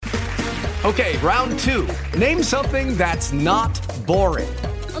Okay, round two. Name something that's not boring.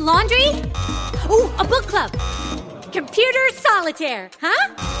 A laundry? Ooh, a book club. Computer solitaire,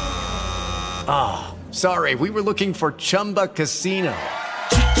 huh? Ah, oh, sorry, we were looking for Chumba Casino.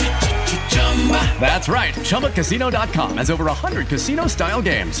 That's right, ChumbaCasino.com has over 100 casino-style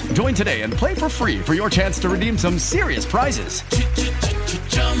games. Join today and play for free for your chance to redeem some serious prizes.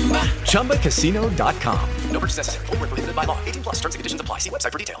 ChumbaCasino.com. No purchase necessary. Void where prohibited by law. 18 plus. Terms and conditions apply. See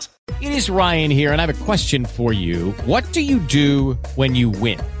website for details. It is Ryan here, and I have a question for you. What do you do when you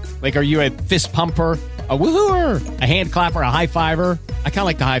win? Like, are you a fist pumper, a woohooer, a hand clapper, a high fiver? I kind of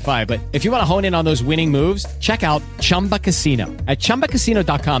like the high five, but if you want to hone in on those winning moves, check out Chumba Casino. At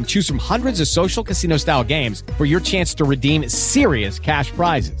ChumbaCasino.com, choose from hundreds of social casino-style games for your chance to redeem serious cash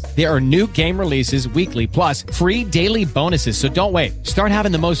prizes. There are new game releases weekly, plus free daily bonuses, so don't wait. Start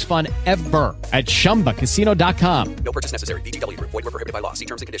having the most fun ever at ChumbaCasino.com. No purchase necessary. VGW. Void where prohibited by law. See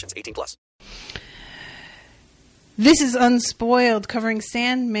terms and conditions. 18 plus. This is Unspoiled, covering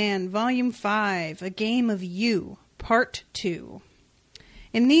Sandman, Volume 5, A Game of You, Part 2.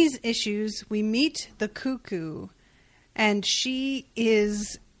 In these issues, we meet the Cuckoo, and she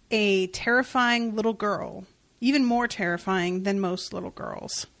is a terrifying little girl, even more terrifying than most little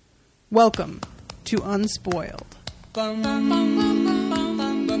girls. Welcome to Unspoiled.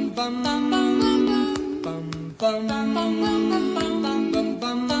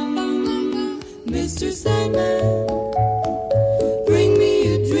 Mr. Sandman, bring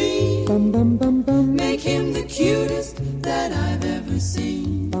me a dream. Make him the cutest that I've ever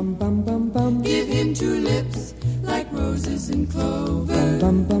seen. Give him two lips like roses and clover.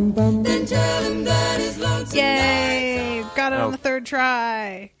 Then tell him that his lonesome Yay! Got it on the third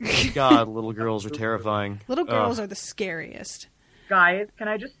try. God, little girls are terrifying. Little girls are the scariest. Guys, can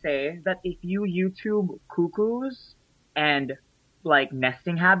I just say that if you YouTube cuckoos and like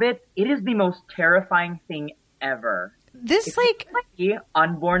nesting habits, it is the most terrifying thing ever. This if like you see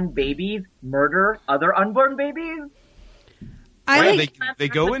unborn babies murder other unborn babies. They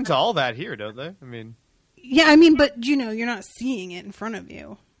go into all that here, don't they? I mean, yeah, I mean, but you know, you're not seeing it in front of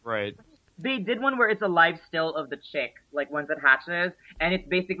you, right? They did one where it's a live still of the chick, like once it hatches, and it's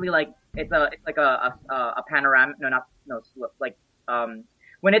basically like it's like a panoramic.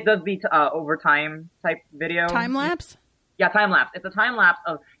 When it does the overtime type video, time lapse. Yeah, time lapse. It's a time lapse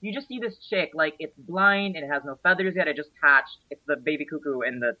of you just see this chick, like it's blind, it has no feathers yet, it just hatched. It's the baby cuckoo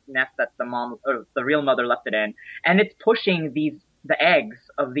in the nest that the mom or the real mother left it in, and it's pushing the eggs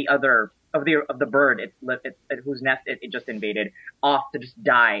of the bird whose nest it just invaded off to just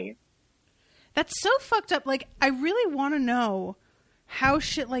die. That's so fucked up. Like, I really want to know how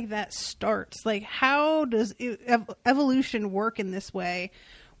shit like that starts. Like, how does evolution work in this way?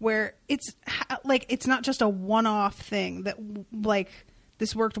 Where it's like it's not just a one-off thing that like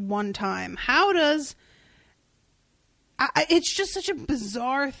this worked one time. How does it's just such a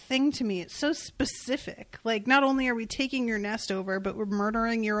bizarre thing to me. It's so specific. Like, not only are we taking your nest over, but we're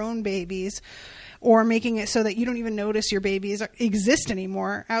murdering your own babies, or making it so that you don't even notice your babies exist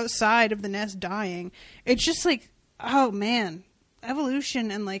anymore outside of the nest dying. It's just like, oh man,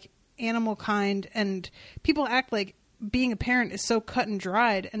 evolution and like animal kind, and people act like being a parent is so cut and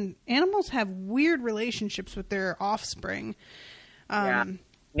dried, and animals have weird relationships with their offspring. Yeah.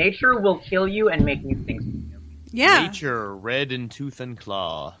 Nature will kill you and make new things. Yeah. Nature, red in tooth and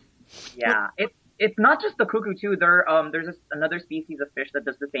claw. Yeah. It's not just the cuckoo too. There's another species of fish that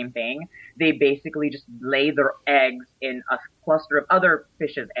does the same thing. They basically just lay their eggs in a cluster of other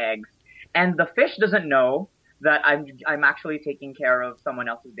fish's eggs, and the fish doesn't know that I'm actually taking care of someone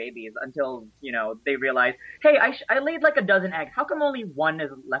else's babies until, you know, they realize, hey, I laid like a dozen eggs. How come only one is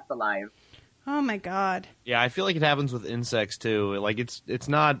left alive? Oh my god. Yeah, I feel like it happens with insects too. Like it's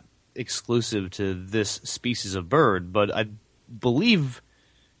not exclusive to this species of bird, but I believe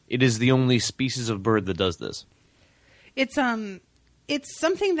it is the only species of bird that does this. It's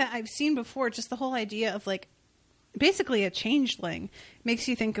something that I've seen before, just the whole idea of like basically a changeling. Makes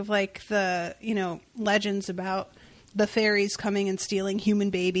you think of like the, you know, legends about the fairies coming and stealing human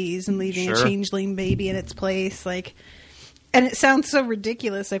babies and leaving a changeling baby in its place. Like, and it sounds so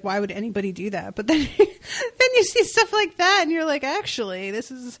ridiculous. Like, why would anybody do that? But then, then you see stuff like that, and you're like, actually, this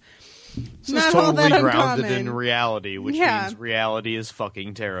is not all that totally uncommon. grounded in reality, which means reality is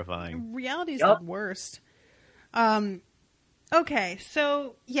fucking terrifying. Reality is the worst. Okay,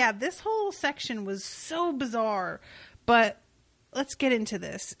 so yeah, this whole section was so bizarre, but let's get into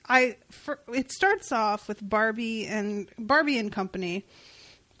this. It starts off with Barbie and company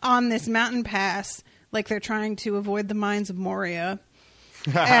on this mountain pass, like they're trying to avoid the mines of Moria,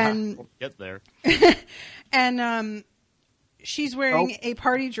 and we'll get there. And she's wearing a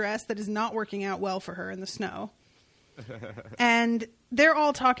party dress that is not working out well for her in the snow. And they're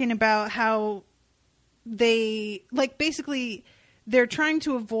all talking about how they, like, basically they're trying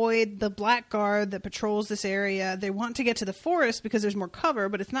to avoid the blackguard that patrols this area. They want to get to the forest because there's more cover,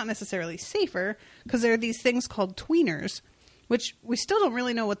 but it's not necessarily safer because there are these things called tweeners, which we still don't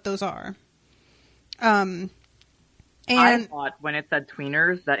really know what those are. And I thought when it said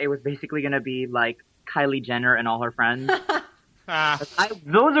tweeners that it was basically going to be like Kylie Jenner and all her friends.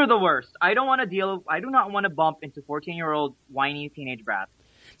 Those are the worst. I do not want to bump into 14-year-old whiny teenage brats.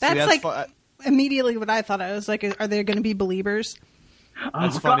 That's immediately what I thought. I was like, are they going to be believers?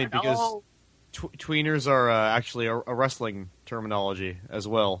 That's funny because tweeners are actually a wrestling terminology as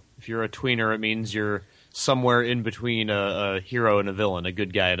well. If you're a tweener, it means you're somewhere in between a hero and a villain, a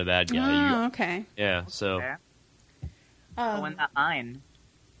good guy and a bad guy. Okay. Yeah, so. Okay. In that line.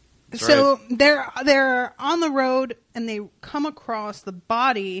 That's so they're on the road and they come across the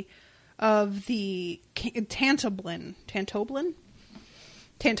body of the Tantoblin.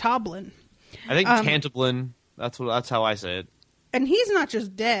 I think Tantoblin. That's how I say it. And he's not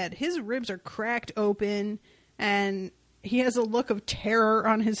just dead; his ribs are cracked open, and he has a look of terror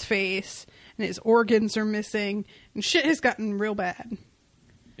on his face, and his organs are missing, and shit has gotten real bad.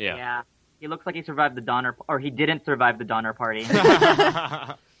 Yeah. He looks like he survived the Donner, or he didn't survive the Donner Party.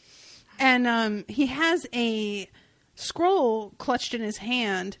 And he has a scroll clutched in his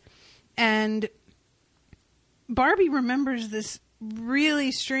hand, and Barbie remembers this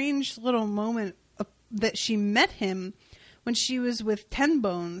really strange little moment that she met him when she was with Ten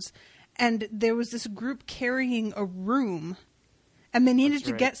Bones, and there was this group carrying a room, and they needed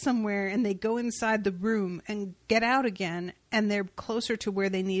to get somewhere, and they go inside the room and get out again, and they're closer to where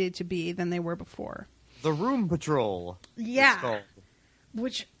they needed to be than they were before. The Room Patrol. Yeah.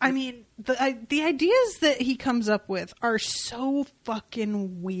 Which, I mean, the ideas that he comes up with are so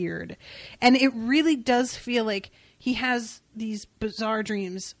fucking weird. And it really does feel like he has these bizarre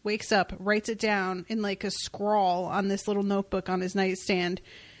dreams, wakes up, writes it down in like a scrawl on this little notebook on his nightstand.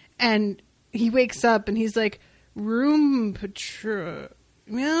 And he wakes up and he's like, Room Patrol.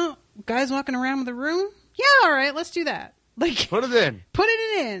 Well, guys walking around with a room? Yeah, all right, let's do that. Like, put it in. Put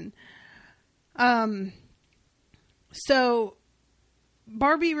it in. So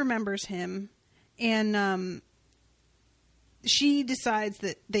Barbie remembers him, and she decides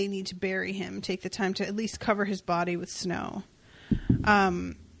that they need to bury him, take the time to at least cover his body with snow.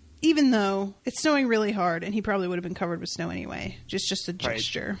 Even though it's snowing really hard, and he probably would have been covered with snow anyway. Just a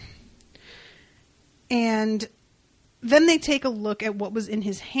gesture. Right. And then they take a look at what was in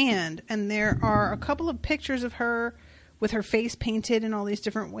his hand, and there are a couple of pictures of her with her face painted in all these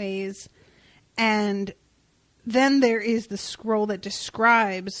different ways. And then there is the scroll that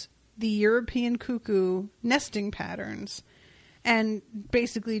describes the European cuckoo nesting patterns, and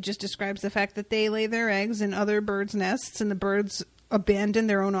basically just describes the fact that they lay their eggs in other birds' nests, and the birds abandon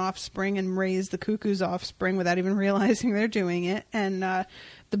their own offspring and raise the cuckoo's offspring without even realizing they're doing it. And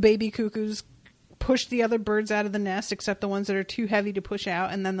the baby cuckoos push the other birds out of the nest, except the ones that are too heavy to push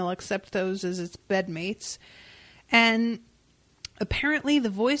out, and then they'll accept those as its bed mates. And apparently the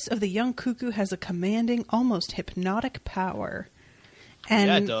voice of the young cuckoo has a commanding, almost hypnotic power. And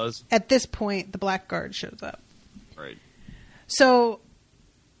yeah, it does. At this point, the blackguard shows up. Right. So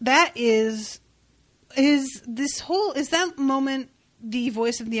that is that moment, the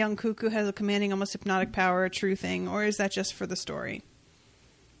voice of the young cuckoo has a commanding, almost hypnotic power, a true thing, or is that just for the story?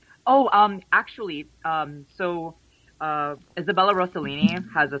 Actually, Isabella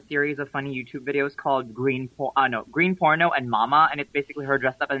Rossellini has a series of funny YouTube videos called Green Porno and Mama, and it's basically her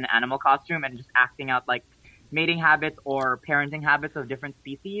dressed up in an animal costume and just acting out like mating habits or parenting habits of different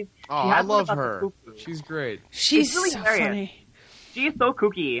species. Oh, I love her. She's great. She's really so hilarious. funny. She is so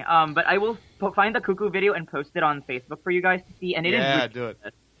kooky. But I will find the cuckoo video and post it on Facebook for you guys to see. And it is ridiculous. Do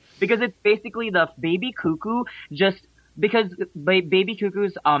it. Because it's basically the baby cuckoo because baby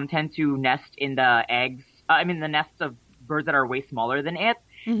cuckoos tend to nest in the eggs. The nests of birds that are way smaller than it.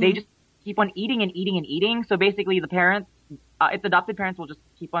 Mm-hmm. They just keep on eating and eating and eating. So basically the parents, its adopted parents will just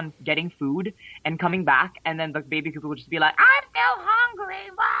keep on getting food and coming back. And then the baby cuckoo will just be like, I'm still hungry.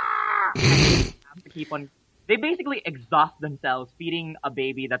 Have to keep on. They basically exhaust themselves feeding a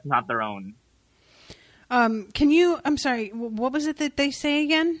baby that's not their own. I'm sorry, what was it that they say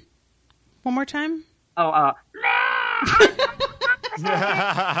again? One more time? That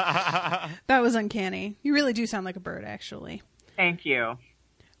was uncanny. You really do sound like a bird, actually. Thank you.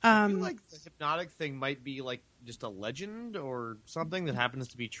 I feel like the hypnotic thing might be like just a legend or something that happens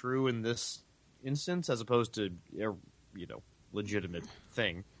to be true in this instance, as opposed to legitimate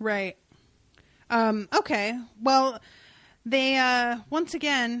thing. Right. Okay. Well, they once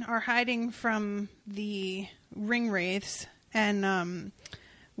again are hiding from the ring wraiths and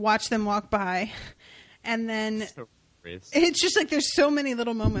watch them walk by. And then it's just like there's so many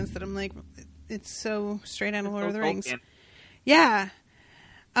little moments that I'm like, it's so straight out of Lord of the Rings. Yeah.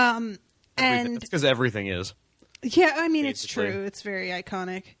 And it's because everything is. Yeah, I mean, basically. It's true. It's very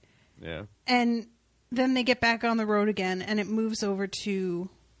iconic. Yeah. And then they get back on the road again, and it moves over to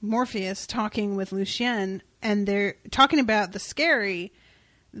Morpheus talking with Lucien, and they're talking about the Scary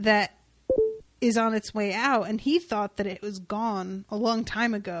that is on its way out, and he thought that it was gone a long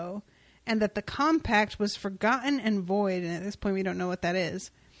time ago, and that the compact was forgotten and void, and at this point we don't know what that is.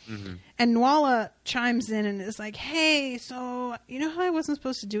 Mm-hmm. And Nuala chimes in and is like, hey, so you know how I wasn't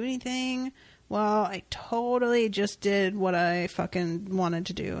supposed to do anything? Well, I totally just did what I fucking wanted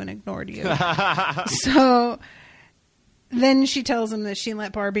to do and ignored you. So then she tells him that she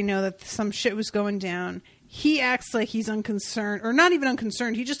let Barbie know that some shit was going down. He acts like he's unconcerned, or not even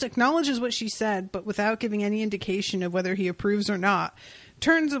unconcerned. He just acknowledges what she said, but without giving any indication of whether he approves or not.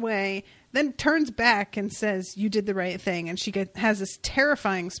 Turns away, then turns back and says, you did the right thing. And she has this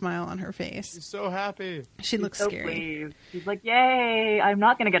terrifying smile on her face. She's so happy. She looks so scary. Pleased. She's like, yay, I'm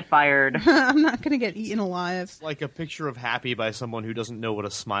not going to get fired. I'm not going to get eaten alive. It's like a picture of happy by someone who doesn't know what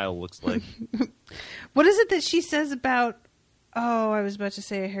a smile looks like. What is it that she says about... Oh, I was about to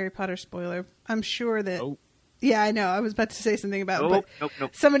say a Harry Potter spoiler. I'm sure that... Oh. Yeah, I know. I was about to say something about it.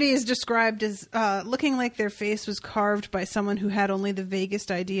 Nope. Somebody is described as looking like their face was carved by someone who had only the vaguest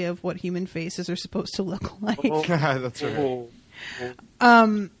idea of what human faces are supposed to look like. That's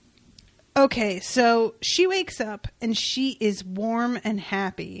right. Okay, so she wakes up and she is warm and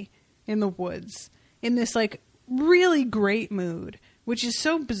happy in the woods in this like really great mood, which is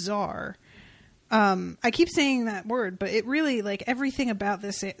so bizarre. I keep saying that word, but it really like everything about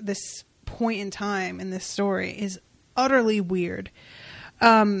this point in time in this story is utterly weird.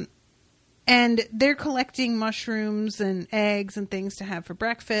 And they're collecting mushrooms and eggs and things to have for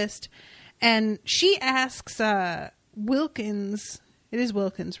breakfast. And she asks Wilkins, it is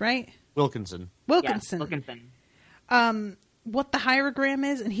Wilkins, right? Wilkinson. Yes, Wilkinson. What the hierogram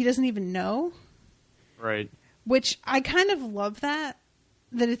is, and he doesn't even know. Right. Which I kind of love that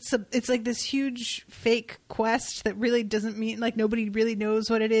it's like this huge fake quest that really doesn't mean, like, nobody really knows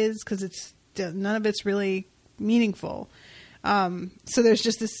what it is because it's none of it's really meaningful. So there's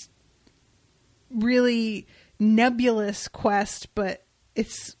just this really nebulous quest, but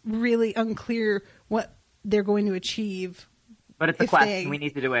it's really unclear what they're going to achieve. But it's a quest, and we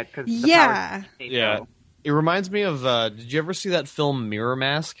need to do it. Yeah. It reminds me of, did you ever see that film Mirror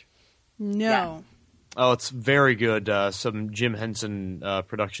Mask? No. Yeah. Oh, it's very good. Some Jim Henson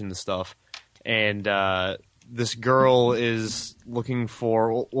production stuff. And this girl is looking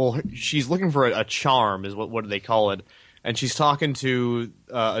for... Well, she's looking for a charm, is what do they call it. And she's talking to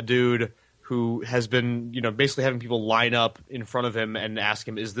a dude who has been, basically having people line up in front of him and ask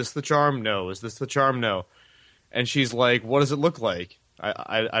him, is this the charm? No. Is this the charm? No. And she's like, what does it look like?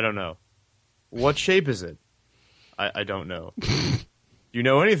 I don't know. What shape is it? I don't know. Do you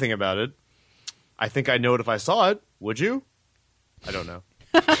know anything about it? I think I know it if I saw it. Would you? I don't know.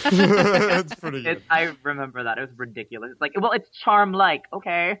 That's pretty good. I remember that. It was ridiculous. It's like, well, it's charm-like.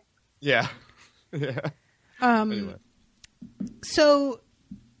 Okay. Yeah. Yeah. Anyway. So,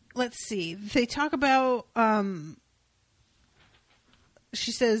 let's see. They talk about...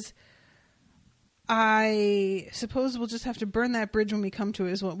 she says... I suppose we'll just have to burn that bridge when we come to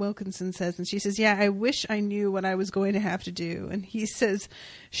it, is what Wilkinson says. And she says, yeah, I wish I knew what I was going to have to do. And he says,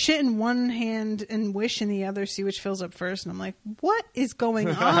 shit in one hand and wish in the other, see which fills up first. And I'm like, what is going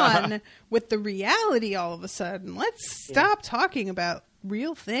on with the reality all of a sudden? Let's stop talking about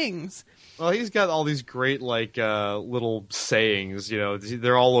real things. Well, he's got all these great, little sayings,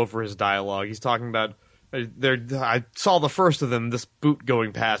 they're all over his dialogue. He's talking about... I saw the first of them, this boot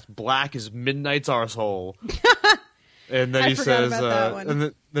going past. Black is midnight's arsehole. And then he says,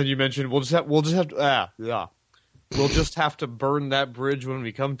 and then you mentioned, we'll just have to burn that bridge when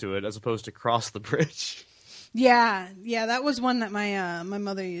we come to it, as opposed to cross the bridge. Yeah, that was one that my my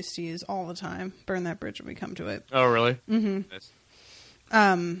mother used to use all the time. Burn that bridge when we come to it. Oh, really? Mm-hmm. Nice.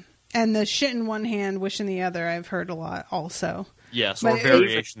 And the shit in one hand, wish in the other, I've heard a lot also. Yes, or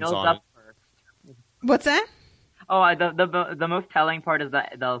variations on it. What's that? Oh, the most telling part is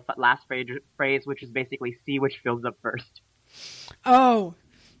the last phrase, which is basically "see which fills up first." Oh.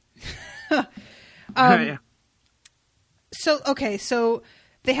 Yeah. So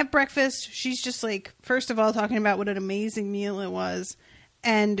they have breakfast. She's just like, first of all, talking about what an amazing meal it was,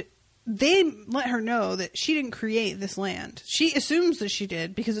 and they let her know that she didn't create this land. She assumes that she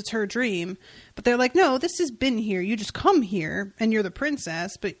did because it's her dream. But they're like, no, this has been here. You just come here and you're the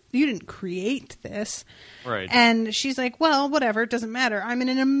princess, but you didn't create this. Right. And she's like, well, whatever. It doesn't matter. I'm in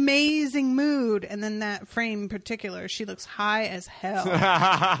an amazing mood. And then that frame in particular, she looks high as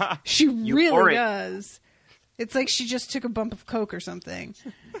hell. She really does. It's like she just took a bump of coke or something.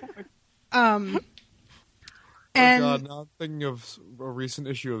 And God, now I'm thinking of a recent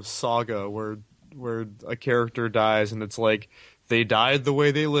issue of Saga where a character dies and it's like they died the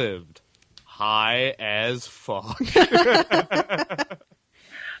way they lived, high as fuck.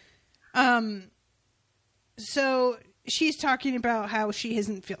 So she's talking about how she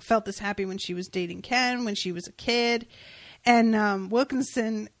hasn't felt this happy when she was dating Ken, when she was a kid, and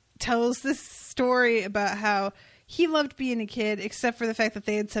Wilkinson tells this story about how he loved being a kid, except for the fact that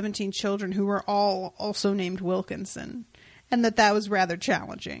they had 17 children who were all also named Wilkinson, and that was rather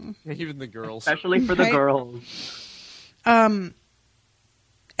challenging. Even the girls. Especially for the Right? girls. And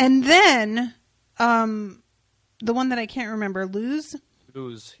then, the one that I can't remember, Luz,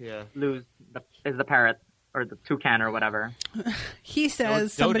 Yeah. Luz is the parrot, or the toucan, or whatever. he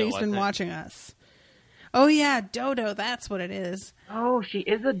says Dodo, somebody's I been think. watching us. Oh yeah, Dodo, that's what it is. Oh, she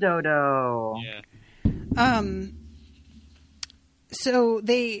is a dodo. Yeah. So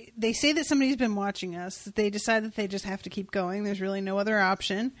they say that somebody's been watching us. They decide that they just have to keep going. There's really no other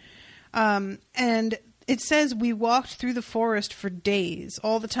option. And it says, we walked through the forest for days.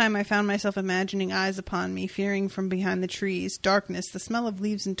 All the time I found myself imagining eyes upon me, fearing from behind the trees, darkness, the smell of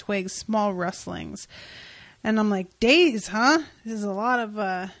leaves and twigs, small rustlings. And I'm like, days, huh? There's a lot of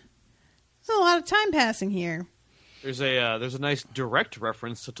time passing here. There's a nice direct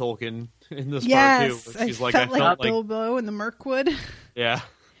reference to Tolkien in this Yes, part too. She's I felt like Bilbo in the Mirkwood. Yeah.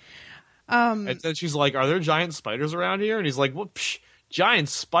 And then she's like, "Are there giant spiders around here?" And he's like, "Well, giant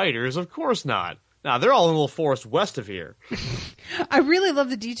spiders? Of course not. Nah, they're all in a little forest west of here." I really love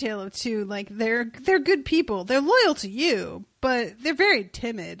the detail of too. Like they're good people. They're loyal to you, but they're very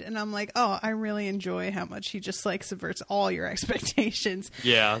timid. And I'm like, oh, I really enjoy how much he just like subverts all your expectations.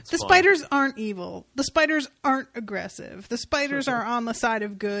 Yeah, it's the fun. spiders aren't evil. The spiders aren't aggressive. The spiders are on the side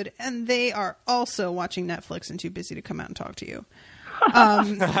of good, and they are also watching Netflix and too busy to come out and talk to you.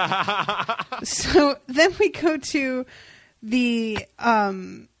 So then we go to the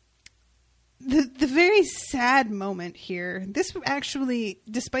very sad moment here. This actually,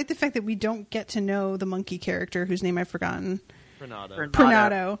 despite the fact that we don't get to know the monkey character whose name I've forgotten,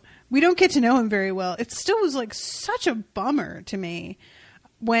 Pranado, we don't get to know him very well. It still was like such a bummer to me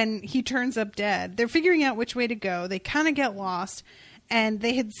when he turns up dead. They're figuring out which way to go. They kind of get lost, and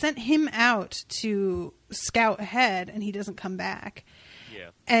they had sent him out to scout ahead, and he doesn't come back. Yeah.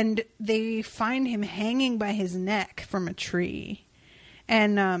 And they find him hanging by his neck from a tree.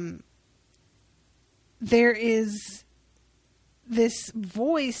 And there is this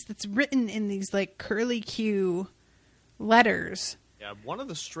voice that's written in these like curly Q letters. Yeah, one of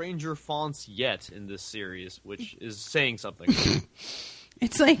the stranger fonts yet in this series, which is saying something.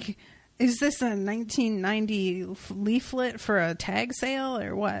 It's like, is this a 1990 leaflet for a tag sale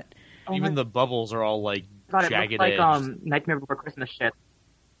or what? Even the bubbles are all like God, it jagged looks like edged. Nightmare Before Christmas shit.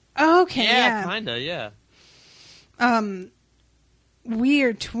 Okay, Yeah, kinda, yeah. We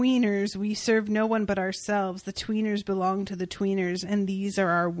are tweeners. We serve no one but ourselves. The tweeners belong to the tweeners, and these are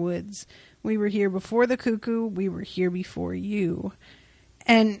our woods. We were here before the cuckoo. We were here before you.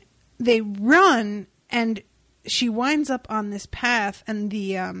 And they run, and she winds up on this path, and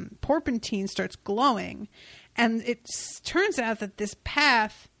the porpentine starts glowing. And it turns out that this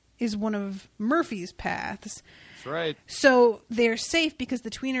path is one of Murphy's paths. That's right. So they're safe because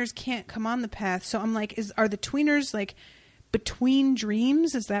the tweeners can't come on the path. So I'm like, are the tweeners like between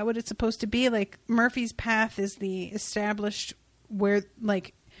dreams? Is that what it's supposed to be? Like Murphy's path is the established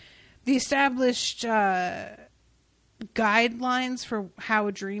guidelines for how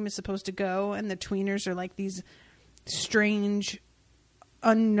a dream is supposed to go, and the tweeners are like these strange,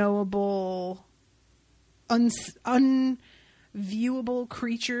 unknowable, unviewable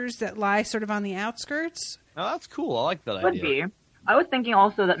creatures that lie sort of on the outskirts. Oh, that's cool. I like that Could idea. be. I was thinking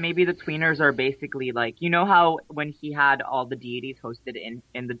also that maybe the tweeners are basically like, you know how when he had all the deities hosted in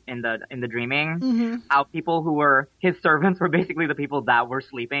the dreaming, how people who were his servants were basically the people that were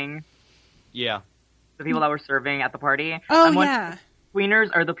sleeping, Yeah. the people that were serving at the party. Oh, And when yeah. tweeners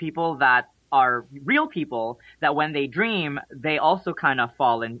are the people that are real people that when they dream, they also kind of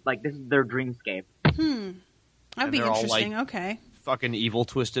fall in, like, this is their dreamscape. That'd be they're all, interesting. like, Okay. fucking evil,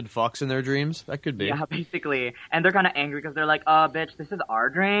 twisted fucks in their dreams. That could be. Yeah, basically. And they're kind of angry because they're like, bitch, this is our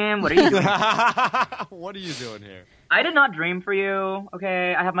dream. What are you doing? What are you doing here? I did not dream for you,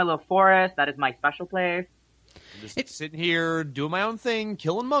 okay? I have my little forest. That is my special place. I'm just sitting here doing my own thing,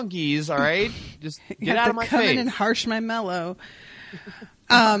 killing monkeys, all right? Just You get have out to of my come face. in and harsh my mellow.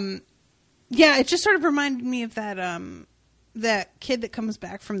 Yeah, it just sort of reminded me of that kid that comes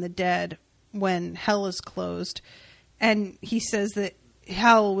back from the dead when hell is closed. And he says that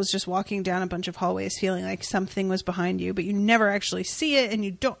hell was just walking down a bunch of hallways feeling like something was behind you, but you never actually see it, and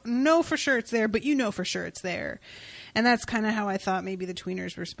you don't know for sure it's there, but you know for sure it's there. And that's kind of how I thought maybe the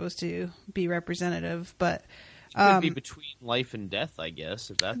tweeners were supposed to be representative. But Could be between life and death, I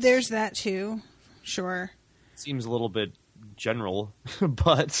guess. If that's, there's that too. Sure. seems a little bit general,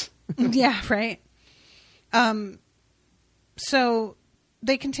 but... Yeah, right. So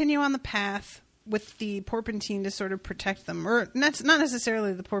they continue on the path with the Porpentine to sort of protect them, or not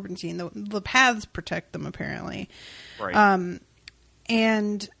necessarily the Porpentine. The paths protect them, apparently. Right.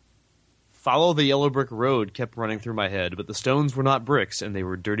 And Follow the Yellow Brick Road kept running through my head, but the stones were not bricks, and they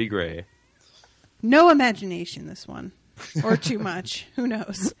were dirty gray. no imagination, this one, or too much. Who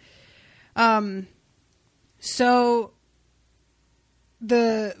knows? So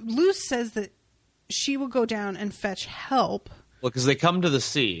the Luce says that she will go down and fetch help. Well, because they come to the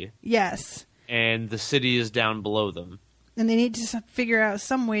sea, Yes. and the city is down below them. And they need to figure out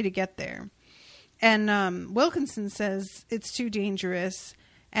some way to get there. And Wilkinson says it's too dangerous.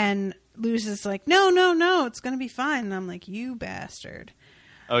 And Luz is like, no, it's going to be fine. And I'm like, you bastard.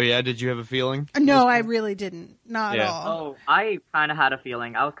 Oh, yeah? Did you have a feeling? No, I really didn't. Not Yeah. at all. Oh, I kind of had a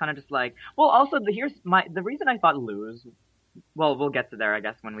feeling. I was kind of just like, well, also, the reason I thought lose, well, we'll get to there, I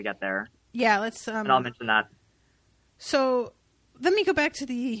guess, when we get there. Yeah, let's... And I'll mention that. So let me go back to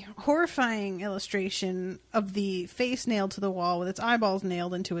the horrifying illustration of the face nailed to the wall with its eyeballs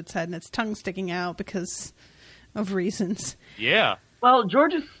nailed into its head and its tongue sticking out because of reasons. Yeah. Well,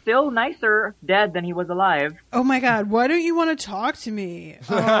 George is still nicer dead than he was alive. Oh my god, why don't you want to talk to me?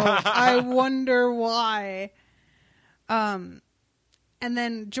 Oh, I wonder why. And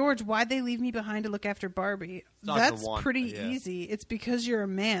then, George, why'd they leave me behind to look after Barbie? Not the That's one, pretty yeah. easy. It's because you're a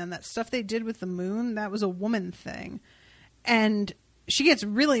man. That stuff they did with the moon, that was a woman thing. And she gets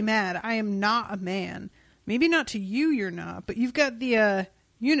really mad. I am not a man. Maybe not to you, you're not. But you've got the,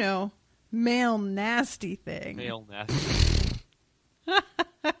 male nasty thing. Male nasty.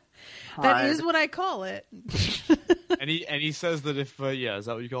 That is what I call it. And he says that if is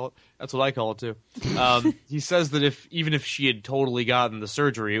that what you call it? That's what I call it too. He says that even if she had totally gotten the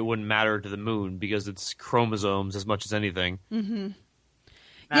surgery, it wouldn't matter to the moon because it's chromosomes as much as anything. Mm-hmm. Man,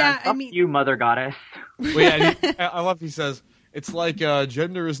 Yeah, I fuck mean- you, mother goddess. Well, yeah, and I love he says it's like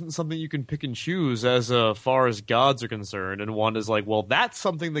gender isn't something you can pick and choose as far as gods are concerned, and Wanda's like, well, that's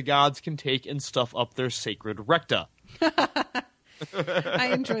something the gods can take and stuff up their sacred recta.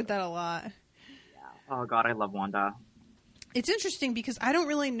 I enjoyed that a lot. Oh god, I love Wanda. It's interesting because I don't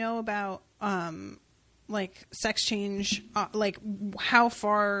really know about sex change, like how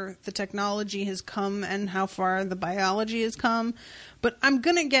far the technology has come and how far the biology has come. But I'm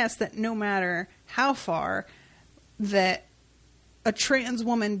gonna guess that no matter how far, that a trans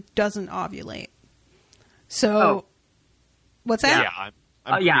woman doesn't ovulate. So, what's that? Yeah,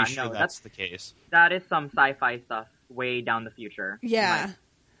 I'm pretty yeah, sure no, that's the case. That is some sci-fi stuff way down the future. Yeah.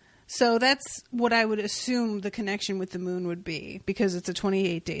 So that's what I would assume the connection with the moon would be, because it's a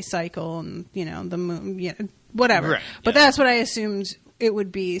 28-day cycle and, the moon, whatever. Right, But yeah. that's what I assumed it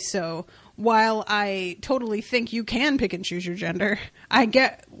would be. So while I totally think you can pick and choose your gender, I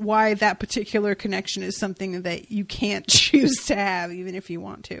get why that particular connection is something that you can't choose to have, even if you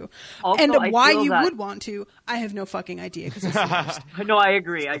want to. Also, and I why feel you that- would want to, I have no fucking idea, because it's the worst. No, I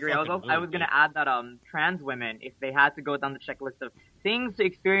agree. I fucking was moon, going to add that trans women, if they had to go down the checklist of things to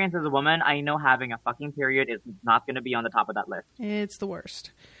experience as a woman, I know having a fucking period is not going to be on the top of that list. It's the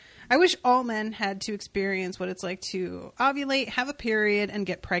worst. I wish all men had to experience what it's like to ovulate, have a period, and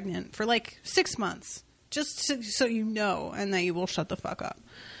get pregnant for 6 months. Just so you know, and that you will shut the fuck up.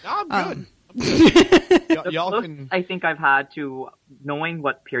 I'm good. The Y'all closest can... I think I've had to knowing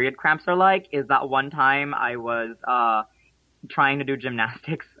what period cramps are like is that one time I was trying to do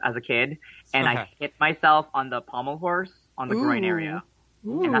gymnastics as a kid, and I hit myself on the pommel horse on the groin area.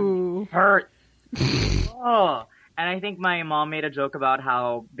 And Ooh. that hurt. Oh. And I think my mom made a joke about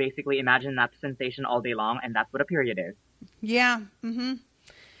how basically imagine that sensation all day long, and that's what a period is. Yeah. Mm-hmm. And,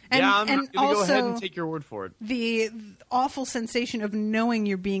 yeah, I'm and going to go ahead also and take your word for it. the awful sensation of knowing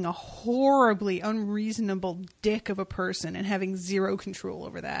you're being a horribly unreasonable dick of a person and having zero control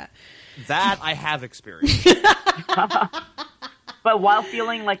over that. That I have experienced. But while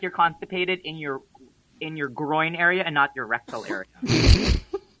feeling like you're constipated in your groin area and not your rectal area.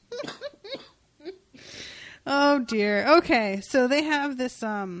 Oh dear. Okay, so they have this.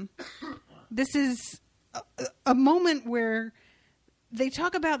 This is a moment where they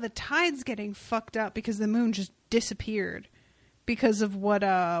talk about the tides getting fucked up because the moon just disappeared because of what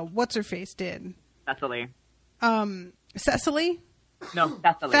what's her face did. Thessaly. Cecily? No,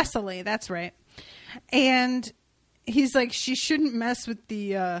 Thessaly. Thessaly, that's right. And he's like, she shouldn't mess with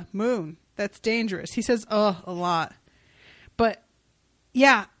the moon. That's dangerous. He says, a lot. But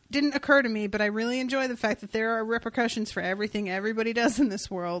yeah, didn't occur to me, but I really enjoy the fact that there are repercussions for everything everybody does in this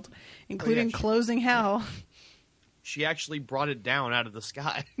world, including closing hell. She actually brought it down out of the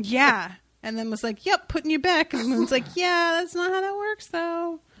sky. Yeah. And then was like, yep, putting you back. And the moon's like, yeah, that's not how that works,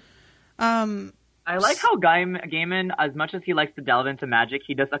 though. I like how Gaiman, as much as he likes to delve into magic,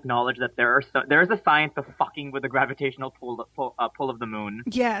 he does acknowledge that there is a science of fucking with the gravitational pull of the moon.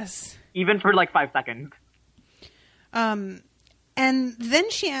 Yes. Even for like 5 seconds. And then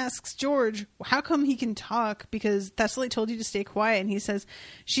she asks George, how come he can talk? Because Thessaly told you to stay quiet. And he says,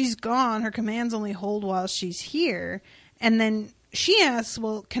 she's gone. Her commands only hold while she's here. And then she asks,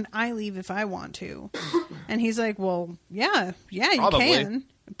 well, can I leave if I want to? And he's like, well, yeah, you Probably. can.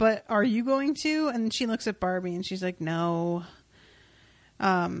 But are you going to? And she looks at Barbie and she's like, no.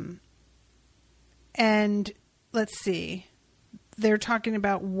 And let's see. They're talking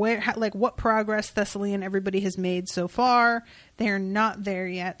about what progress Thessaly and everybody has made so far. They're not there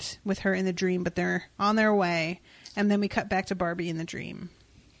yet with her in the dream, but they're on their way. And then we cut back to Barbie in the dream.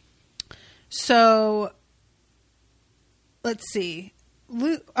 So let's see.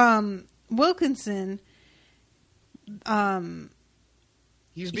 Wilkinson.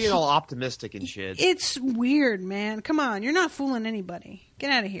 He's being all optimistic and shit. It's weird, man. Come on, you're not fooling anybody. Get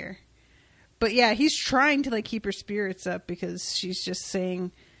out of here. But yeah, he's trying to keep her spirits up because she's just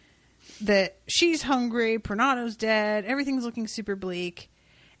saying that she's hungry, Pernato's dead, everything's looking super bleak,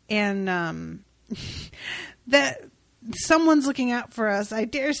 and that someone's looking out for us. I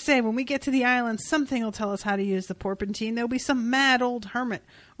dare say when we get to the island, something will tell us how to use the porpentine. There'll be some mad old hermit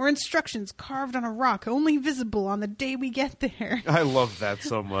or instructions carved on a rock, only visible on the day we get there. I love that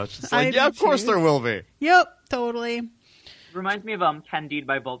so much. It's I like, do yeah, of course too. there will be. Yep, totally. Reminds me of Candide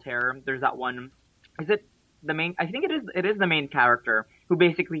by Voltaire. There's that one. Is it the main? I think it is the main character who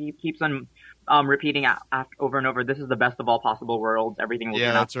basically keeps on repeating over and over. This is the best of all possible worlds. Everything will Yeah,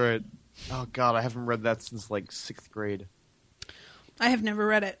 turn out. that's right. Oh god, I haven't read that since 6th grade. I have never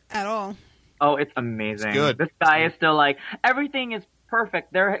read it at all. Oh, it's amazing. It's good. This guy is still like, everything is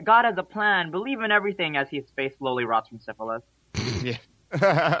perfect. God has a plan. Believe in everything, as his face slowly rots from syphilis.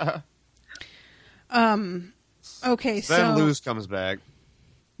 Yeah. Okay, so Then Luz comes back.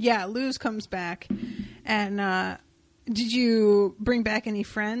 Yeah, Luz comes back. And did you bring back any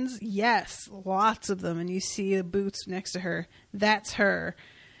friends? Yes, lots of them. And you see the boots next to her. That's her.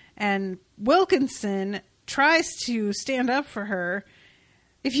 And Wilkinson tries to stand up for her.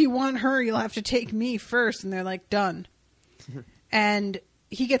 If you want her, you'll have to take me first. And they're like, done. And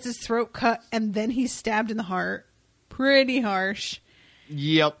he gets his throat cut, and then he's stabbed in the heart. Pretty harsh.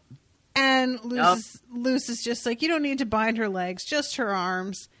 Yep. And Luz is just like, you don't need to bind her legs, just her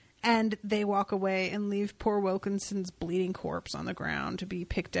arms. And they walk away and leave poor Wilkinson's bleeding corpse on the ground to be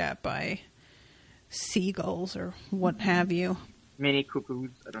picked at by seagulls or what have you. Mini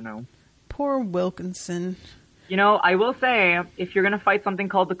cuckoos, I don't know. Poor Wilkinson. You know, I will say, if you're going to fight something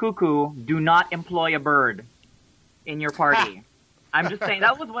called the cuckoo, do not employ a bird in your party. I'm just saying,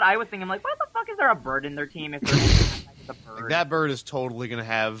 that was what I was thinking. I'm like, why the fuck is there a bird in their team if there's a bird? Like, that bird is totally going to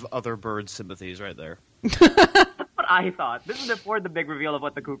have other bird sympathies right there. That's what I thought. This is before the big reveal of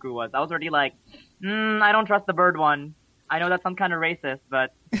what the cuckoo was. I was already like, I don't trust the bird one. I know that sounds kind of racist,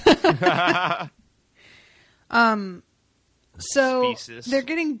 but... So Species. they're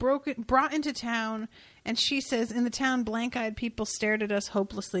getting brought into town, and she says, in the town, blank-eyed people stared at us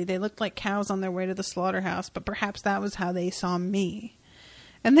hopelessly. They looked like cows on their way to the slaughterhouse, but perhaps that was how they saw me.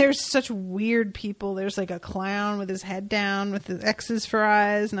 And there's such weird people. There's like a clown with his head down with the X's for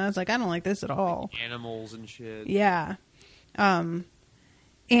eyes, and I was like, I don't like this at all. Animals and shit. Yeah. And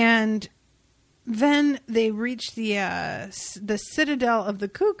then they reach the Citadel of the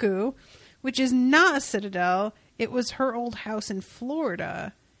Cuckoo, which is not a citadel. It was her old house in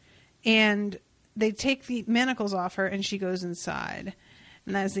Florida. And they take the manacles off her, and she goes inside.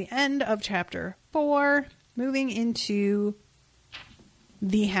 And that is the end of chapter 4. Moving into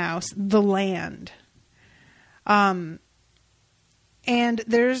the house, the land. And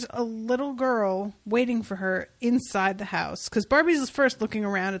there's a little girl waiting for her inside the house. Because Barbie's first looking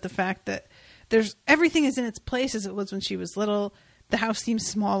around at the fact that everything is in its place as it was when she was little. The house seems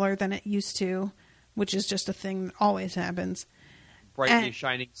smaller than it used to, which is just a thing that always happens. Brightly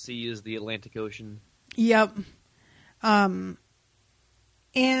shining sea is the Atlantic Ocean. Yep. And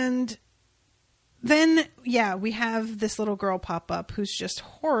then, we have this little girl pop up who's just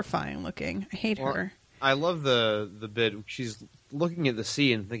horrifying looking. I hate her. I love the bit. She's looking at the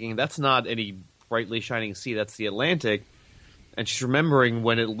sea and thinking, that's not any brightly shining sea, that's the Atlantic. And she's remembering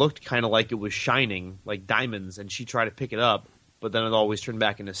when it looked kind of like it was shining, like diamonds, and she tried to pick it up, but then it always turned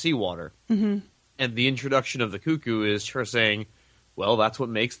back into seawater. Mm-hmm. And the introduction of the cuckoo is her saying, well, that's what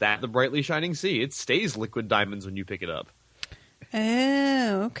makes that the brightly shining sea. It stays liquid diamonds when you pick it up.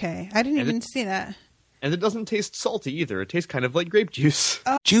 Oh, okay. I didn't even see that. And it doesn't taste salty either. It tastes kind of like grape juice.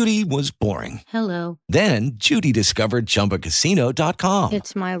 Judy was boring. Hello. Then Judy discovered ChumbaCasino.com.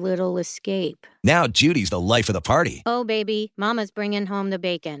 It's my little escape. Now Judy's the life of the party. Oh, baby, mama's bringing home the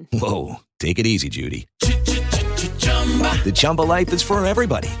bacon. Whoa, take it easy, Judy. The Chumba life is for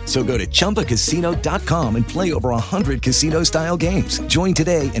everybody. So go to ChumbaCasino.com and play over 100 casino-style games. Join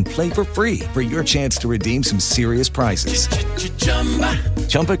today and play for free for your chance to redeem some serious prizes.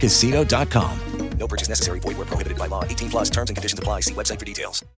 ChumbaCasino.com. No purchase necessary. Void where prohibited by law. 18 plus terms and conditions apply. See website for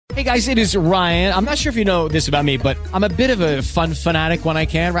details. Hey guys, it is Ryan. I'm not sure if you know this about me, but I'm a bit of a fun fanatic when I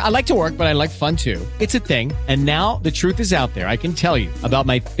can. I like to work, but I like fun too. It's a thing. And now the truth is out there. I can tell you about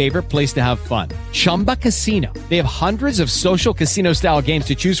my favorite place to have fun. Chumba Casino. They have hundreds of social casino style games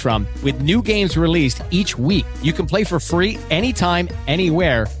to choose from with new games released each week. You can play for free anytime,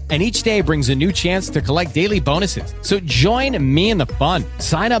 anywhere. And each day brings a new chance to collect daily bonuses. So join me in the fun.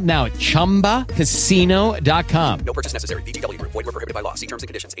 Sign up now at ChumbaCasino.com. No purchase necessary. VGW. Void where prohibited by law. See terms and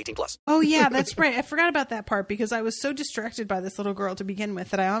conditions. 18 plus. Oh, yeah, that's right. I forgot about that part because I was so distracted by this little girl to begin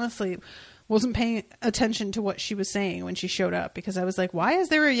with that I honestly wasn't paying attention to what she was saying when she showed up because I was like, why is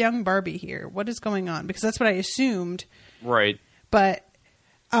there a young Barbie here? What is going on? Because that's what I assumed. Right. But,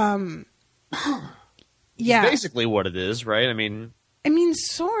 yeah. It's basically what it is, right? I mean,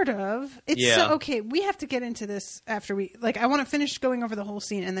 sort of. It's yeah. so, okay, we have to get into this after I want to finish going over the whole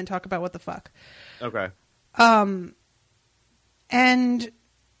scene and then talk about what the fuck. Okay. And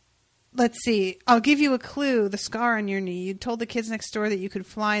let's see. I'll give you a clue. The scar on your knee. You told the kids next door that you could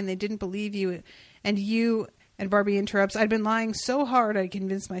fly and they didn't believe you. And Barbie interrupts, I'd been lying so hard I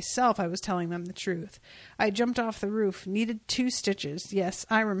convinced myself I was telling them the truth. I jumped off the roof, needed 2 stitches. Yes,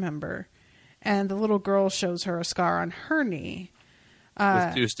 I remember. And the little girl shows her a scar on her knee.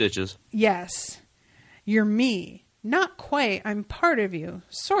 With 2 stitches. Yes. You're me. Not quite. I'm part of you.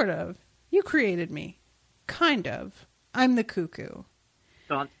 Sort of. You created me. Kind of. I'm the cuckoo.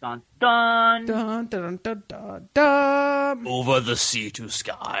 Dun, dun, dun. Dun, dun, dun, dun, dun. Over the sea to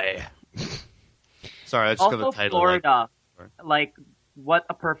sky. Sorry, I just got the Also, title. Florida. Like, what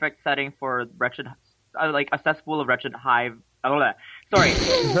a perfect setting for wretched, like a cesspool of wretched hive. Oh, sorry.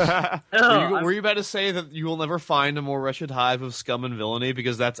 Were you about to say that you will never find a more wretched hive of scum and villainy?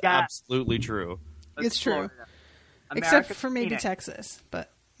 Because that's absolutely true. It's true. Florida. Except for maybe Phoenix. Texas, but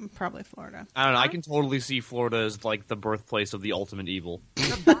probably Florida. I don't know. I can totally see Florida as like the birthplace of the ultimate evil.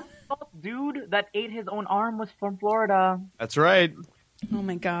 The basketball dude that ate his own arm was from Florida. That's right. Oh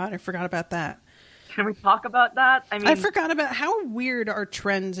my god, I forgot about that. Can we talk about that? I forgot about how weird are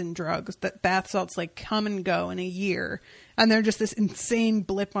trends in drugs that bath salts like come and go in a year, and they're just this insane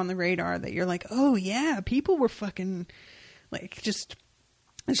blip on the radar that you're like, oh yeah, people were fucking like just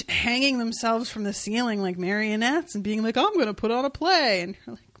hanging themselves from the ceiling like marionettes and being like, I'm going to put on a play, and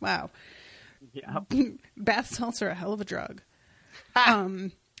you're like, wow, yeah, bath salts are a hell of a drug.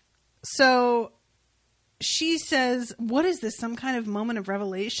 So she says, what is this? Some kind of moment of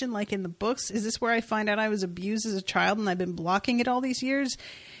revelation like in the books? Is this where I find out I was abused as a child and I've been blocking it all these years?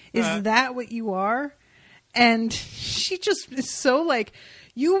 Is that what you are? And she just is so like,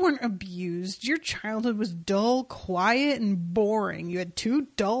 you weren't abused. Your childhood was dull, quiet, and boring. You had 2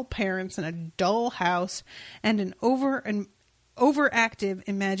 dull parents and a dull house and an overactive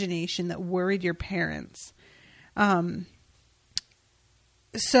imagination that worried your parents.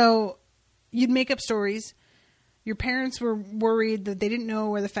 So you'd make up stories. Your parents were worried that they didn't know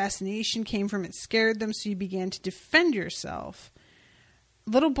where the fascination came from. It scared them, so you began to defend yourself.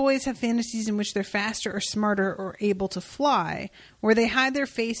 Little boys have fantasies in which they're faster or smarter or able to fly, where they hide their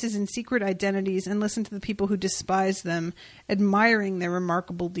faces and secret identities and listen to the people who despise them, admiring their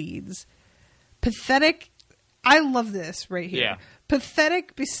remarkable deeds. Pathetic. I love this right here. Yeah.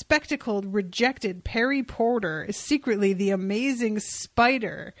 Pathetic, bespectacled, rejected Perry Porter is secretly the amazing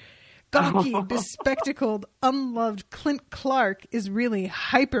Spider. Gawky, bespectacled, unloved Clint Clark is really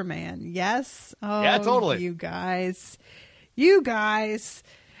Hyperman. Yes? Oh, yeah, totally. You guys,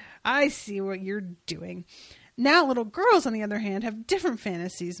 I see what you're doing. Now, little girls, on the other hand, have different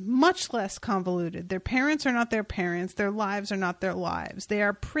fantasies, much less convoluted. Their parents are not their parents. Their lives are not their lives. They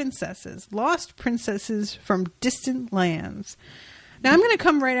are princesses, lost princesses from distant lands. Now, I'm going to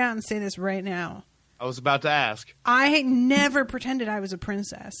come right out and say this right now. I was about to ask. I never pretended I was a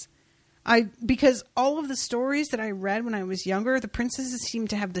princess. Because all of the stories that I read when I was younger, the princesses seemed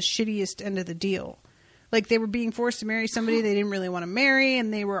to have the shittiest end of the deal. Like, they were being forced to marry somebody they didn't really want to marry,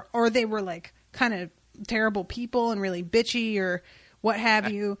 and they were like kind of terrible people and really bitchy or what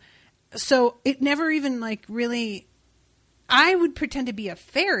have you. So it never even like really, I would pretend to be a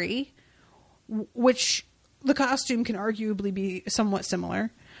fairy, which the costume can arguably be somewhat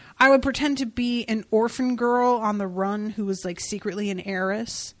similar. I would pretend to be an orphan girl on the run who was like secretly an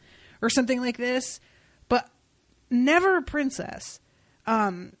heiress or something like this, but never a princess.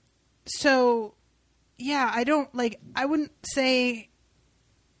 So yeah, I wouldn't say,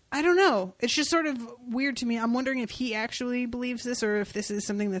 I don't know. It's just sort of weird to me. I'm wondering if he actually believes this or if this is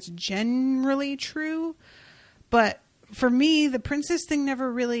something that's generally true. But for me, the princess thing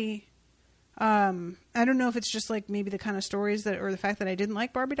never really... I don't know if it's just like maybe the kind of stories that, or the fact that I didn't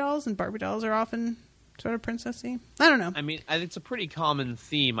like Barbie dolls, and Barbie dolls are often sort of princessy. I don't know. I mean, it's a pretty common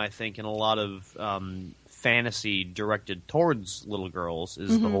theme, I think, in a lot of fantasy directed towards little girls,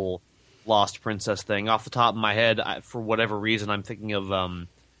 is the whole lost princess thing. Off the top of my head, for whatever reason, I'm thinking of...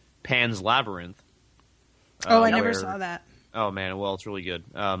 Pan's Labyrinth. I never saw that. Oh man, well, it's really good.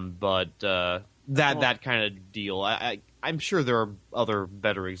 But that kind of deal. I'm sure there are other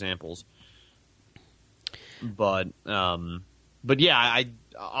better examples. But yeah,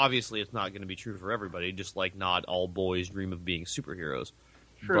 obviously it's not going to be true for everybody. Just like not all boys dream of being superheroes.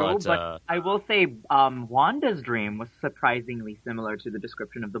 True, but I will say Wanda's dream was surprisingly similar to the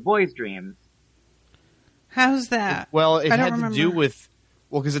description of the boys' dreams. How's that? Well, it had to do with...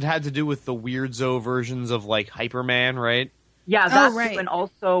 Well, because it had to do with the weirdo versions of, like, Hyperman, right? Yeah, that's right. And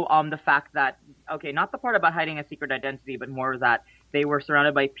also the fact that, okay, not the part about hiding a secret identity, but more that they were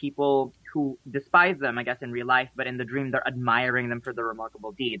surrounded by people who despise them, I guess, in real life, but in the dream they're admiring them for their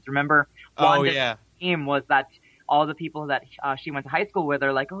remarkable deeds. Remember, Wanda's dream was that all the people that she went to high school with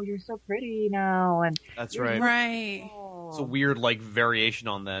are like, oh, you're so pretty now. And that's right. Right. It's a weird, like, variation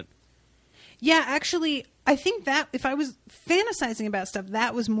on that. Yeah, actually, I think that if I was fantasizing about stuff,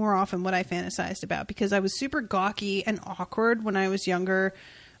 that was more often what I fantasized about, because I was super gawky and awkward when I was younger.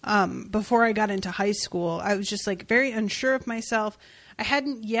 Before I got into high school, I was just like very unsure of myself. I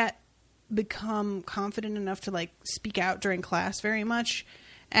hadn't yet become confident enough to like speak out during class very much,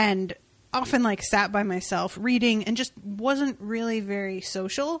 and often like sat by myself reading and just wasn't really very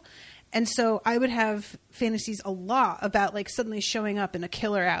social. And so I would have fantasies a lot about like suddenly showing up in a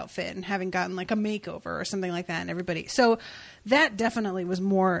killer outfit and having gotten like a makeover or something like that, and everybody. So that definitely was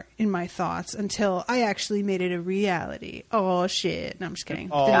more in my thoughts until I actually made it a reality. Oh shit. No, I'm just kidding.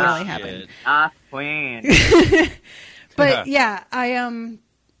 Oh, didn't really happen. Queen. But yeah,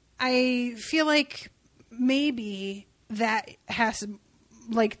 I feel like maybe that has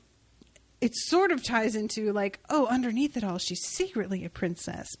like, it sort of ties into like, oh, underneath it all, she's secretly a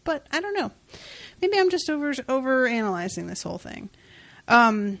princess. But I don't know. Maybe I'm just over analyzing this whole thing.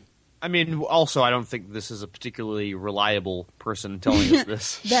 I mean, also, I don't think this is a particularly reliable person telling us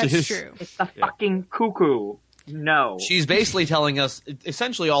this. That's true. It's a fucking cuckoo. No. She's basically telling us,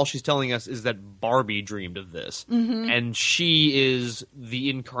 essentially all she's telling us is that Barbie dreamed of this. Mm-hmm. And she is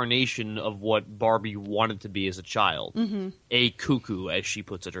the incarnation of what Barbie wanted to be as a child. Mm-hmm. A cuckoo, as she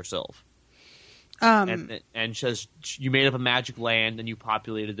puts it herself. And says, you made up a magic land and you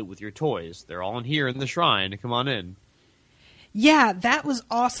populated it with your toys. They're all in here in the shrine. Come on in. Yeah, that was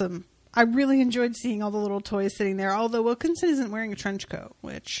awesome. I really enjoyed seeing all the little toys sitting there, although Wilkinson isn't wearing a trench coat,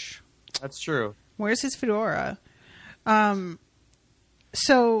 which... That's true. Where's his fedora?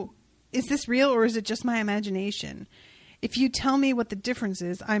 So, is this real or is it just my imagination? If you tell me what the difference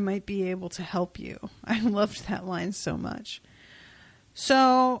is, I might be able to help you. I loved that line so much.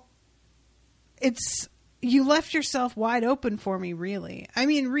 So, you left yourself wide open for me, really. I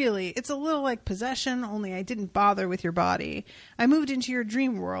mean, really, it's a little like possession, only I didn't bother with your body. I moved into your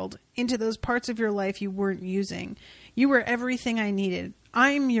dream world, into those parts of your life you weren't using. You were everything I needed.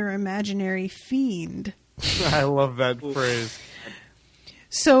 I'm your imaginary fiend. I love that phrase.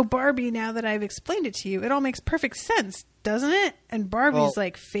 So, Barbie, now that I've explained it to you, it all makes perfect sense, doesn't it? And Barbie's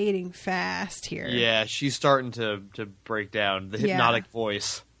like fading fast here. Yeah, she's starting to break down. The hypnotic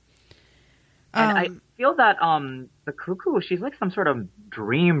voice. And I feel that the cuckoo, she's like some sort of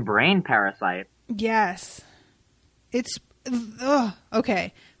dream brain parasite. Yes. It's...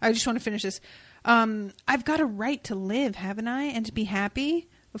 okay. I just want to finish this. I've got a right to live, haven't I? And to be happy?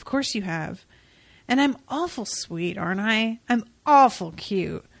 Of course you have. And I'm awful sweet, aren't I? I'm awful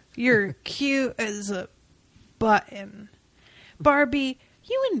cute. You're cute as a button. Barbie,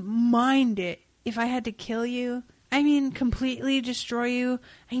 you wouldn't mind it if I had to kill you. I mean, completely destroy you.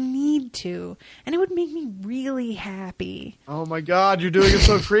 I need to. And it would make me really happy. Oh my god, you're doing it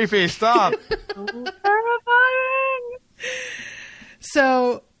so creepy. Stop. So terrifying.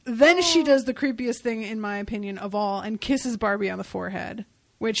 So then she does the creepiest thing, in my opinion, of all, and kisses Barbie on the forehead.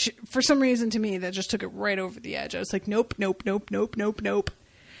 Which, for some reason, to me, that just took it right over the edge. I was like, nope, nope, nope, nope, nope, nope.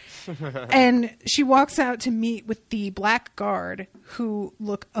 And she walks out to meet with the black guard, who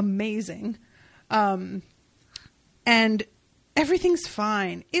look amazing. And everything's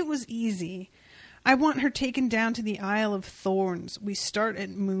fine. It was easy. I want her taken down to the Isle of Thorns. We start at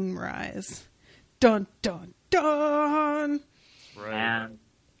moonrise. Dun, dun, dun. Right.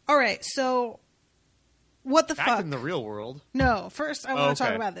 All right, so what the Back fuck? in the real world. No, first I want to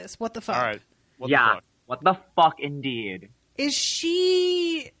talk okay. about this. What the fuck? All right. What yeah. the fuck? What the fuck, indeed. Is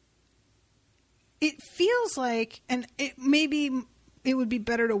she... It feels like, and it maybe it would be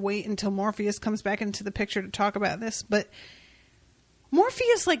better to wait until Morpheus comes back into the picture to talk about this, but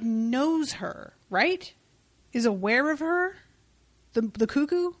Morpheus, like, knows her, right? Is aware of her? The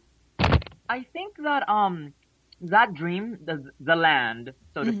cuckoo? I think that that dream, the land,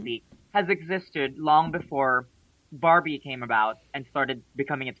 so to speak, has existed long before Barbie came about and started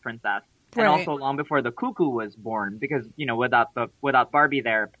becoming its princess. Right. And also long before the cuckoo was born, because, you know, without Barbie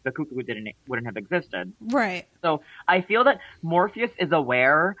there, the cuckoo wouldn't have existed. Right. So I feel that Morpheus is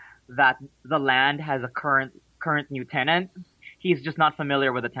aware that the land has a current new tenant. He's just not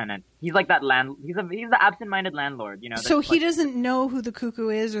familiar with the tenant. He's like that he's the absent-minded landlord, you know. So he doesn't know who the cuckoo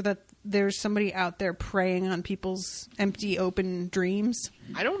is, or that there's somebody out there preying on people's empty, open dreams?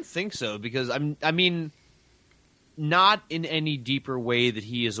 I don't think so, because I mean, not in any deeper way that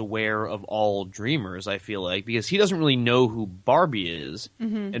he is aware of all dreamers, I feel like, because he doesn't really know who Barbie is,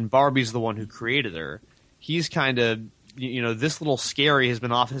 and Barbie's the one who created her. He's kind of, you know, this little Scary has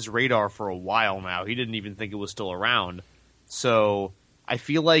been off his radar for a while now. He didn't even think it was still around. So I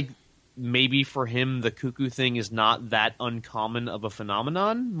feel like maybe for him the cuckoo thing is not that uncommon of a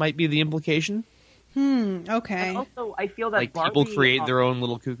phenomenon, might be the implication. Okay. And also, I feel that Like Barbie, people create their own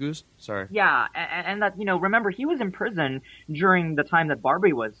little cuckoos? Sorry. Yeah, and that, you know, remember, he was in prison during the time that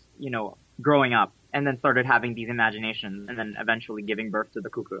Barbie was, you know, growing up, and then started having these imaginations, and then eventually giving birth to the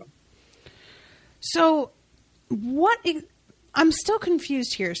cuckoo. So I'm still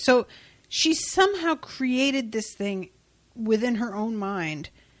confused here. So she somehow created this thing within her own mind,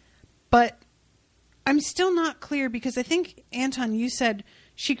 but I'm still not clear, because I think, Anton, you said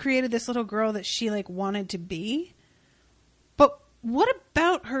she created this little girl that she, like, wanted to be. But what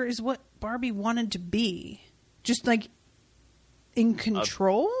about her is what Barbie wanted to be? Just, like, in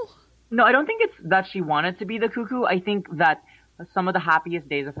control? No, I don't think it's that she wanted to be the cuckoo. I think that some of the happiest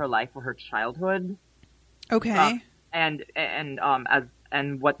days of her life were her childhood. Okay. And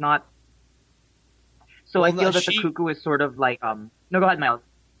whatnot. So I feel that the cuckoo is sort of like, no, go ahead, Miles.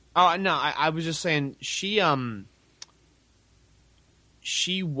 Oh, no, I was just saying, she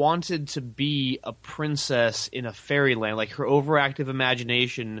wanted to be a princess in a fairyland. Like, her overactive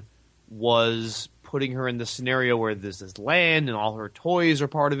imagination was putting her in the scenario where there's this land and all her toys are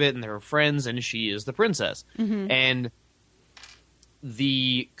part of it and they're her friends and she is the princess. And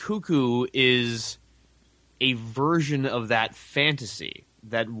the cuckoo is a version of that fantasy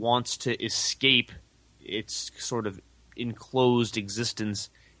that wants to escape its sort of enclosed existence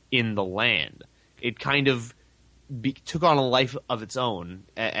in the land. It kind of took on a life of its own,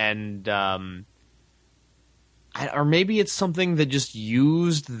 and or maybe it's something that just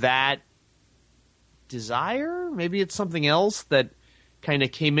used that desire. Maybe it's something else that kind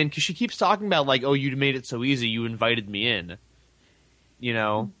of came in, because she keeps talking about, like, oh, you made it so easy, you invited me in. You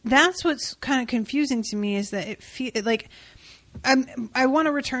know, that's what's kind of confusing to me, is that it feels like I want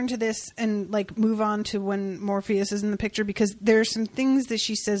to return to this and, like, move on to when Morpheus is in the picture, because there are some things that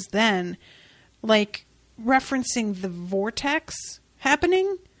she says then, like referencing the vortex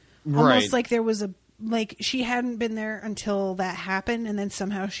happening, almost like there was like she hadn't been there until that happened, and then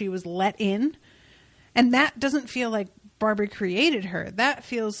somehow she was let in, and that doesn't feel like Barbie created her. That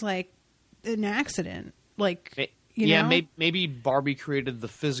feels like an accident, like. You know? Maybe Barbie created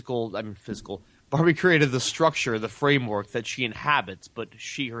the Barbie created the structure, the framework that she inhabits, but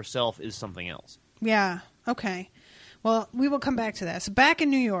she herself is something else. Yeah. Okay. Well, we will come back to that. So back in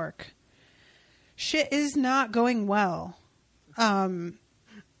New York, shit is not going well. We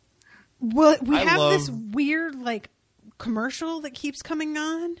have this weird, like, commercial that keeps coming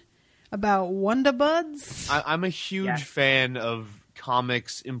on about Wonder Buds. I'm a huge fan of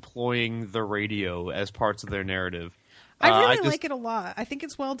comics employing the radio as parts of their narrative. I really like it a lot. I think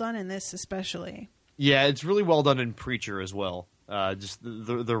it's well done in this especially. Yeah, it's really well done in Preacher as well. Just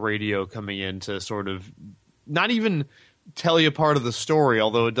the radio coming in to sort of not even tell you part of the story,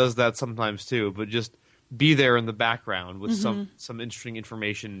 although it does that sometimes too, but just be there in the background with some interesting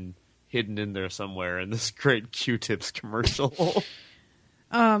information hidden in there somewhere in this great Q-Tips commercial.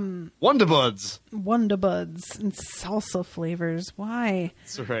 Wonder Buds and salsa flavors. Why?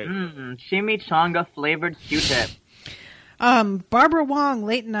 That's right. Chimichanga flavored Q-tip. Barbara Wong,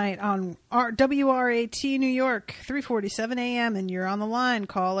 late night on WRAT New York, 3:47 a.m. and you're on the line,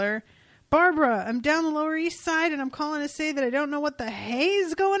 caller. Barbara, I'm down the Lower East Side and I'm calling to say that I don't know what the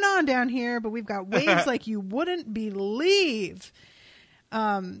hay's going on down here, but we've got waves like you wouldn't believe.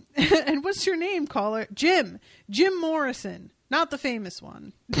 And what's your name, caller? Jim Morrison, not the famous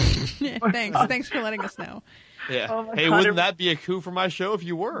one. Thanks for letting us know. Yeah. Oh hey, God, wouldn't that be a coup for my show if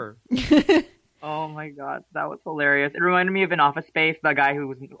you were? Oh my God, that was hilarious. It reminded me of in Office Space, the guy who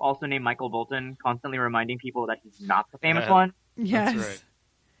was also named Michael Bolton, constantly reminding people that he's not the famous one. Yes. That's right.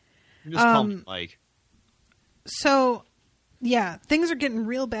 You just call me Mike. So, yeah, things are getting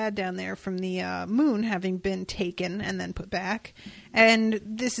real bad down there from the moon having been taken and then put back. And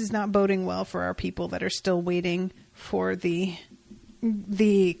this is not boding well for our people that are still waiting for the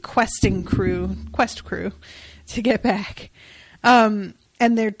quest crew to get back.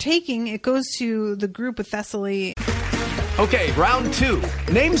 And they're it goes to the group of Thessaly. Okay, round 2.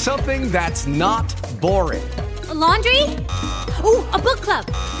 Name something that's not boring. A laundry? Ooh, a book club.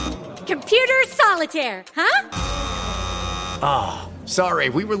 Computer solitaire, huh? Sorry,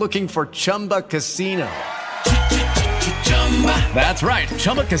 we were looking for Chumba Casino. That's right.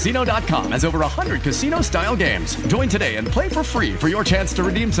 ChumbaCasino.com has over 100 casino-style games. Join today and play for free for your chance to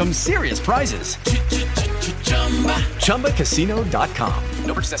redeem some serious prizes. ChumbaCasino.com.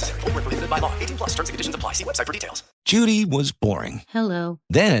 No purchase necessary. Void where prohibited by law. 18+ terms and conditions apply. See website for details. Judy was boring. Hello.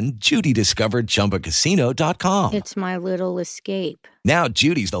 Then Judy discovered ChumbaCasino.com. It's my little escape. Now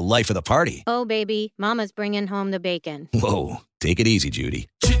Judy's the life of the party. Oh, baby, mama's bringing home the bacon. Whoa, take it easy, Judy.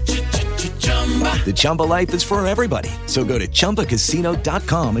 The Chumba life is for everybody. So go to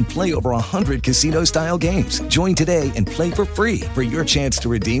ChumbaCasino.com and play over 100 casino-style games. Join today and play for free for your chance to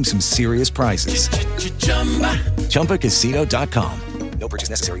redeem some serious prizes. ChumbaCasino.com. No purchase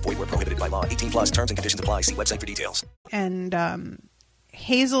necessary. Void where prohibited by law. 18+ terms and conditions apply. See website for details. And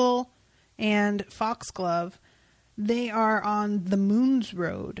Hazel and Foxglove, they are on the Moon's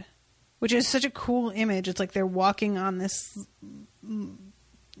Road, which is such a cool image. It's like they're walking on this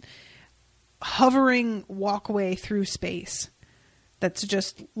hovering walkway through space that's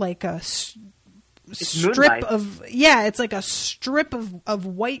just like a strip of it's like a strip of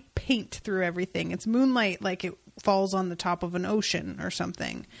white paint through everything. It's moonlight, like it falls on the top of an ocean or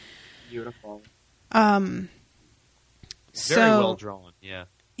something. Beautiful. Very well drawn.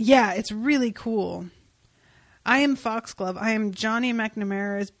 Yeah, it's really cool. I am Foxglove. I am Johnny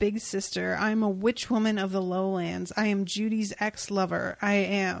McNamara's big sister. I am a witch woman of the lowlands. I am Judy's ex-lover.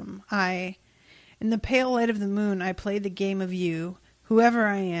 In the pale light of the moon, I play the game of you, whoever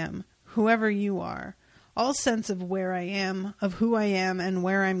I am, whoever you are. All sense of where I am, of who I am, and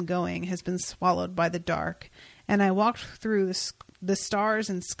where I'm going has been swallowed by the dark, and I walked through the stars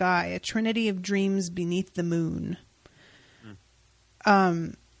and sky, a trinity of dreams beneath the moon.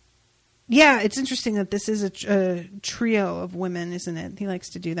 Yeah, it's interesting that this is a trio of women, isn't it? He likes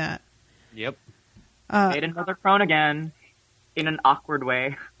to do that. Yep. Made another crone again, in an awkward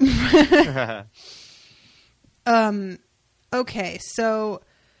way. Okay, so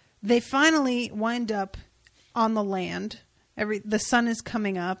they finally wind up on the land. The sun is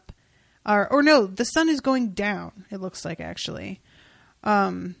coming up, or no, the sun is going down. It looks like actually.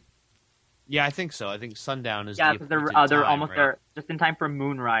 Yeah, I think so. I think sundown is because they're almost there, just in time for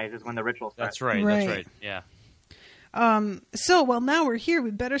moonrise is when the ritual starts. That's right. That's right. Yeah. So, well, now we're here.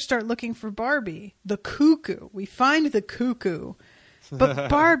 We better start looking for Barbie, the cuckoo. We find the cuckoo. But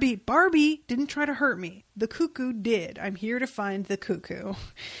Barbie didn't try to hurt me. The cuckoo did. I'm here to find the cuckoo.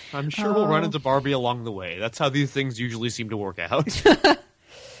 I'm sure we'll run into Barbie along the way. That's how these things usually seem to work out.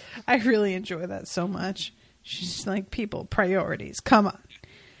 I really enjoy that so much. She's like, people, priorities. Come on.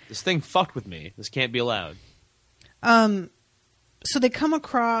 This thing fucked with me. This can't be allowed. So they come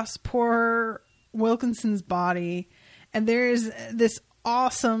across poor Wilkinson's body, and there is this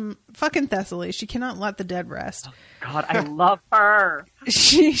awesome fucking Thessaly. She cannot let the dead rest. Oh, God, I love her.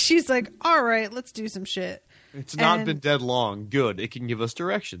 She's like, all right, let's do some shit. It's not been dead long. Good. It can give us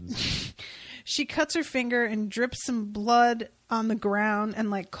directions. She cuts her finger and drips some blood on the ground and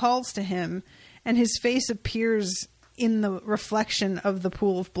like calls to him, and his face appears in the reflection of the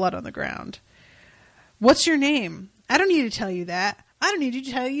pool of blood on the ground. What's your name? I don't need to tell you that. I don't need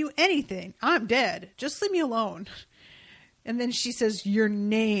to tell you anything. I'm dead. Just leave me alone. And then she says, your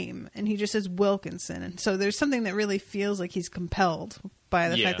name. And he just says Wilkinson. And so there's something that really feels like he's compelled by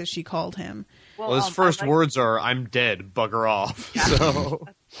the fact that she called him. Well, his first words are, I'm dead, bugger off. Yeah. So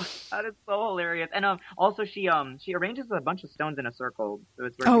That is so hilarious. And also she arranges a bunch of stones in a circle. So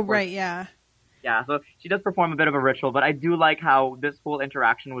it's where yeah. Yeah, so she does perform a bit of a ritual, but I do like how this whole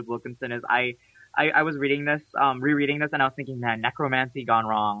interaction with Wilkinson is. I was reading this, rereading this, and I was thinking, man, necromancy gone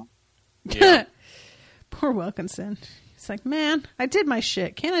wrong. yeah. Poor Wilkinson. It's like, man, I did my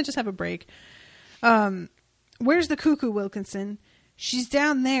shit. Can't I just have a break? Where's the cuckoo, Wilkinson? She's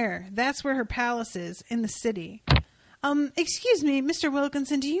down there. That's where her palace is, in the city. Excuse me, Mr.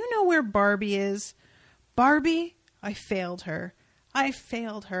 Wilkinson, do you know where Barbie is? Barbie? I failed her.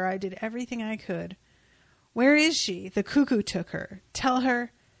 I did everything I could. Where is she? The cuckoo took her. Tell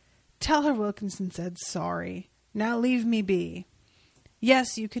her, Wilkinson said sorry. Now leave me be.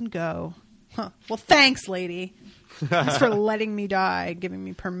 Yes, you can go. Huh. Well, thanks, lady. Thanks for letting me die, giving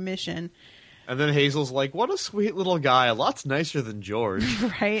me permission. And then Hazel's like, what a sweet little guy. Lots nicer than George.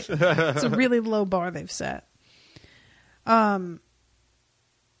 Right? It's a really low bar they've set. What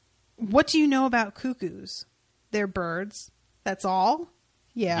do you know about cuckoos? They're birds. That's all?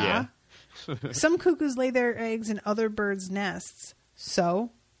 Yeah. Some cuckoos lay their eggs in other birds' nests.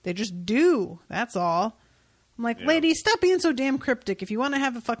 So they just do. That's all. I'm like, lady, stop being so damn cryptic. If you want to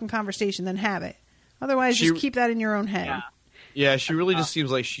have a fucking conversation, then have it. Otherwise, just keep that in your own head. Yeah, she really just seems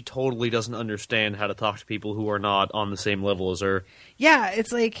like she totally doesn't understand how to talk to people who are not on the same level as her. Yeah,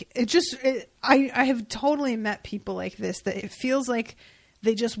 it's like, I have totally met people like this that it feels like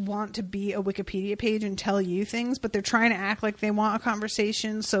they just want to be a Wikipedia page and tell you things, but they're trying to act like they want a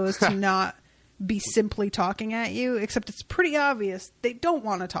conversation so as to not be simply talking at you, except it's pretty obvious they don't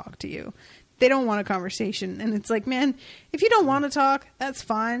want to talk to you. They don't want a conversation. And it's like, man, if you don't want to talk, that's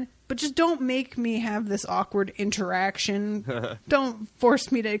fine. But just don't make me have this awkward interaction. Don't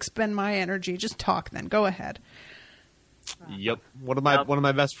force me to expend my energy. Just talk then. Go ahead. Yep. One of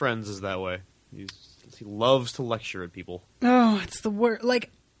my best friends is that way. He loves to lecture at people. Oh, it's the worst.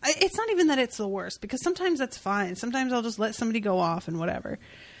 Like, it's not even that it's the worst, because sometimes that's fine. Sometimes I'll just let somebody go off and whatever.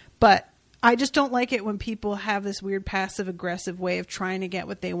 But I just don't like it when people have this weird passive-aggressive way of trying to get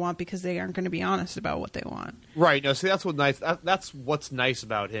what they want because they aren't going to be honest about what they want. Right. No, see, that's what's nice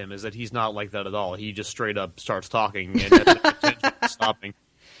about him, is that he's not like that at all. He just straight up starts talking and has no intention of stopping.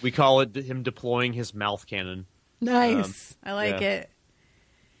 We call it him deploying his mouth cannon. Nice. I like it.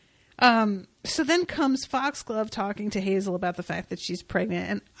 So then comes Foxglove talking to Hazel about the fact that she's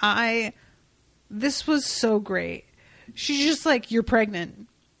pregnant, and this was so great. She's just like, you're pregnant,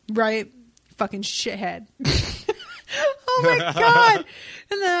 right? Fucking shithead. Oh my God.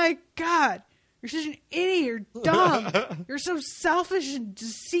 And then God, you're such an idiot. You're dumb. You're so selfish and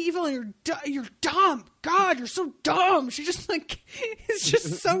deceitful, and you're dumb. God, you're so dumb. She just is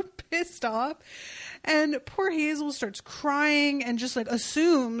just so pissed off. And poor Hazel starts crying and just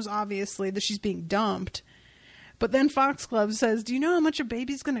assumes, obviously, that she's being dumped. But then Foxglove says, do you know how much a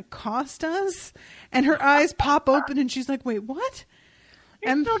baby's going to cost us? And her eyes pop open and she's like, wait, what?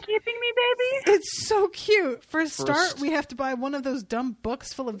 You're still keeping me, baby? It's so cute. For a start, we have to buy one of those dumb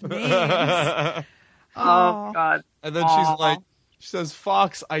books full of names. Oh, God. And then she says,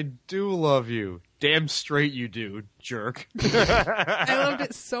 Fox, I do love you. Damn straight you do, jerk. I loved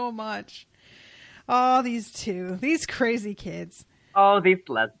it so much. Oh, these crazy kids. Oh, these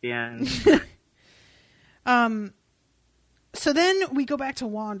lesbians. So then we go back to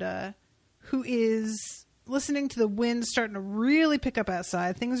Wanda, who is listening to the wind starting to really pick up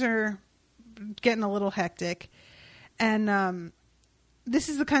outside. Things are getting a little hectic. And this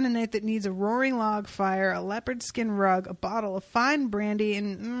is the kind of night that needs a roaring log fire, a leopard skin rug, a bottle of fine brandy,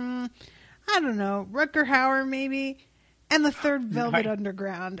 and I don't know, Rutger Hauer maybe, and the third Velvet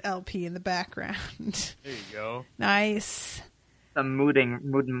Underground LP in the background. There you go. Nice. Some mood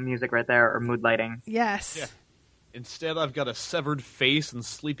music right there, or mood lighting. Yes. Yeah. Instead, I've got a severed face and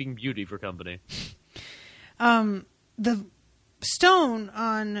Sleeping Beauty for company. The stone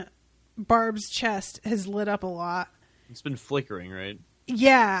on Barb's chest has lit up a lot. It's been flickering, right?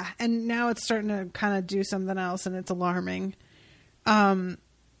 Yeah, and now it's starting to kind of do something else, and it's alarming. And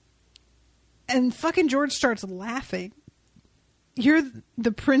fucking George starts laughing. You're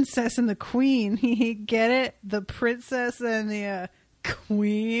the princess and the queen. Get it? The princess and the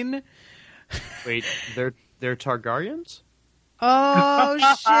queen. Wait, they're Targaryens? Oh,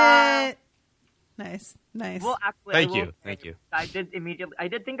 shit. Nice. Well, actually, Thank you. I did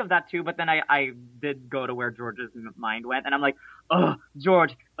think of that too, but then I did go to where George's mind went, and I'm like, ugh,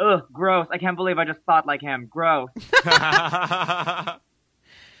 George, ugh, gross. I can't believe I just thought like him. Gross.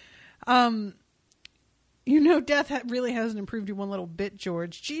 Death really hasn't improved you one little bit,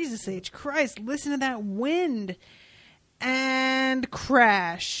 George. Jesus H. Christ, listen to that wind. And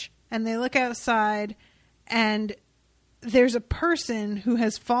crash. And they look outside, and there's a person who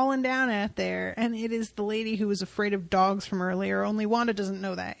has fallen down out there, and it is the lady who was afraid of dogs from earlier, only Wanda doesn't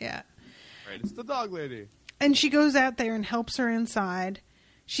know that yet. Right, it's the dog lady. And she goes out there and helps her inside.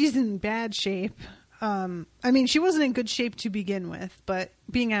 She's in bad shape. She wasn't in good shape to begin with, but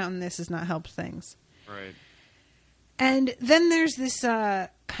being out in this has not helped things. Right. And then there's this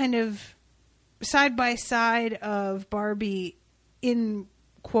kind of side-by-side of Barbie in,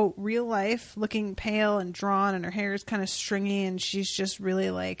 quote, real life, looking pale and drawn, and her hair is kind of stringy, and she's just really,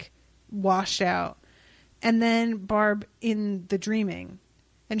 like, washed out. And then Barb in the dreaming.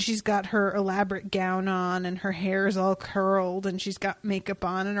 And she's got her elaborate gown on, and her hair is all curled, and she's got makeup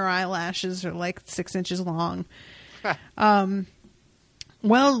on, and her eyelashes are, like, 6 inches long.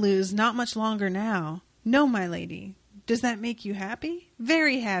 Well, Luz, not much longer now. No, my lady. Does that make you happy?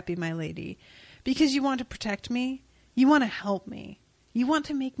 Very happy, my lady. Because you want to protect me? You want to help me? You want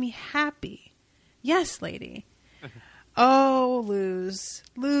to make me happy? Yes, lady. Oh, Luz.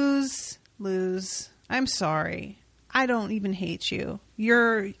 I'm sorry. I don't even hate you.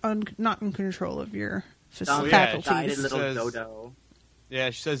 You're not in control of your faculties. Little dodo. Yeah,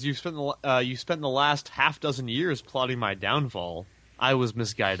 she says you spent the last half dozen years plotting my downfall. I was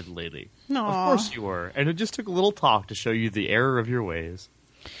misguided, lady. Aww. Of course you were, and it just took a little talk to show you the error of your ways.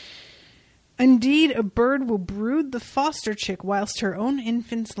 Indeed, a bird will brood the foster chick whilst her own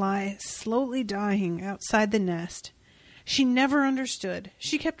infants lie slowly dying outside the nest. She never understood.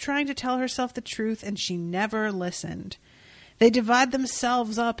 She kept trying to tell herself the truth, and she never listened. They divide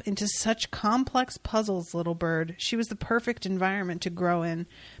themselves up into such complex puzzles, little bird. She was the perfect environment to grow in.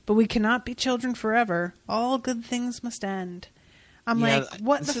 But we cannot be children forever. All good things must end. I'm like,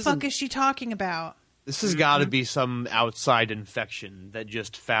 what the fuck is she talking about? This has got to be some outside infection that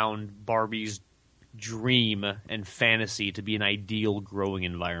just found Barbie's dream and fantasy to be an ideal growing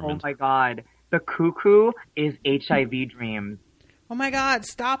environment. Oh my god. The cuckoo is HIV dreams. Oh my god,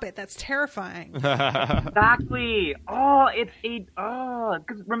 stop it. That's terrifying. Exactly. Oh,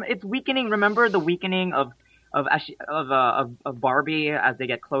 because it's weakening. Remember the weakening of Barbie as they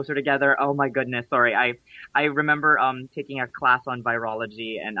get closer together. Oh my goodness. Sorry. I remember taking a class on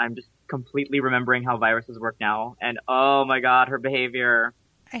virology, and I'm just completely remembering how viruses work now. And oh my god, her behavior.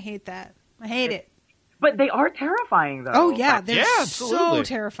 I hate that. I hate it. But they are terrifying, though. Oh yeah, they're absolutely. so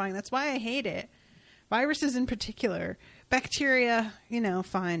terrifying. That's why I hate it. Viruses in particular. Bacteria,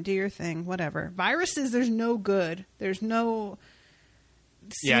 fine, do your thing, whatever. Viruses, there's no good. There's no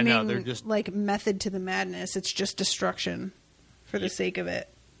seeming, they're just like method to the madness. It's just destruction for the sake of it.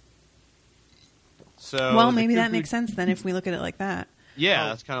 So well, maybe that makes sense then if we look at it like that. Yeah,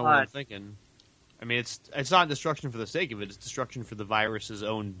 that's kind of what I'm thinking. I mean, it's not destruction for the sake of it. It's destruction for the virus's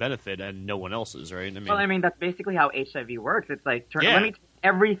own benefit and no one else's, right? That's basically how HIV works. It's like, let me take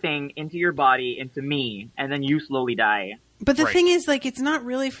everything into your body, into me, and then you slowly die. But the thing is, like, it's not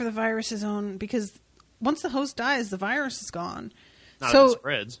really for the virus's own, because once the host dies, the virus is gone. Not if it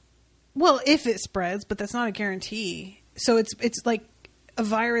spreads. Well, if it spreads, but that's not a guarantee. So it's like a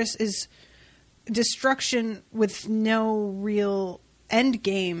virus is destruction with no real end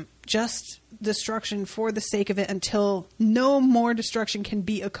game, just destruction for the sake of it until no more destruction can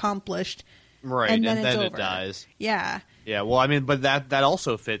be accomplished. Right, and then it dies. Yeah. Yeah, well, I mean, but that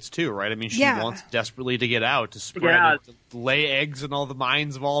also fits too, right? I mean, she wants desperately to get out, to spread it, to lay eggs in all the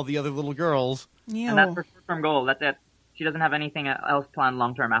minds of all the other little girls. Ew. And that's her short-term goal. That's it. She doesn't have anything else planned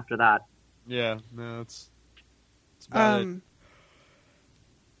long-term after that. Yeah, no, it's about it.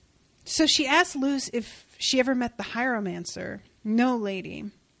 So she asked Luz if she ever met the Hieromancer. No,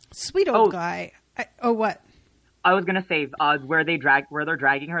 lady. Sweet old guy. What? I was gonna say where they're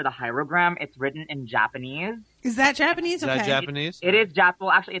dragging her, the hierogram. It's written in Japanese. Is that Japanese? Okay. Is that Japanese? It is Japanese.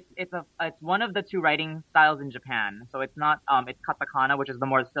 Well, actually, it's one of the two writing styles in Japan. So it's not it's katakana, which is the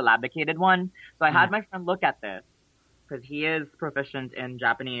more syllabicated one. So I had my friend look at this because he is proficient in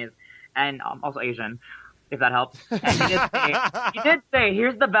Japanese and also Asian, if that helps. And he did say,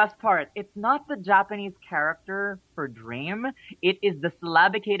 here's the best part. It's not the Japanese character for dream. It is the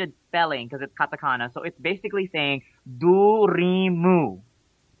syllabicated spelling because it's katakana. So it's basically saying durimu.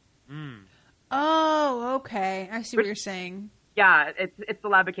 Oh, okay. I see what you're saying. Yeah, it's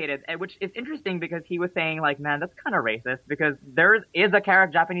syllabicated, which is interesting because he was saying like, man, that's kind of racist because there is a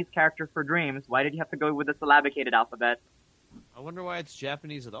Japanese character for dreams. Why did you have to go with the syllabicated alphabet? I wonder why it's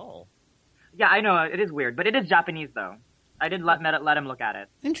Japanese at all. Yeah, I know it is weird, but it is Japanese though. I did let him look at it.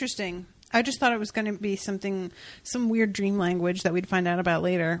 Interesting. I just thought it was going to be some weird dream language that we'd find out about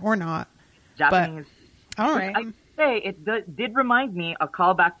later, or not. Japanese. But, all right. I say it did remind me a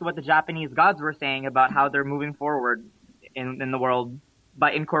callback to what the Japanese gods were saying about how they're moving forward in the world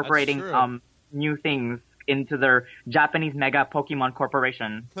by incorporating new things into their Japanese mega Pokemon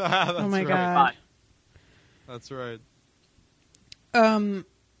corporation. Oh my god. That's right. So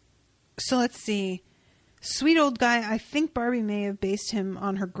let's see. Sweet old guy, I think Barbie may have based him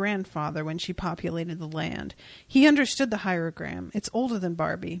on her grandfather when she populated the land. He understood the hierogram. It's older than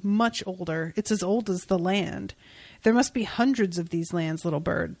Barbie, much older. It's as old as the land. There must be hundreds of these lands, little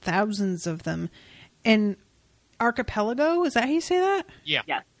bird, thousands of them. And archipelago, is that how you say that? Yeah.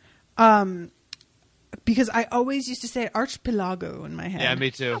 Yes. Because I always used to say archipelago in my head. Yeah,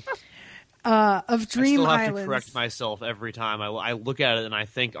 me too. Of Dream I still have Islands. to correct myself every time. I look at it and I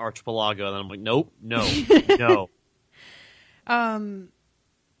think archipelago, and then I'm like, nope, no, no. And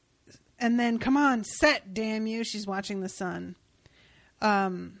then, come on, set, damn you. She's watching the sun.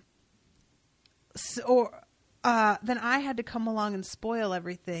 Then I had to come along and spoil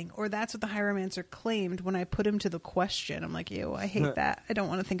everything, or that's what the hieromancer claimed when I put him to the question. I'm like, ew, I hate that. I don't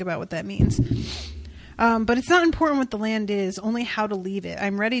want to think about what that means. But it's not important what the land is, only how to leave it.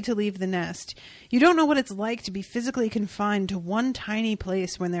 I'm ready to leave the nest. You don't know what it's like to be physically confined to one tiny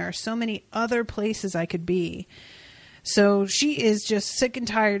place when there are so many other places I could be. So she is just sick and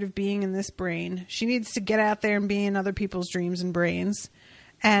tired of being in this brain. She needs to get out there and be in other people's dreams and brains.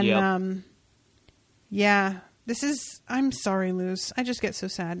 And, yeah, I'm sorry, Luz. I just get so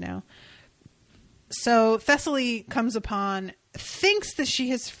sad now. So Thessaly thinks that she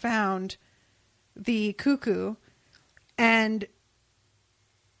has found the cuckoo, and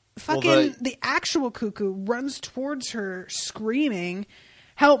the actual cuckoo runs towards her screaming,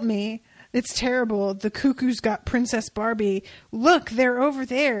 help me, it's terrible, the cuckoo's got Princess Barbie, look, they're over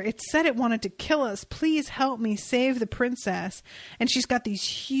there, it said it wanted to kill us, please help me save the princess. And she's got these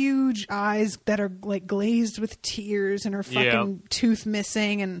huge eyes that are like glazed with tears and her fucking tooth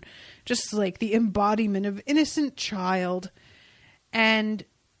missing, and just like the embodiment of innocent child. And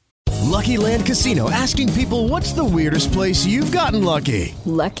Lucky Land Casino, asking people, what's the weirdest place you've gotten lucky?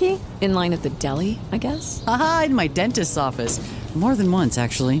 Lucky? In line at the deli, I guess? Aha, in my dentist's office. More than once,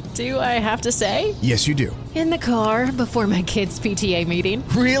 actually. Do I have to say? Yes, you do. In the car before my kids' PTA meeting.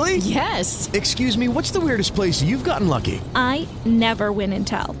 Really? Yes. Excuse me, what's the weirdest place you've gotten lucky? I never win and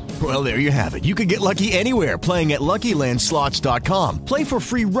tell. Well, there you have it. You can get lucky anywhere, playing at LuckyLandSlots.com. Play for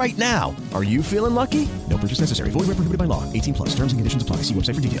free right now. Are you feeling lucky? No purchase necessary. Void where prohibited by law. 18+. Terms and conditions apply. See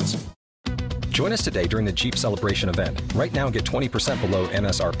website for details. Join us today during the Jeep Celebration event. Right now, get 20% below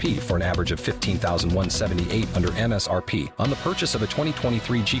MSRP for an average of $15,178 under MSRP on the purchase of a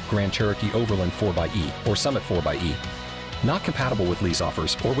 2023 Jeep Grand Cherokee Overland 4xE or Summit 4xE. Not compatible with lease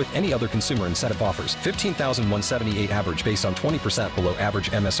offers or with any other consumer incentive offers. $15,178 average based on 20% below average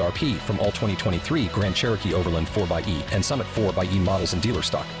MSRP from all 2023 Grand Cherokee Overland 4xE and Summit 4xE models in dealer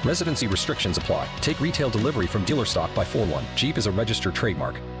stock. Residency restrictions apply. Take retail delivery from dealer stock by 4/1. Jeep is a registered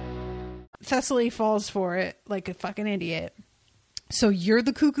trademark. Thessaly falls for it like a fucking idiot. So you're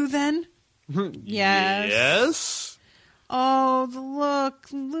the cuckoo then? Yes. Oh, look,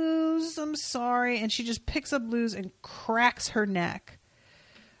 Luz, I'm sorry. And she just picks up Luz and cracks her neck.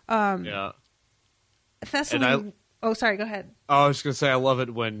 Yeah. Thessaly... Oh, sorry, go ahead. I was going to say, I love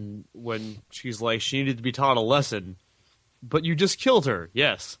it when she's like, she needed to be taught a lesson, but you just killed her.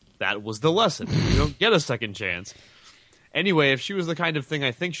 Yes, that was the lesson. You don't get a second chance. Anyway, if she was the kind of thing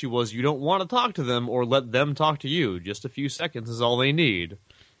I think she was, you don't want to talk to them or let them talk to you. Just a few seconds is all they need.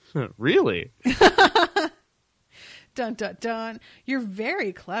 Really? Dun, dun, dun. You're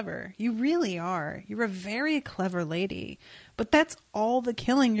very clever. You really are. You're a very clever lady. But that's all the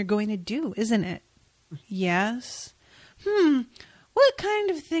killing you're going to do, isn't it? Yes. What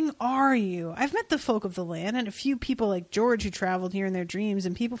kind of thing are you? I've met the folk of the land and a few people like George who traveled here in their dreams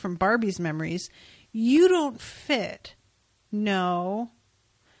and people from Barbie's memories. You don't fit. No.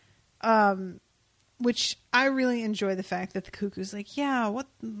 Which I really enjoy the fact that the cuckoo's like, yeah, what?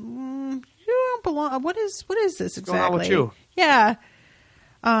 You don't belong. What is this exactly? What's going on with you? Yeah.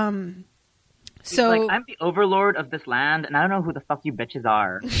 He's like, I'm the overlord of this land, and I don't know who the fuck you bitches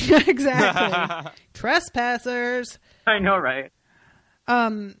are. Exactly. Trespassers. I know, right?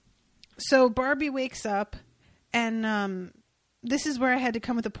 So Barbie wakes up, and this is where I had to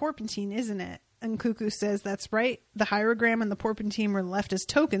come with the porpentine, isn't it? And Cuckoo says, that's right. The Hierogram and the Porpentine were left as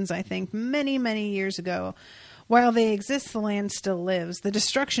tokens, I think, many, many years ago. While they exist, the land still lives. The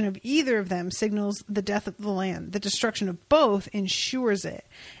destruction of either of them signals the death of the land. The destruction of both ensures it.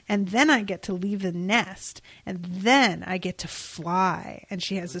 And then I get to leave the nest. And then I get to fly. And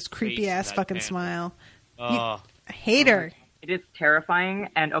she has this creepy-ass fucking smile. I hate her. It is terrifying.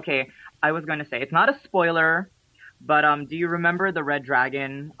 And, okay, I was going to say, it's not a spoiler, but do you remember the Red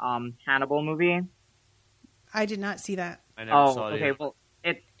Dragon Hannibal movie? I did not see that. I never saw it. Okay, well,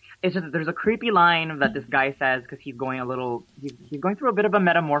 it's just there's a creepy line that this guy says because he's going he's going through a bit of a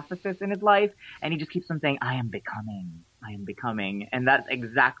metamorphosis in his life, and he just keeps on saying, I am becoming. And that's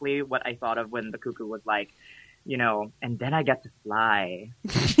exactly what I thought of when the cuckoo was like, and then I get to fly.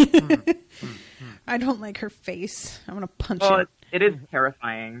 I don't like her face. I want to punch it. It is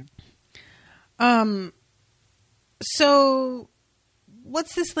terrifying. So,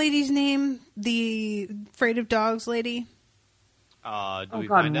 what's this lady's name? The Afraid of Dogs lady?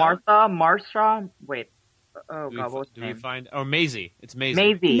 Marsha? Wait. Oh, God, what's the name? Maisie. It's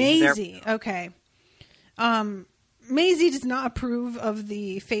Maisie. Maisie. Okay. Maisie does not approve of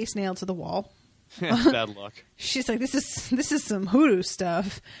the face nailed to the wall. Bad luck. She's like, this is some hoodoo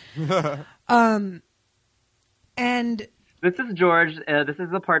stuff. And this is George. This is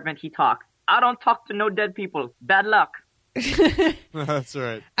the apartment he talks. I don't talk to no dead people. Bad luck. That's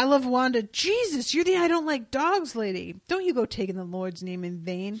right. I love Wanda. Jesus, you're the I don't like dogs lady. Don't you go taking the Lord's name in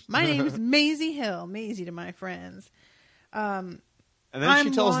vain. My name is Maisie Hill. Maisie to my friends. And then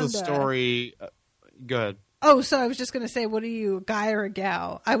she tells Wanda. the story. Go ahead. Oh, so I was just going to say, what are you, a guy or a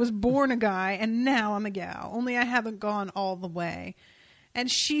gal? I was born a guy, and now I'm a gal. Only I haven't gone all the way. And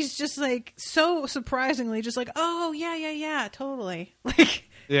she's just like, so surprisingly, just like, oh, yeah, totally. Like,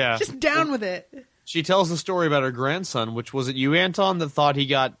 just down with it. She tells the story about her grandson, which was it you, Anton, that thought he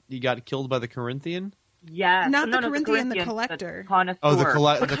got killed by the Corinthian? Yeah. Not the Corinthian, the collector. The connoisseur. Oh,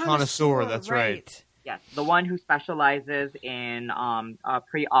 the connoisseur, that's right. Yes, the one who specializes in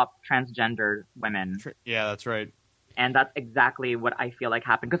pre-op transgender women. Yeah, that's right. And that's exactly what I feel like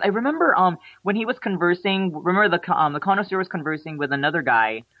happened. Because I remember when he was conversing, the connoisseur was conversing with another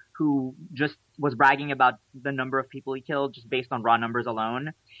guy who just was bragging about the number of people he killed just based on raw numbers alone.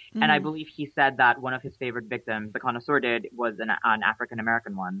 Mm-hmm. And I believe he said that one of his favorite victims, the connoisseur did, was an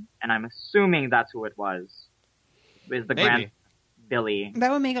African-American one. And I'm assuming that's who it was. It was the grand Billy.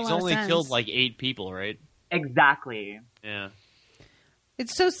 That would make a lot of sense. He's only killed like 8 people, right? Exactly. Yeah.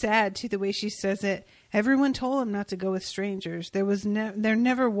 It's so sad, too, the way she says it. Everyone told him not to go with strangers. There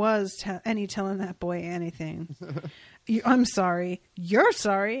never was any telling that boy anything. I'm sorry. You're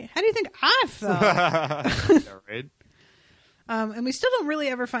sorry. How do you think I felt? Yeah, right. And we still don't really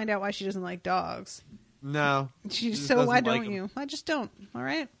ever find out why she doesn't like dogs. No. So why don't you? I just don't. All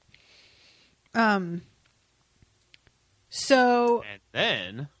right. So. And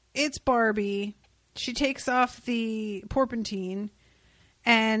then. It's Barbie. She takes off the Porpentine.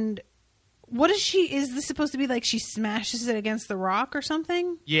 And what is she? Is this supposed to be like she smashes it against the rock or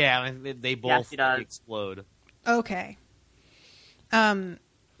something? Yeah, they both explode. Okay. So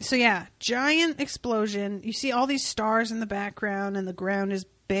yeah, giant explosion. You see all these stars in the background, and the ground is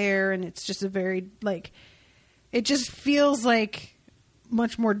bare, and it's just a very it just feels like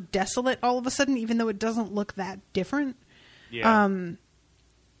much more desolate all of a sudden, even though it doesn't look that different. Yeah.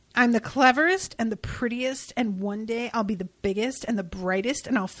 I'm the cleverest and the prettiest, and one day I'll be the biggest and the brightest,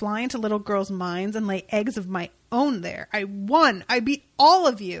 and I'll fly into little girls' minds and lay eggs of my own there. I won. I beat all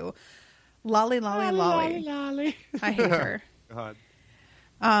of you. Lolly, lolly, lolly. Lolly. I hate her. God.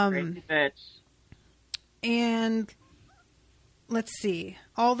 Crazy bitch. And let's see.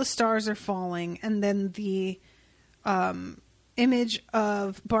 All the stars are falling, and then the image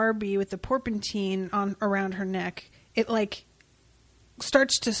of Barbie with the Porpentine around her neck, it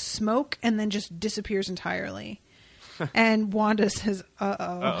starts to smoke and then just disappears entirely. And Wanda says,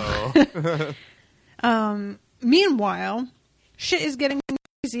 uh-oh. Meanwhile, shit is getting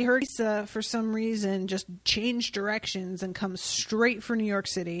crazy. Herisa, for some reason, just changed directions and comes straight for New York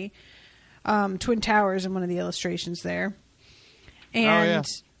City. Twin Towers in one of the illustrations there. And,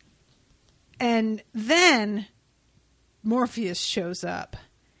 and then Morpheus shows up.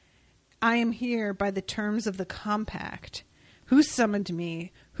 I am here by the terms of the compact. Who summoned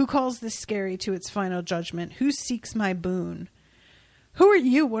me? Who calls this scary to its final judgment? Who seeks my boon? Who are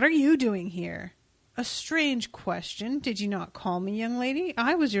you? What are you doing here? A strange question. Did you not call me, young lady?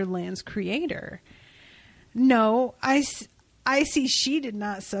 I was your land's creator. No, I see she did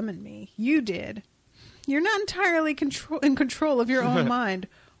not summon me. You did. You're not entirely in control of your own mind.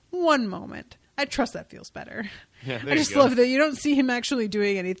 One moment. I trust that feels better. Yeah, there I just you go. love that you don't see him actually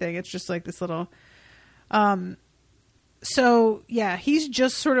doing anything. It's just like this little. So yeah, he's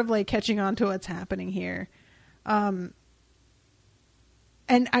just sort of like catching on to what's happening here. And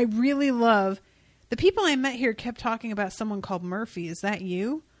I really love the people I met here kept talking about someone called Murphy. Is that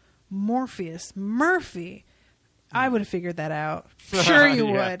you? Morpheus. Murphy. I would have figured that out. Sure you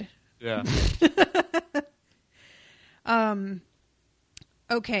would. Yeah.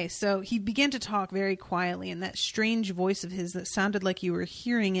 Okay, so he began to talk very quietly in that strange voice of his that sounded like you were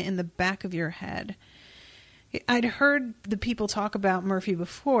hearing it in the back of your head. I'd heard the people talk about Murphy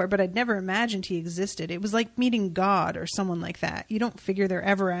before, but I'd never imagined he existed. It was like meeting God or someone like that. You don't figure they're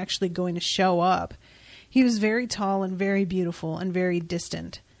ever actually going to show up. He was very tall and very beautiful and very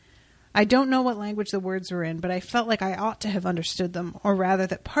distant. I don't know what language the words were in, but I felt like I ought to have understood them, or rather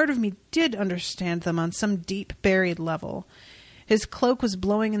that part of me did understand them on some deep, buried level. His cloak was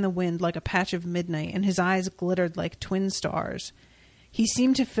blowing in the wind like a patch of midnight, and his eyes glittered like twin stars. He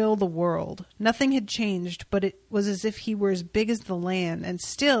seemed to fill the world. Nothing had changed, but it was as if he were as big as the land, and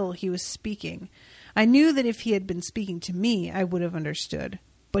still he was speaking. I knew that if he had been speaking to me, I would have understood.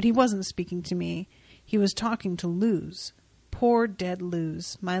 But he wasn't speaking to me. He was talking to Luz. Poor dead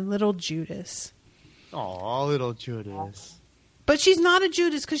Luz, my little Judas. Aw, little Judas. But she's not a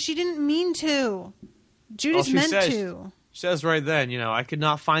Judas because she didn't mean to. Judas Well, meant says, to. She says right then, I could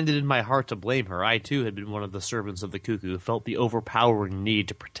not find it in my heart to blame her. I, too, had been one of the servants of the cuckoo, felt the overpowering need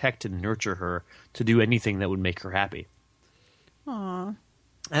to protect and nurture her, to do anything that would make her happy. Aw. And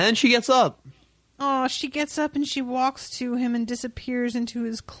then she gets up. Oh, she gets up and she walks to him and disappears into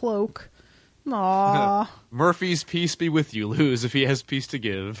his cloak. Aw. Murphy's peace be with you, Luz, if he has peace to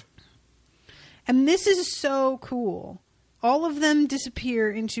give. And this is so cool. All of them disappear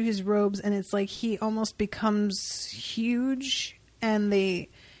into his robes, and it's like he almost becomes huge, and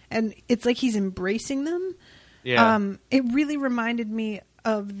it's like he's embracing them. Yeah. It really reminded me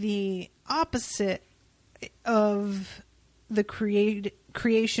of the opposite of the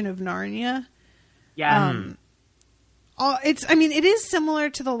creation of Narnia. Yeah. It is similar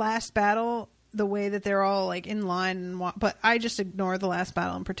to the last battle, the way that they're all like in line, but I just ignore the last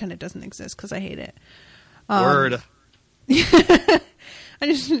battle and pretend it doesn't exist because I hate it. Word. I'm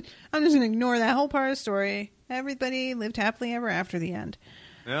just gonna ignore that whole part of the story. Everybody lived happily ever after the end.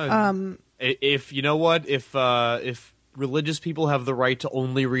 Yeah. If you know what, if religious people have the right to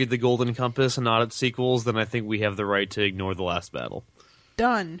only read the Golden Compass and not its sequels, then I think we have the right to ignore the last battle.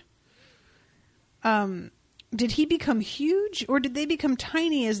 Done. Did he become huge, or did they become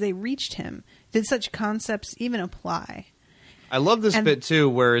tiny as they reached him? Did such concepts even apply? I love this bit too,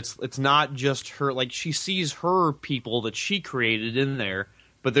 where it's not just her. Like, she sees her people that she created in there,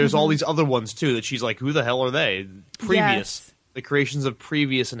 but there's all these other ones too that she's like, who the hell are they? The creations of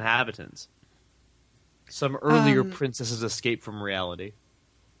previous inhabitants. Some earlier princesses escaped from reality.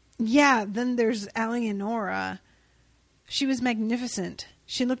 Yeah, then there's Alienora. She was magnificent.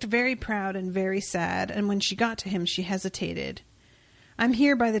 She looked very proud and very sad, and when she got to him, she hesitated. I'm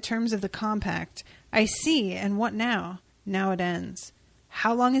here by the terms of the compact. I see, and what now? Now it ends.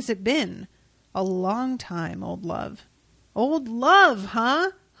 How long has it been? A long time, old love. Old love,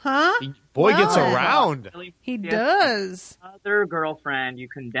 huh? Huh? Boy gets around. He does. Other girlfriend you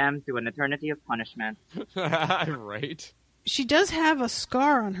condemn to an eternity of punishment. Right. She does have a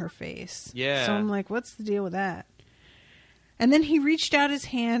scar on her face. Yeah. So I'm like, what's the deal with that? And then he reached out his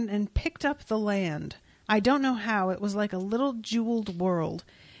hand and picked up the land. I don't know how. It was like a little jeweled world.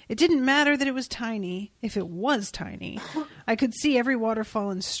 It didn't matter that it was tiny, if it was tiny. I could see every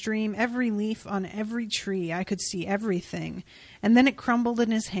waterfall and stream, every leaf on every tree. I could see everything. And then it crumbled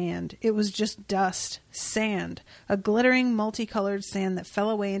in his hand. It was just dust, sand, a glittering, multicolored sand that fell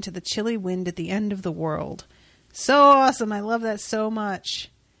away into the chilly wind at the end of the world. So awesome. I love that so much.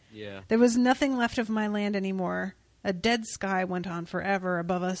 Yeah. There was nothing left of my land anymore. A dead sky went on forever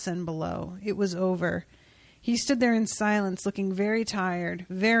above us and below. It was over. He stood there in silence, looking very tired,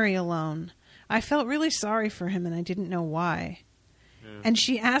 very alone. I felt really sorry for him, and I didn't know why. Yeah. And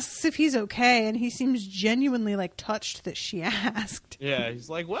she asks if he's okay, and he seems genuinely, touched that she asked. Yeah, he's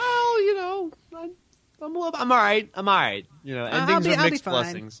like, well, I'm all right. Endings are mixed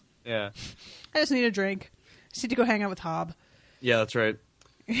blessings. Yeah. I just need a drink. I just need to go hang out with Hob. Yeah, that's right.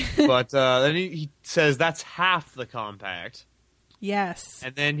 But then he says that's half the compact. Yes.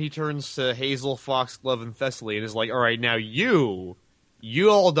 And then he turns to Hazel, Foxglove, and Thessaly and is like, all right, now you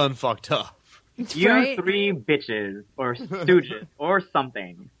all done fucked up. You three bitches, or stooges, or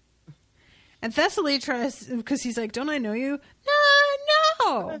something. And Thessaly tries, because he's like, don't I know you?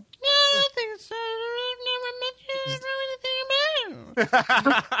 No. I think so. I've never met you. I don't know anything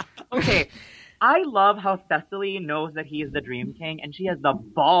about you. Okay. I love how Thessaly knows that he is the Dream King, and she has the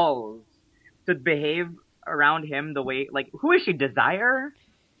balls to behave around him the way, like, who is she, Desire?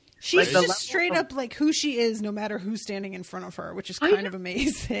 She's like, just straight up like who she is, no matter who's standing in front of her, which is kind of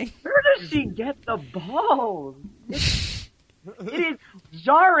amazing. Where does she get the balls? It is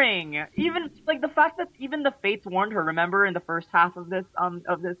jarring. Even like the fact that even the Fates warned her. Remember in the first half of this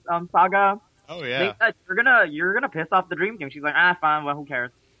saga? Oh yeah. They said, you're gonna piss off the Dream King. She's like, fine. Well, who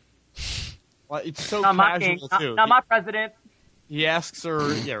cares? Well, it's so not my casual king, too. Not my president. He asks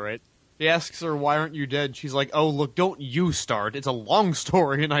her, yeah, right. He asks her, "Why aren't you dead?" She's like, "Oh, look, don't you start. It's a long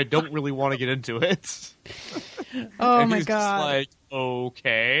story, and I don't really want to get into it." Oh and my he's god! Just like,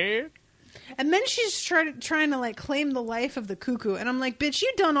 okay. And then she's trying to like claim the life of the cuckoo, and I'm like, "Bitch,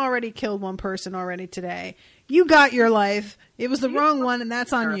 you done already killed one person already today. You got your life. It was the wrong one, and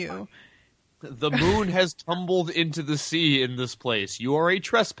that's on you." The moon has tumbled into the sea in this place. You are a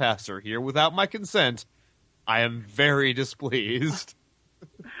trespasser here without my consent. I am very displeased.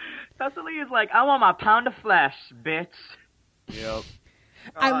 Thessaly is like, I want my pound of flesh, bitch. Yep.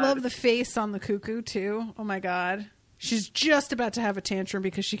 I love the face on the cuckoo, too. Oh, my God. She's just about to have a tantrum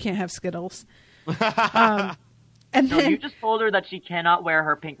because she can't have Skittles. And then you just told her that she cannot wear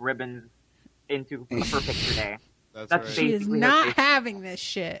her pink ribbons into her picture day. That's right. She is not having this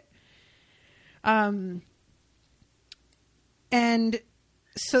shit. And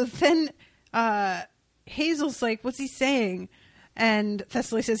so then Hazel's like, what's he saying? And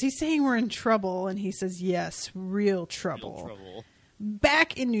Thessaly says, he's saying we're in trouble. And he says, yes, real trouble. Real trouble.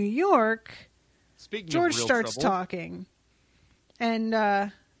 Back in New York, George starts trouble. talking.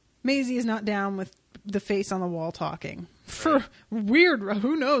 And Maisie is not down with the face on the wall talking. For weird,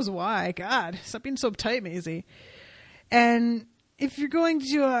 who knows why. God, stop being so uptight, Maisie. And if you're going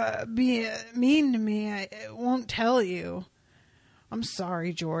to be mean to me, I won't tell you. I'm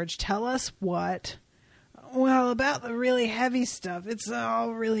sorry, George. Tell us what? Well, about the really heavy stuff. It's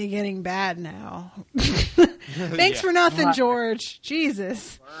all really getting bad now. Thanks for nothing, George.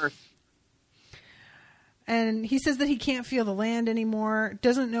 Jesus. And he says that he can't feel the land anymore.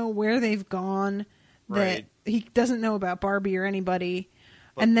 Doesn't know where they've gone. Right. That he doesn't know about Barbie or anybody.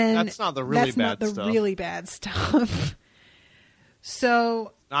 But and then that's not the really bad stuff. Really bad stuff.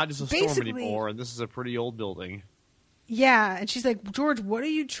 So Not just a storm anymore, and this is a pretty old building. Yeah, and she's like, George, what are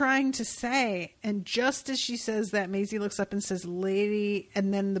you trying to say? And just as she says that, Maisie looks up and says, lady,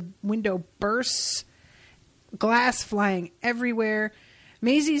 and then the window bursts, glass flying everywhere.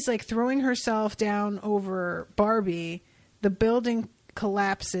 Maisie's like throwing herself down over Barbie. The building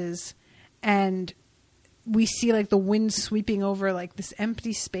collapses, and we see like the wind sweeping over like this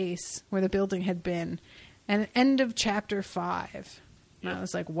empty space where the building had been. And end of chapter 5. And I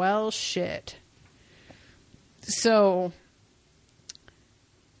was like, well, shit. So,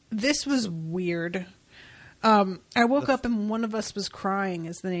 this was weird. I woke up and one of us was crying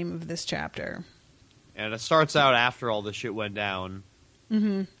is the name of this chapter. And it starts out after all this shit went down.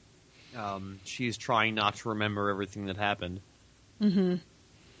 Mm-hmm. She's trying not to remember everything that happened. Mm-hmm.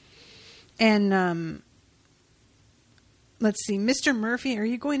 And, let's see. Mr. Murphy, are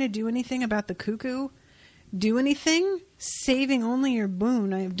you going to do anything about the cuckoo? Do anything? Saving only your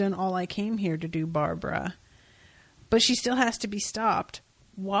boon. I have done all I came here to do, Barbara. But she still has to be stopped.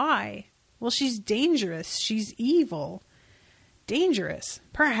 Why? Well, she's dangerous. She's evil. Dangerous,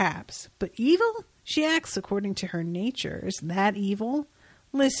 perhaps. But evil? She acts according to her nature. Is that evil?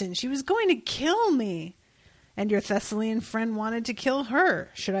 Listen, she was going to kill me. And your Thessalian friend wanted to kill her.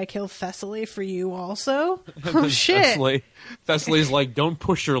 Should I kill Thessaly for you also? Oh, shit. Thessaly's like, don't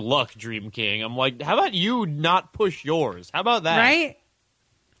push your luck, Dream King. I'm like, how about you not push yours? How about that? Right?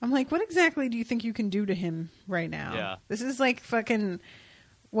 I'm like, what exactly do you think you can do to him right now? Yeah. This is like fucking,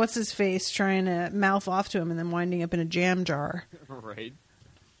 what's his face trying to mouth off to him and then winding up in a jam jar. Right.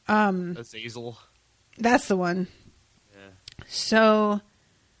 That's Hazel. That's the one. Yeah. So,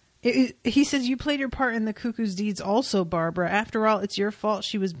 he says, you played your part in the cuckoo's deeds also, Barbara. After all, it's your fault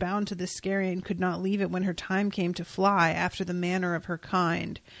she was bound to this scary and could not leave it when her time came to fly after the manner of her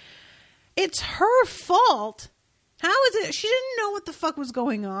kind. It's her fault? How is it? She didn't know what the fuck was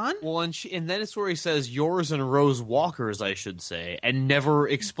going on. Well, and then it's where he says, yours and Rose Walker's, I should say, and never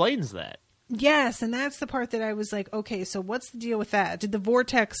explains that. Yes, and that's the part that I was like, okay, so what's the deal with that? Did the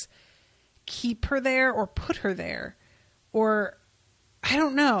vortex keep her there or put her there? Or, I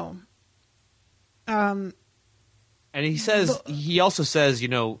don't know. And he also says,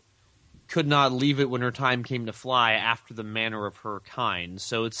 could not leave it when her time came to fly after the manner of her kind.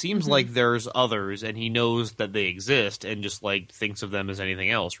 So it seems like there's others, and he knows that they exist, and just like thinks of them as anything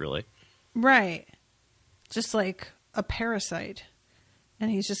else, really. Right. Just like a parasite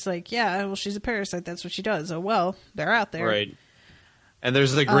And he's just like, yeah, well, she's a parasite. That's what she does. Oh, well, they're out there. Right. And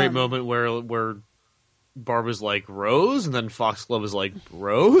there's the great moment where Barb is like, Rose? And then Foxglove is like,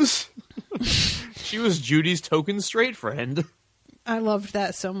 Rose? She was Judy's token straight friend. I loved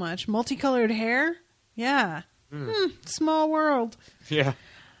that so much. Multicolored hair? Yeah. Small world. Yeah.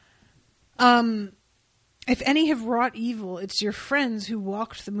 If any have wrought evil, it's your friends who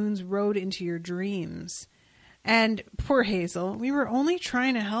walked the moon's road into your dreams. And poor Hazel, we were only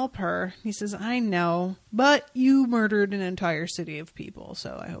trying to help her. He says, I know, but you murdered an entire city of people,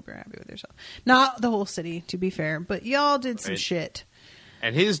 so I hope you're happy with yourself. Not the whole city, to be fair, but y'all did some shit.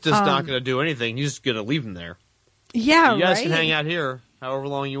 And he's just not going to do anything. He's just going to leave him there. Yeah, you guys right? can hang out here however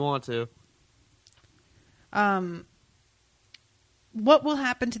long you want to. What will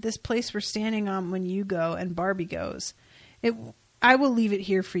happen to this place we're standing on when you go and Barbie goes? I will leave it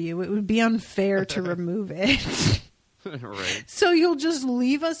here for you. It would be unfair to remove it. Right. So you'll just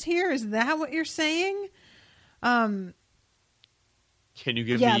leave us here? Is that what you're saying? Can you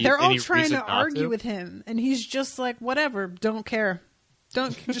give me Yeah, they're all any trying reason to not argue to? with him, and he's just like, whatever, don't care.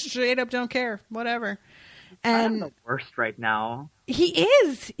 Don't just straight up don't care. Whatever. I'm And the worst right now. he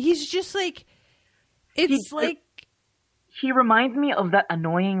is. He's just like He reminds me of that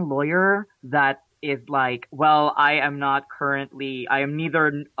annoying lawyer that is like, well, I am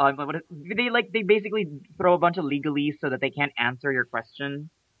neither. They basically throw a bunch of legalese so that they can't answer your question.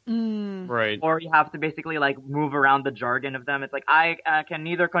 Right. Or you have to basically like move around the jargon of them. It's like, I can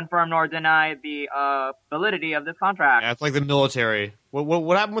neither confirm nor deny the validity of this contract. Yeah, it's like the military.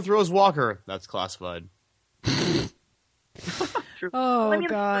 What happened with Rose Walker? That's classified. Oh, I mean,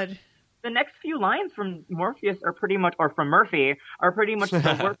 God. The next few lines from Morpheus are pretty much, or from Murphy, are pretty much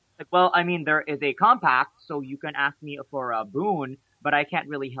the work. Like, well, I mean, there is a compact, so you can ask me for a boon, but I can't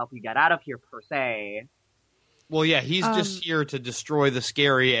really help you get out of here per se. Well, yeah, he's just here to destroy the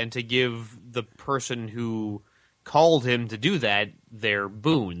scary and to give the person who called him to do that their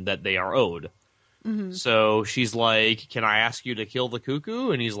boon that they are owed. Mm-hmm. So she's like, can I ask you to kill the cuckoo?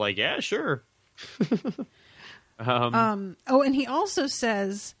 And he's like, yeah, sure. And he also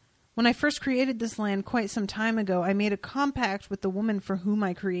says, when I first created this land quite some time ago, I made a compact with the woman for whom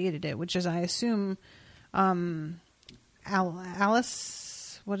I created it, which is, I assume, Alice,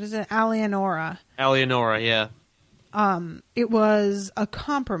 what is it? Alienora. Alienora, yeah. It was a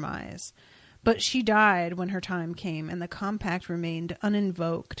compromise, but she died when her time came, and the compact remained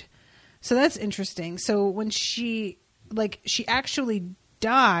uninvoked. So that's interesting. So when she actually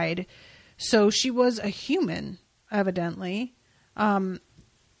died, so she was a human, evidently.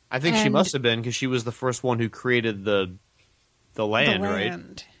 I think she must have been, because she was the first one who created the land,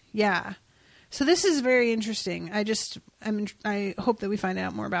 right? Yeah. So this is very interesting. I hope that we find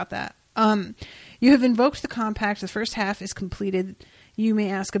out more about that. You have invoked the compact. The first half is completed. You may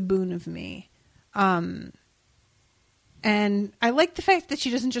ask a boon of me. And I like the fact that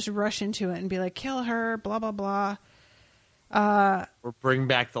she doesn't just rush into it and be like, kill her, blah, blah, blah. Or bring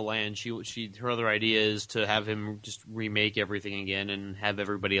back the land. Her other idea is to have him just remake everything again and have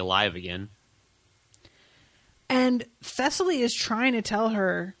everybody alive again. And Thessaly is trying to tell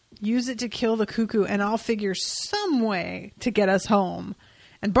her, use it to kill the cuckoo and I'll figure some way to get us home.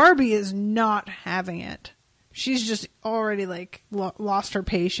 And Barbie is not having it. She's just already lost her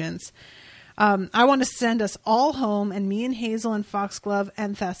patience. I want to send us all home, and me and Hazel and Foxglove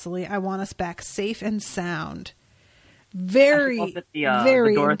and Thessaly, I want us back safe and sound. Very,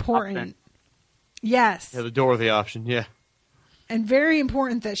 very important. Option. Yes. Yeah, the Dorothy option, yeah. And very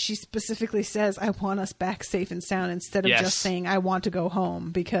important that she specifically says, I want us back safe and sound, instead of just saying, I want to go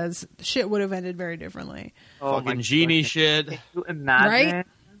home, because shit would have ended very differently. Fucking genie shit. Can you imagine? Right?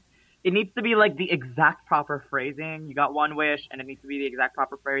 It needs to be like the exact proper phrasing. You got one wish, and it needs to be the exact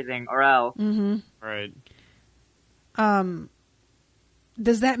proper phrasing, or else. Mm-hmm. Right.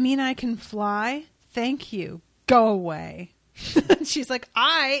 Does that mean I can fly? Thank you. Go away. She's like,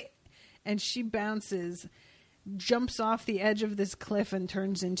 and she bounces, jumps off the edge of this cliff and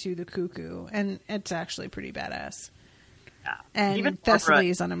turns into the cuckoo. And it's actually pretty badass. Yeah. And even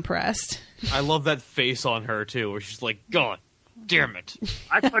Thessaly is unimpressed. I love that face on her, too, where she's like, God damn it.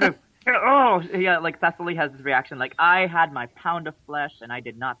 I could have... Oh, yeah, like Thessaly has this reaction, like, I had my pound of flesh and I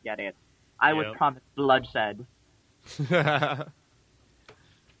did not get it. I was promised bloodshed.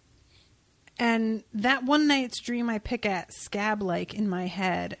 And that one night's dream I pick at scab-like in my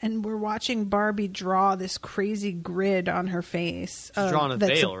head, and we're watching Barbie draw this crazy grid on her face. She's drawing a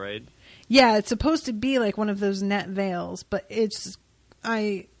veil, right? Yeah, it's supposed to be like one of those net veils, but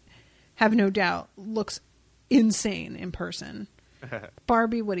I have no doubt, looks insane in person.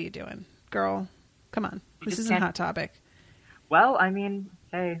 Barbie, what are you doing? Girl, come on. This isn't Hot Topic. Well, I mean,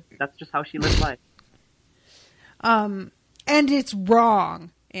 hey, that's just how she lives life. And it's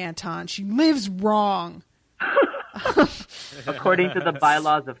wrong, Anton. She lives wrong. According to the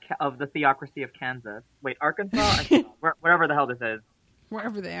bylaws of the theocracy of Kansas. Wait, Arkansas? Wherever the hell this is.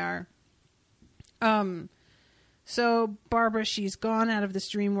 Wherever they are. So, Barbara, she's gone out of this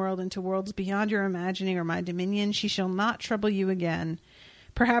dream world into worlds beyond your imagining or my dominion. She shall not trouble you again.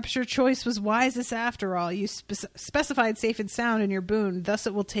 Perhaps your choice was wisest after all. You specified safe and sound in your boon. Thus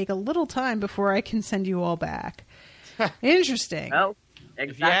it will take a little time before I can send you all back. Interesting. Well,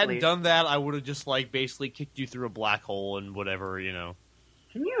 exactly. If you hadn't done that, I would have just, like, basically kicked you through a black hole and whatever, you know.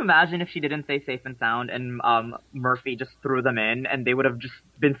 Can you imagine if she didn't say safe and sound and Murphy just threw them in and they would have just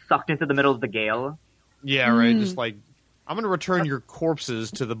been sucked into the middle of the gale? Yeah, right. Just like, I'm going to return your corpses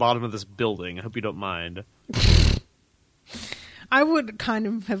to the bottom of this building. I hope you don't mind. I would kind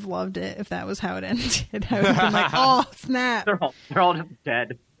of have loved it if that was how it ended. I would have been like, oh, snap. They're all just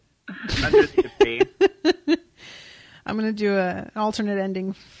dead. Under the face. I'm going to do an alternate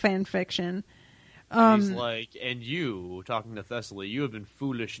ending fan fiction. He's like, and you, talking to Thessaly, you have been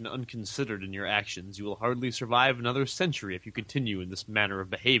foolish and unconsidered in your actions. You will hardly survive another century if you continue in this manner of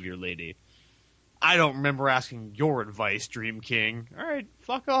behavior, lady. I don't remember asking your advice, Dream King. All right,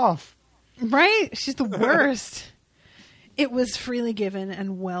 fuck off. Right? She's the worst. It was freely given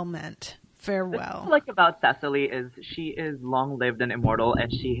and well meant. Farewell. What I like about Thessaly is she is long-lived and immortal,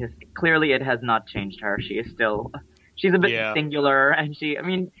 and she has clearly it has not changed her. She is still, she's a bit singular, and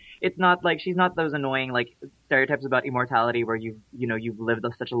it's not like she's not those annoying like stereotypes about immortality where you've lived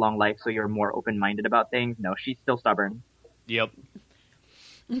such a long life, so you're more open-minded about things. No, she's still stubborn. Yep.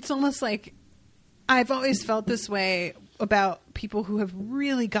 It's almost like I've always felt this way about people who have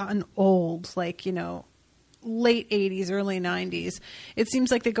really gotten old, like, late 80s, early 90s. It seems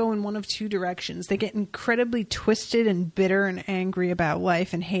like they go in one of two directions. They get incredibly twisted and bitter and angry about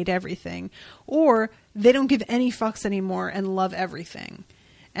life and hate everything. Or they don't give any fucks anymore and love everything.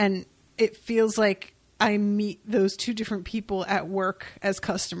 And it feels like I meet those two different people at work as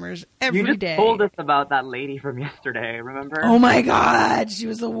customers every day. You just told us about that lady from yesterday, remember? Oh my God, she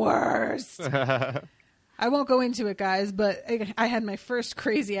was the worst. I won't go into it, guys, but I had my first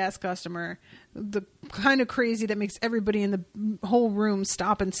crazy-ass customer, the kind of crazy that makes everybody in the whole room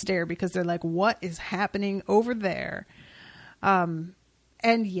stop and stare because they're like, what is happening over there? And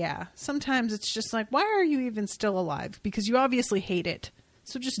yeah, sometimes it's just like, why are you even still alive? Because you obviously hate it,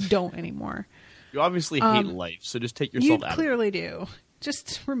 so just don't anymore. You obviously hate life, so just take yourself out. You clearly do.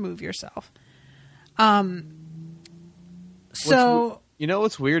 Just remove yourself. So... You know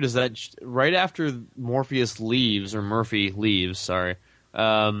what's weird is that right after Morpheus leaves, or Murphy leaves, sorry,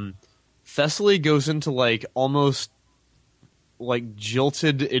 Thessaly goes into, like, almost, like,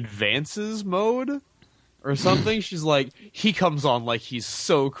 jilted advances mode or something. She's like, he comes on like he's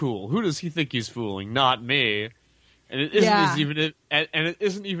so cool. Who does he think he's fooling? Not me. And it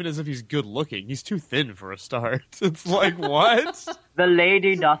isn't even as if he's good looking. He's too thin for a start. It's like, what? The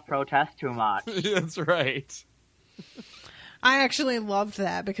lady doth protest too much. That's right. I actually loved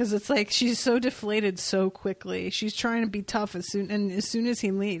that because it's like she's so deflated so quickly. She's trying to be tough as soon as he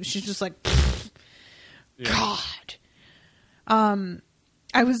leaves, she's just like, God.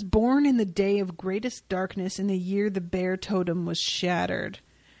 I was born in the day of greatest darkness in the year the bear totem was shattered.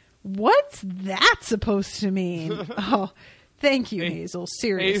 What's that supposed to mean? Oh, thank you, Hazel.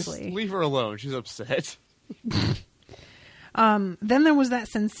 Seriously. Leave her alone. She's upset. Then there was that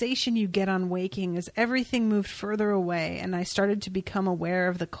sensation you get on waking as everything moved further away and I started to become aware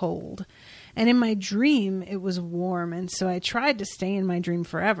of the cold. And in my dream, it was warm, and so I tried to stay in my dream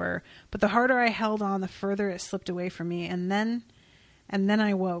forever. But the harder I held on, the further it slipped away from me. And then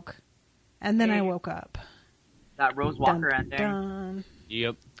I woke. And then I woke up. That Rose Walker ending. Dun.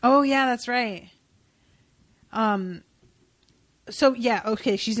 Yep. Oh, yeah, that's right. So, yeah,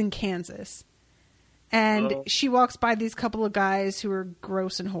 okay, she's in Kansas. And she walks by these couple of guys who are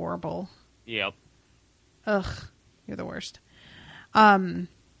gross and horrible. Yep. Ugh, you're the worst. And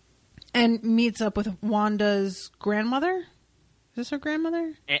meets up with Wanda's grandmother. Is this her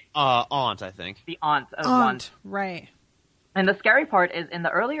grandmother? Aunt, I think. The aunt of Wanda. Right. And the scary part is, in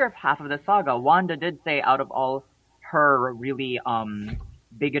the earlier half of the saga, Wanda did say out of all her really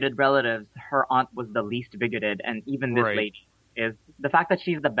bigoted relatives, her aunt was the least bigoted, and even this lady is. The fact that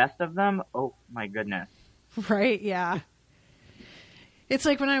she's the best of them, oh my goodness. Right, yeah. It's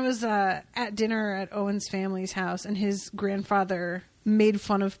like when I was at dinner at Owen's family's house, and his grandfather made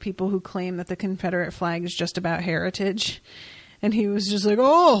fun of people who claim that the Confederate flag is just about heritage. And he was just like,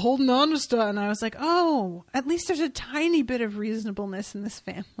 oh, holding on to stuff. And I was like, oh, at least there's a tiny bit of reasonableness in this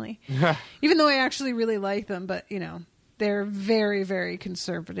family. Even though I actually really like them, but, They're very, very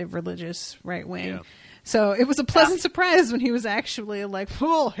conservative, religious, right wing. Yeah. So it was a pleasant surprise when he was actually like,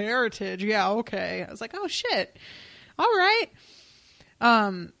 full heritage. Yeah, okay. I was like, oh shit. All right.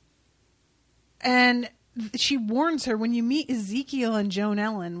 And she warns her, when you meet Ezekiel and Joan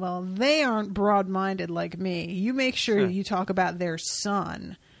Ellen, well, they aren't broad-minded like me. You make sure you talk about their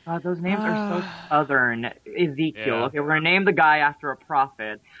son. Those names are so southern. Ezekiel. Okay, we're gonna name the guy after a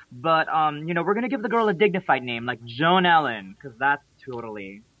prophet, but we're gonna give the girl a dignified name like Joan Ellen, because that's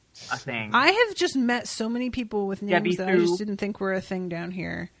totally a thing. I have just met so many people with names Debbie that I just Sue. didn't think were a thing down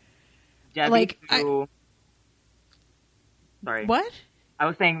here. Debbie Sue. Sorry. What? I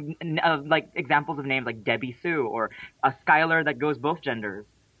was saying like examples of names like Debbie Sue or a Skylar that goes both genders.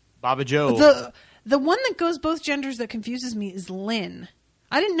 Baba Joe. The one that goes both genders that confuses me is Lynn.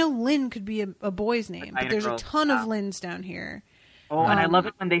 I didn't know Lynn could be a boy's name, but there's a ton of Lynns down here. Oh, and I love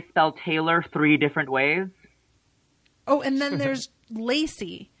it when they spell Taylor 3 different ways. Oh, and then there's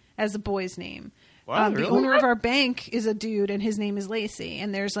Lacey as a boy's name. Wow, The really? owner of our bank is a dude, and his name is Lacey.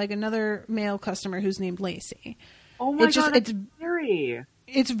 And there's like another male customer who's named Lacey. Oh my God, it's scary.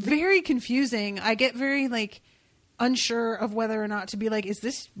 It's very confusing. I get very like unsure of whether or not to be like, is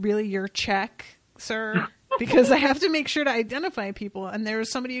this really your check, sir? Because I have to make sure to identify people. And there was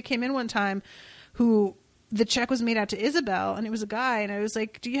somebody who came in one time who the check was made out to Isabel, and it was a guy. And I was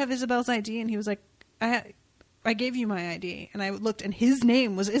like, do you have Isabel's ID? And he was like, I gave you my ID. And I looked, and his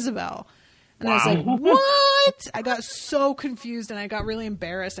name was Isabel. And I was like, what? I got so confused, and I got really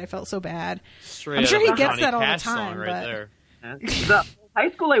embarrassed. I felt so bad. I'm sure he gets that all the time. Right but there. The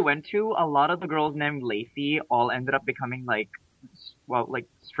high school I went to, a lot of the girls named Lacey all ended up becoming like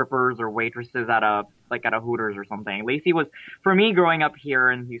strippers or waitresses at a Hooters or something. Lacey was, for me growing up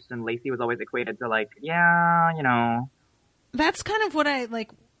here in Houston, Lacey was always equated to like, that's kind of what I like.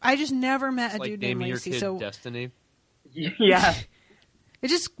 I just never met a Like dude named naming Lacey. your kid So Destiny. Yeah.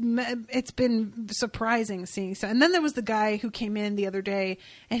 It's been surprising seeing so. And then there was the guy who came in the other day,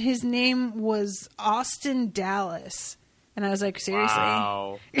 and his name was Austin Dallas. And I was like, seriously?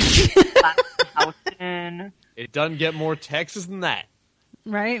 Wow. It doesn't get more Texas than that.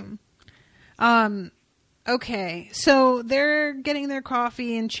 Right? Okay. So they're getting their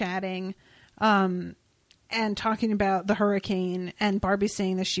coffee and chatting, and talking about the hurricane, and Barbie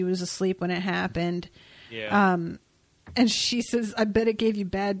saying that she was asleep when it happened. Yeah. And she says, I bet it gave you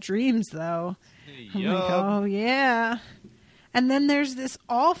bad dreams, though. I'm like, oh, yeah. And then there's this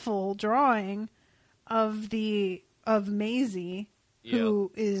awful drawing of Maisie,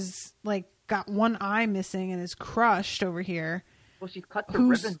 who is, like, got one eye missing and is crushed over here. Well, she's cut to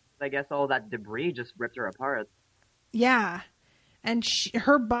ribbons. I guess all that debris just ripped her apart. Yeah. And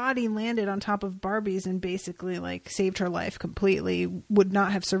her body landed on top of Barbie's and basically like saved her life completely. Would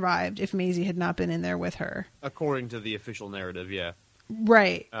not have survived if Maisie had not been in there with her. According to the official narrative, yeah.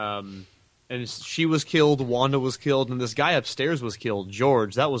 Right. And she was killed, Wanda was killed, and this guy upstairs was killed,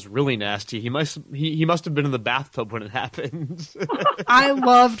 George. That was really nasty. He must have been in the bathtub when it happened. I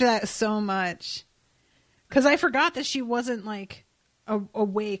loved that so much. Because I forgot that she wasn't like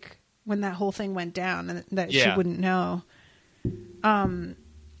awake when that whole thing went down, and that she wouldn't know.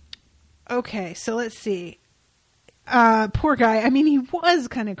 Okay, so let's see. Poor guy. I mean, he was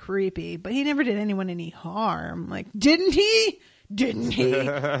kind of creepy, but he never did anyone any harm. Like, didn't he? Didn't he?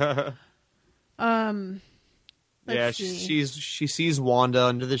 Yeah, she sees Wanda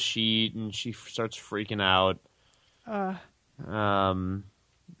under the sheet, and she starts freaking out. That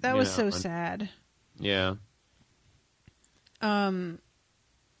was so sad. Yeah.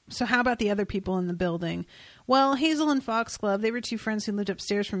 So how about the other people in the building? Well, Hazel and Foxglove, they were two friends who lived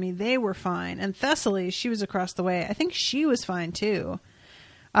upstairs from me. They were fine. And Thessaly, she was across the way. I think she was fine, too.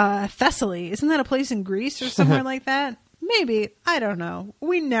 Thessaly, isn't that a place in Greece or somewhere like that? Maybe. I don't know.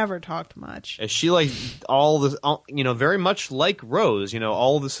 We never talked much. She, like, all this, very much like Rose,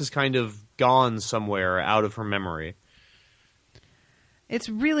 all this has kind of gone somewhere out of her memory. It's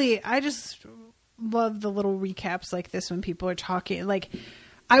really, I just love the little recaps like this when people are talking. Like,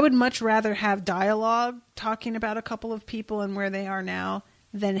 I would much rather have dialogue talking about a couple of people and where they are now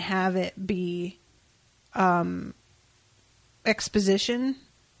than have it be exposition.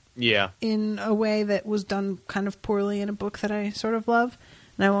 Yeah. In a way that was done kind of poorly in a book that I sort of love.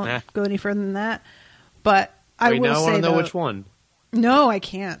 And I won't go any further than that. But I will say, I want to know which one. No, I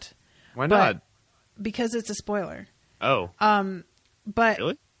can't. Why not? Because it's a spoiler. Oh. But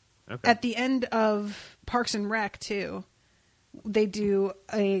really? Okay. At the end of Parks and Rec, too, they do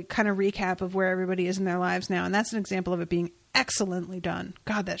a kind of recap of where everybody is in their lives now. And that's an example of it being excellently done.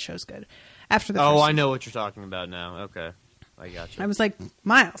 God, that show's good. After the first I season. know what you're talking about now. Okay. I got you. I was like,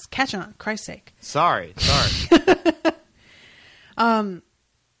 Miles, catch on, Christ's sake. Sorry.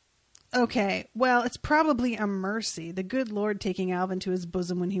 Okay, well, it's probably a mercy. The good Lord taking Alvin to his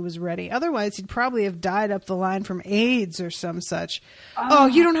bosom when he was ready. Otherwise, he'd probably have died up the line from AIDS or some such. Oh,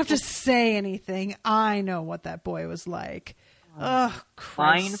 you don't have to say anything. I know what that boy was like. Oh, Line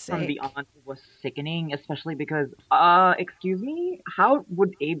Christ's from the sake. aunt was sickening, especially because, excuse me, how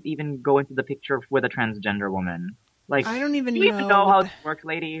would Abe even go into the picture with a transgender woman? Like, I don't even do you even know know how what this works,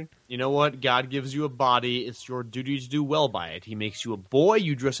 lady? You know what? God gives you a body. It's your duty to do well by it. He makes you a boy,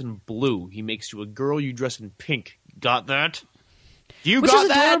 you dress in blue. He makes you a girl, you dress in pink. Got that? You Which got is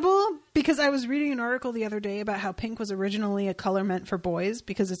that? adorable because I was reading an article the other day about how pink was originally a color meant for boys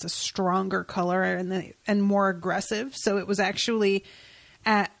because it's a stronger color and more aggressive. So it was actually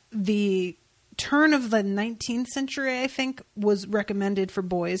at the turn of the 19th century, I think, was recommended for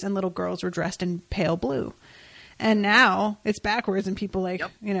boys, and little girls were dressed in pale blue. And now it's backwards, and people like,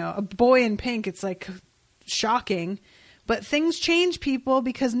 a boy in pink, it's like shocking. But things change, people,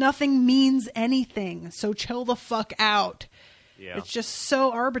 because nothing means anything. So chill the fuck out. Yeah. It's just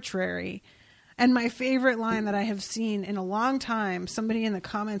so arbitrary. And my favorite line that I have seen in a long time, somebody in the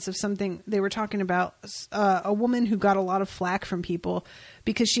comments of something, they were talking about a woman who got a lot of flack from people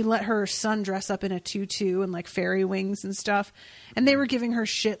because she let her son dress up in a tutu and like fairy wings and stuff. And they were giving her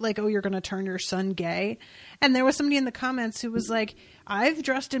shit like, oh, you're going to turn your son gay. And there was somebody in the comments who was like, I've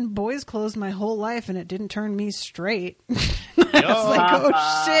dressed in boys' clothes my whole life and it didn't turn me straight. I was like,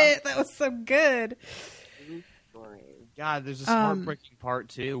 oh shit, that was so good. God, there's this heartbreaking part,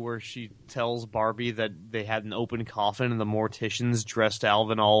 too, where she tells Barbie that they had an open coffin and the morticians dressed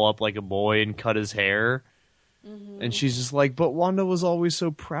Alvin all up like a boy and cut his hair. Mm-hmm. And she's just like, but Wanda was always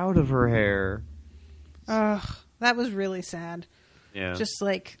so proud of her hair. Ugh, that was really sad. Yeah. Just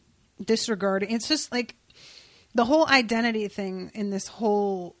like disregarding. It's just like the whole identity thing in this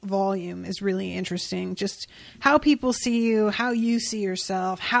whole volume is really interesting. Just how people see you, how you see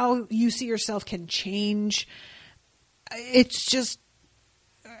yourself, how you see yourself can change. It's just,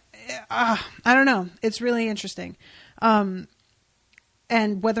 I don't know. It's really interesting. And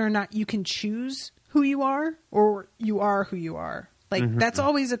whether or not you can choose who you are or you are who you are. Like, that's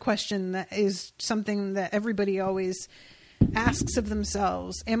always a question that is something that everybody always asks of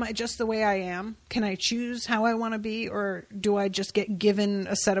themselves. Am I just the way I am? Can I choose how I want to be? Or do I just get given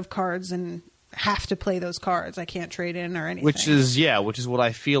a set of cards and have to play those cards? I can't trade in or anything. Which is what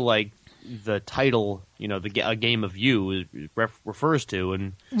I feel like the title, A Game of You refers to.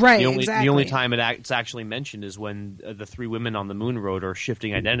 And right, the only time it's actually mentioned is when the three women on the Moon Road are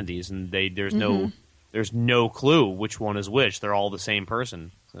shifting identities, and there's no clue which one is which. They're all the same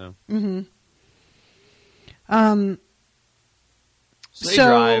person. So. Mm-hmm.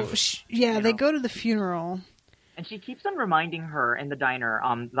 They go to the funeral. And she keeps on reminding her in the diner,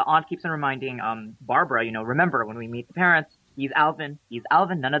 the aunt keeps on reminding Barbara, remember when we meet the parents, he's Alvin,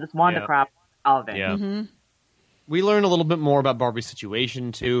 none of this Wanda crap, Alvin. Yeah. Mm-hmm. We learn a little bit more about Barbie's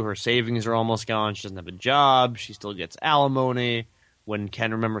situation, too. Her savings are almost gone. She doesn't have a job. She still gets alimony when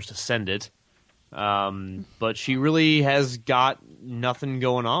Ken remembers to send it. But she really has got nothing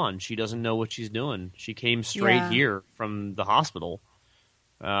going on. She doesn't know what she's doing. She came straight here from the hospital.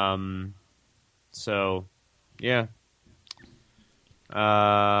 So, yeah.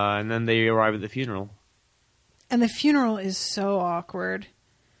 And then they arrive at the funeral. And the funeral is so awkward.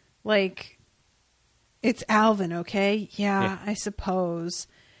 Like, it's Alvin, okay? Yeah, I suppose.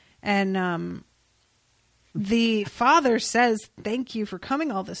 And the father says, thank you for coming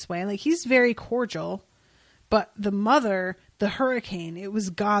all this way. Like, he's very cordial. But the mother, the hurricane, it was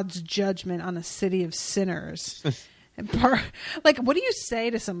God's judgment on a city of sinners. Like, what do you say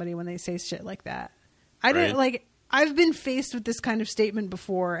to somebody when they say shit like that? I've been faced with this kind of statement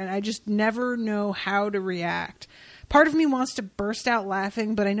before, and I just never know how to react. Part of me wants to burst out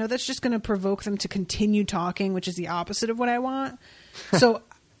laughing, but I know that's just going to provoke them to continue talking, which is the opposite of what I want. So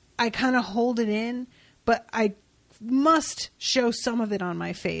I kind of hold it in, but I must show some of it on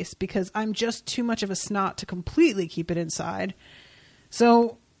my face because I'm just too much of a snot to completely keep it inside.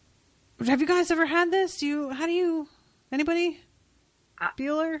 So have you guys ever had this? Anybody?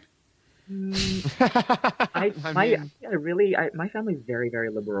 Bueller? My family's very, very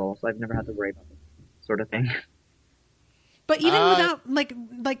liberal, so I've never had to worry about this sort of thing. But even without,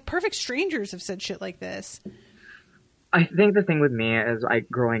 like perfect strangers have said shit like this. I think the thing with me is,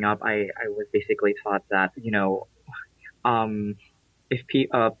 growing up, I was basically taught that, if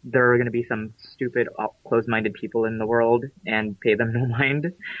there are going to be some stupid, closed-minded people in the world, and pay them no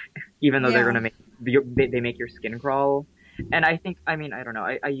mind, even though they're going to they make your skin crawl. And I think, I don't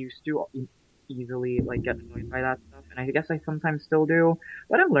know, I used to easily, get annoyed by that stuff, and I guess I sometimes still do,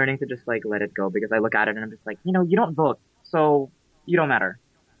 but I'm learning to just, let it go, because I look at it and I'm just like, you don't vote, so you don't matter.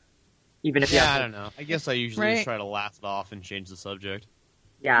 Even if you Yeah, have I to, don't know. I guess I usually Right. just try to laugh it off and change the subject.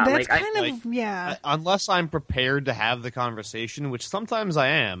 yeah, That's like kind of yeah. Unless I'm prepared to have the conversation, which sometimes I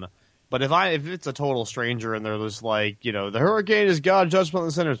am. But if it's a total stranger and they're just like, the hurricane is God's judgment on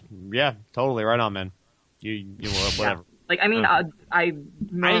the sinners, yeah, totally, right on, man. You whatever. like I mean, I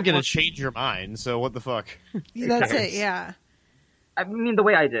ain't gonna more- change your mind, so what the fuck? That's it. Yeah. I mean, the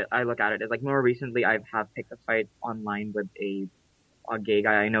way I look at it is like more recently I have picked a fight online with a gay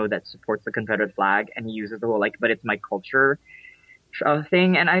guy I know that supports the Confederate flag, and he uses the whole like, but it's my culture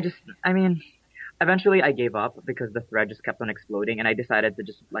thing, and I mean, eventually I gave up because the thread just kept on exploding, and I decided to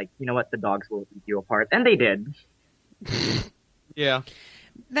just like, you know what, the dogs will eat you apart, and they did. Yeah.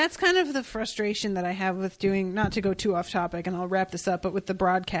 That's kind of the frustration that I have with doing, not to go too off topic, and I'll wrap this up, but with the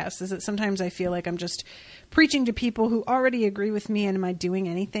broadcast, is that sometimes I feel like I'm just preaching to people who already agree with me, and am I doing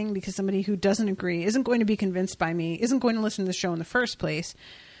anything? Because somebody who doesn't agree isn't going to be convinced by me, isn't going to listen to the show in the first place.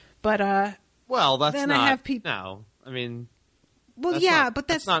 But, well, that's then not, I have people. no, I mean, Well, that's yeah, not, but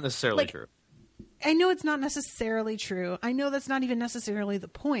that's not necessarily like, true. I know it's not necessarily true. I know that's not even necessarily the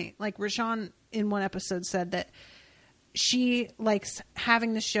point. Like Rashawn in one episode said that she likes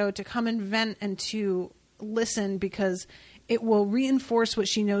having the show to come and vent and to listen because it will reinforce what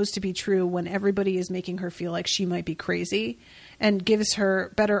she knows to be true when everybody is making her feel like she might be crazy, and gives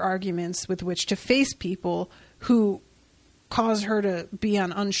her better arguments with which to face people who cause her to be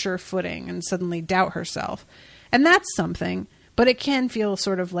on unsure footing and suddenly doubt herself. And that's something. But it can feel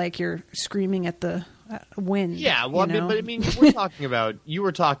sort of like you're screaming at the wind. Yeah, well, you know? I mean, you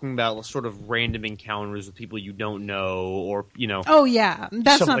were talking about sort of random encounters with people you don't know, or Oh yeah,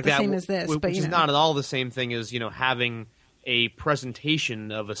 that's stuff not like the that, same as this, which but is not at all the same thing as having a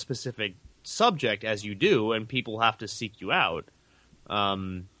presentation of a specific subject as you do, and people have to seek you out.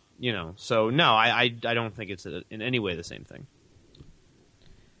 So no, I don't think it's in any way the same thing.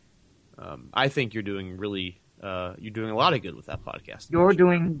 I think you're doing you're doing a lot of good with that podcast. You're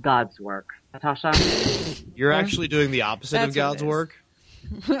doing God's work, Natasha. You're actually doing the opposite of That's what God's it is.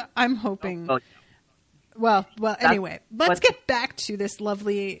 work. I'm hoping. Oh, Well. Anyway, let's what- get back to this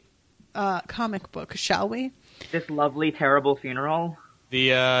lovely comic book, shall we? This lovely, terrible funeral.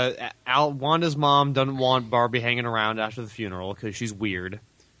 The Wanda's mom doesn't want Barbie hanging around after the funeral because she's weird.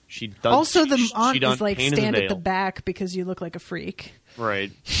 She does. Also, the she aunt done is like pain in stand at the veil. back because you look like a freak.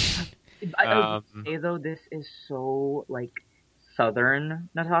 Right. I would say though, this is so like Southern,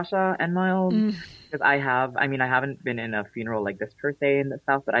 Natasha and Miles, because I haven't been in a funeral like this per se in the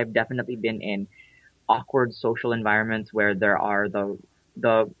South, but I've definitely been in awkward social environments where there are the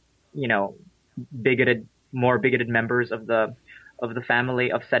more bigoted members of the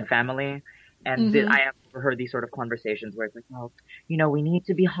family of said family, and I have heard these sort of conversations where it's like, well, we need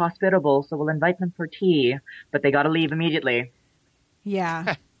to be hospitable, so we'll invite them for tea, but they got to leave immediately.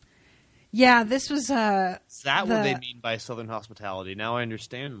 Yeah. Yeah, this was Is that what they mean by Southern hospitality? Now I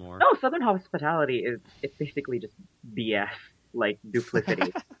understand more. No, Southern hospitality it's basically just BS, like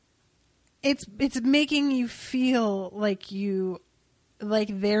duplicity. It's making you feel like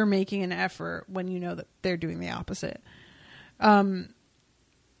they're making an effort when you know that they're doing the opposite.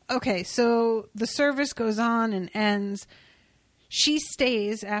 Okay, so the service goes on and ends. She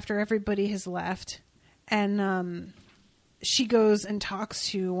stays after everybody has left, and she goes and talks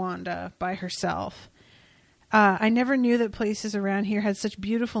to Wanda by herself. I never knew that places around here had such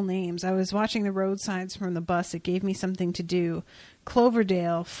beautiful names. I was watching the road signs from the bus. It gave me something to do.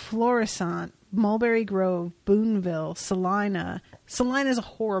 Cloverdale, Florissant, Mulberry Grove, Boonville, Salina. Salina is a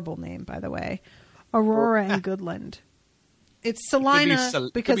horrible name, by the way. Aurora and Goodland. It's Salina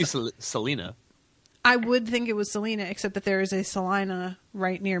because it could be Selena. I would think it was Selena, except that there is a Salina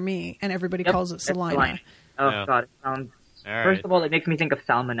right near me, and everybody calls it Salina. Oh Yeah. God, it sounds. All right. First of all, it makes me think of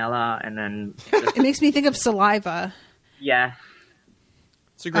salmonella, and then It makes me think of saliva. yeah,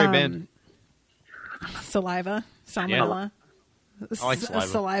 It's a great band. Saliva. Salmonella. I like saliva.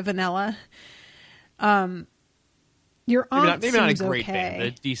 Salivanella. Your Maybe aunt not a seems great okay. band, but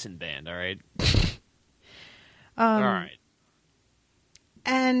a decent band. All right. All right.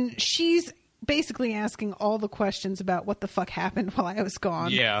 And she's basically asking all the questions about what the fuck happened while I was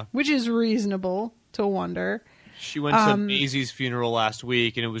gone. Yeah. Which is reasonable to wonder. She went to Maisie's funeral last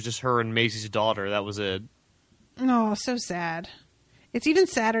week, and it was just her and Maisie's daughter. That was it. Oh, so sad. It's even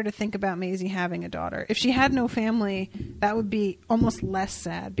sadder to think about Maisie having a daughter. If she had no family, that would be almost less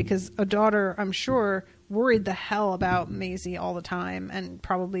sad, because a daughter, I'm sure, worried the hell about Maisie all the time and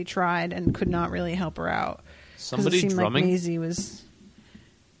probably tried and could not really help her out. 'Cause Somebody it seemed drumming? like Maisie was...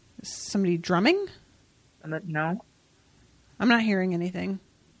 Somebody drumming? no, I'm not hearing anything.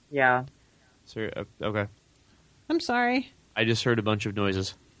 yeah. So, okay. I'm sorry. I just heard a bunch of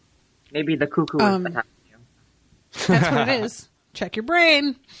noises. Maybe the cuckoo is attacking you. That's what it is. Check your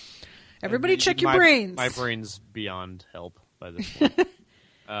brain. Everybody check your brains. My brain's beyond help by this point.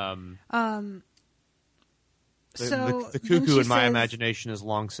 The cuckoo in my imagination has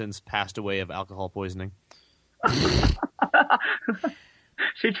long since passed away of alcohol poisoning.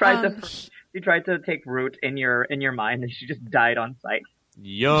 She tried to take root in your mind, and she just died on sight.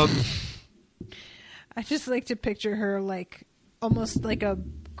 Yup. I just like to picture her like almost like a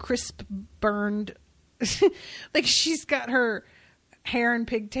crisp burned, like she's got her hair and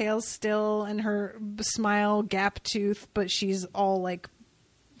pigtails still, and her smile gap tooth, but she's all like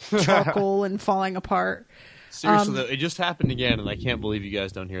charcoal and falling apart. Seriously, though, it just happened again, and I can't believe you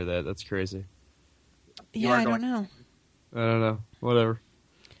guys don't hear that. That's crazy. Yeah, I don't know. Whatever.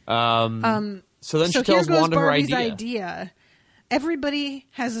 So then she here tells goes Wanda her Barbie's idea. Everybody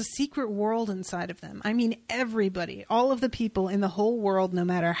has a secret world inside of them. I mean, everybody. All of the people in the whole world, no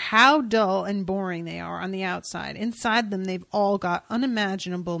matter how dull and boring they are on the outside, inside them they've all got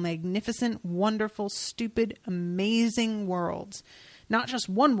unimaginable, magnificent, wonderful, stupid, amazing worlds. Not just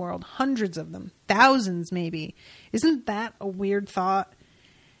one world, hundreds of them. Thousands, maybe. Isn't that a weird thought?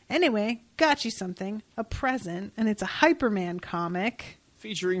 Anyway, got you something. A present, and it's a Hyperman comic.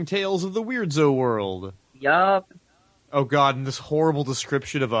 Featuring tales of the Weirdzo world. Yup. Oh god, and this horrible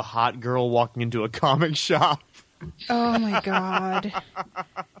description of a hot girl walking into a comic shop. Oh my god.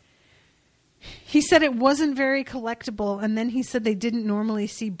 He said it wasn't very collectible, and then he said they didn't normally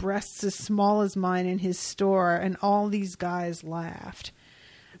see breasts as small as mine in his store, and all these guys laughed.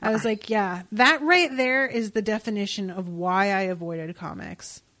 I was like, yeah, that right there is the definition of why I avoided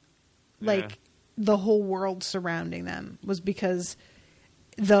comics. Like, the whole world surrounding them was because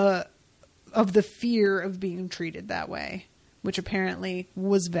of the fear of being treated that way, which apparently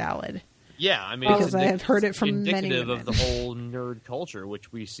was valid. Yeah, I mean, because I have heard it from many indicative women. of the whole nerd culture,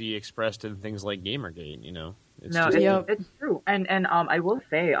 which we see expressed in things like Gamergate. You know, it's true. And I will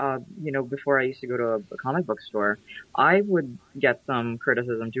say, before I used to go to a comic book store, I would get some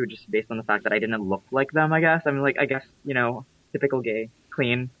criticism too, just based on the fact that I didn't look like them. I guess typical gay,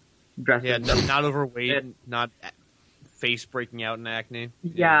 clean, dressed. Yeah, not overweight, not face breaking out in acne.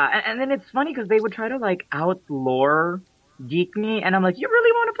 Yeah, and then it's funny because they would try to like out-lore geek me, and I'm like, you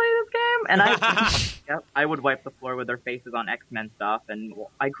really want to play this game? And I would wipe the floor with their faces on X-Men stuff, and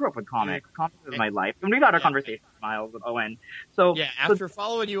I grew up with comics. Comics is my life. And we've had our conversation, Miles, with Owen. So yeah, after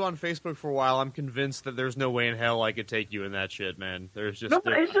following you on Facebook for a while, I'm convinced that there's no way in hell I could take you in that shit, man. It's just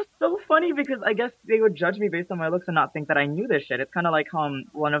so funny because I guess they would judge me based on my looks and not think that I knew this shit. It's kind of like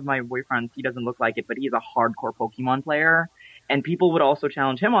one of my boyfriends, he doesn't look like it, but he's a hardcore Pokemon player, and people would also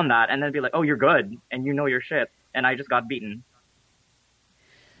challenge him on that, and then be like, oh, you're good, and you know your shit. And I just got beaten.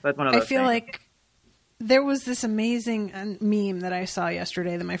 That's one of those things. Like there was this amazing meme that I saw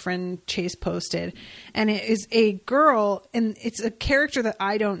yesterday that my friend Chase posted, and it is a girl, and it's a character that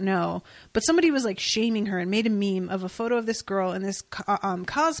I don't know, but somebody was like shaming her and made a meme of a photo of this girl in this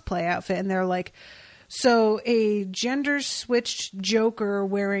cosplay outfit, and they're like, so a gender switched Joker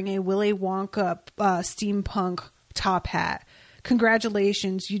wearing a Willy Wonka steampunk top hat.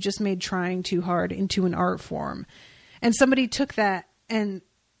 Congratulations, you just made trying too hard into an art form. And somebody took that and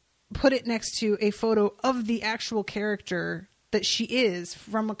put it next to a photo of the actual character that she is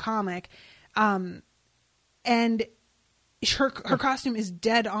from a comic. And her costume is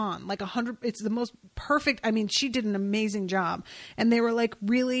dead on, like 100. It's the most perfect. I mean, she did an amazing job. And they were like,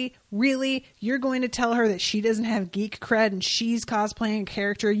 really, really, you're going to tell her that she doesn't have geek cred and she's cosplaying a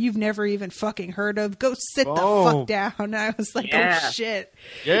character you've never even fucking heard of? Go sit the fuck down. And I was like, oh shit.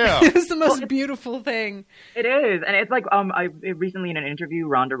 Yeah. It was the most beautiful thing. It is. And it's like, I recently in an interview,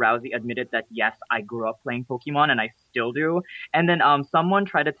 Ronda Rousey admitted that yes, I grew up playing Pokemon and I still do. And then someone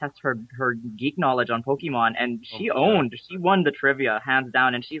tried to test her geek knowledge on Pokemon, and she won the trivia hands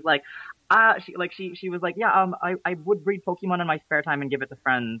down. And she's like, she was like, yeah, I would breed Pokemon in my spare time and give it to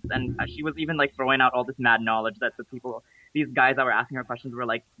friends. And she was even like throwing out all this mad knowledge that these guys that were asking her questions were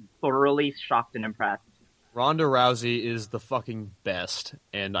like thoroughly shocked and impressed. Ronda Rousey is the fucking best,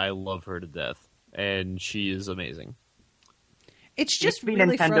 and I love her to death, and she is amazing. It's just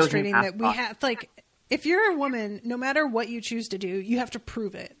really frustrating that we have, like, if you're a woman, no matter what you choose to do, you have to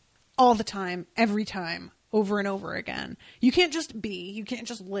prove it all the time, every time, over and over again. You can't just be, you can't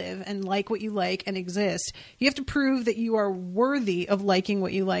just live and like what you like and exist. You have to prove that you are worthy of liking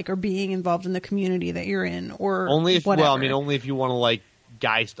what you like or being involved in the community that you're in, or only if whatever. Only if you want to like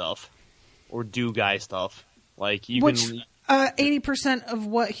guy stuff or do guy stuff. Like you can 80% of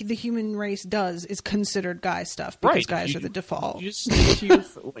what the human race does is considered guy stuff because guys are the default. You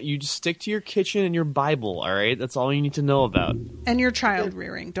just stick to your kitchen and your Bible, all right? That's all you need to know about. And your child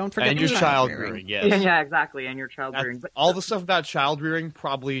rearing. Don't forget your child rearing. Yes. Yeah, exactly. And your child rearing. All the stuff about child rearing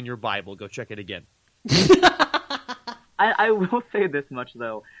probably in your Bible. Go check it again. I will say this much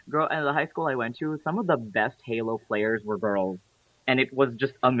though, in the high school I went to, some of the best Halo players were girls, and it was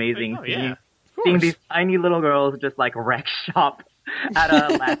just amazing seeing these tiny little girls just like wreck shop at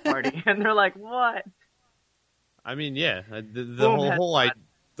a LAN party, and they're like, "What?" I mean, yeah,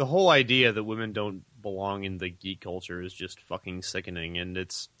 the whole idea that women don't belong in the geek culture is just fucking sickening, and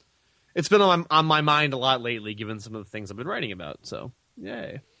it's been on my mind a lot lately, given some of the things I've been writing about. So,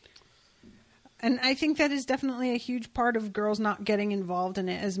 yay. And I think that is definitely a huge part of girls not getting involved in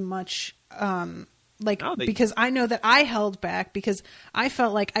it as much, because I know that I held back because I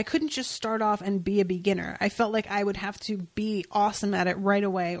felt like I couldn't just start off and be a beginner. I felt like I would have to be awesome at it right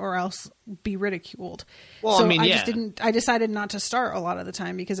away or else be ridiculed. Well, so I decided not to start a lot of the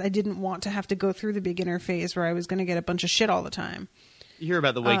time because I didn't want to have to go through the beginner phase where I was going to get a bunch of shit all the time. You hear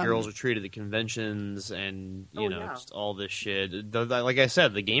about the way girls are treated at conventions and, just all this shit. Like I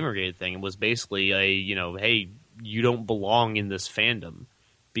said, the Gamergate thing was basically hey, you don't belong in this fandom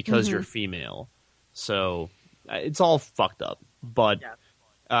because you're female. So it's all fucked up. But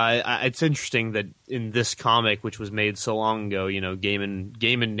it's interesting that in this comic, which was made so long ago,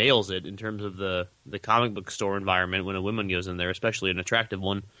 Gaiman nails it in terms of the comic book store environment when a woman goes in there, especially an attractive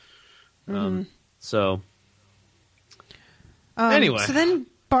one. Anyway, so then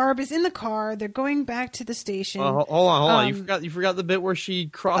Barb is in the car. They're going back to the station. Hold on. You forgot the bit where she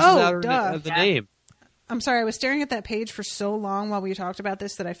crosses out the name. I'm sorry. I was staring at that page for so long while we talked about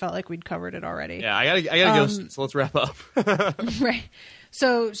this that I felt like we'd covered it already. Yeah, I gotta go. So let's wrap up. Right.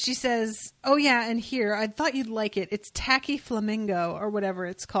 So she says, "Oh yeah, and here I thought you'd like it. It's tacky flamingo or whatever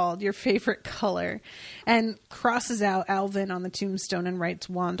it's called, your favorite color," and crosses out Alvin on the tombstone and writes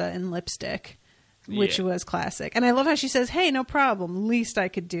Wanda in lipstick. Which was classic. And I love how she says, "Hey, no problem. Least I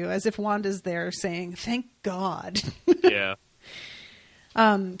could do," as if Wanda's there saying, "Thank God." Yeah.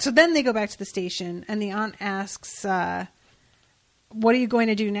 So then they go back to the station, and the aunt asks, "What are you going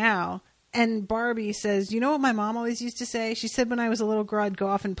to do now?" And Barbie says, "You know what my mom always used to say? She said when I was a little girl, I'd go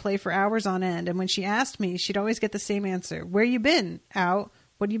off and play for hours on end. And when she asked me, she'd always get the same answer. Where you been? Out.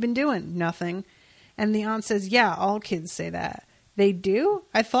 What you been doing? Nothing." And the aunt says, "Yeah, all kids say that." They do?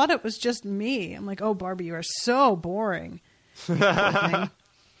 I thought it was just me. I'm like, oh, Barbie, you are so boring. Anyway,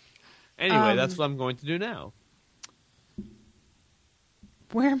 that's what I'm going to do now.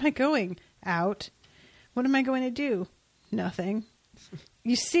 Where am I going? Out. What am I going to do? Nothing.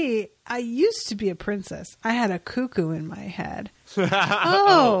 You see, I used to be a princess. I had a cuckoo in my head.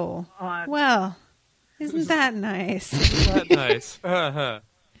 Oh, well, isn't that nice? Isn't that nice?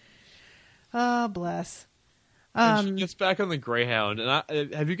 Oh, bless. And she gets back on the Greyhound.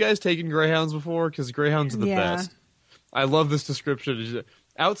 And have you guys taken Greyhounds before? Because Greyhounds are the best. I love this description.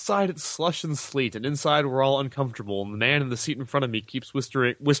 Outside it's slush and sleet, and inside we're all uncomfortable, and the man in the seat in front of me keeps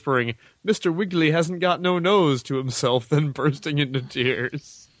whispering, "Mr. Wiggly hasn't got no nose," to himself, then bursting into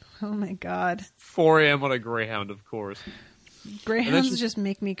tears. Oh my God. 4 a.m. on a Greyhound, of course. Greyhounds just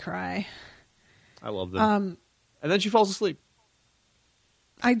make me cry. I love them. And then she falls asleep.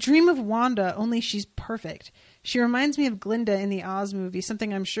 I dream of Wanda, only she's perfect. She reminds me of Glinda in the Oz movie,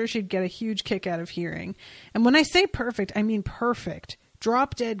 something I'm sure she'd get a huge kick out of hearing. And when I say perfect, I mean perfect.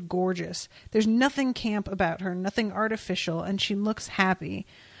 Drop dead gorgeous. There's nothing camp about her, nothing artificial, and she looks happy.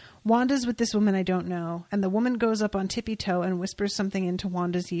 Wanda's with this woman I don't know, and the woman goes up on tippy-toe and whispers something into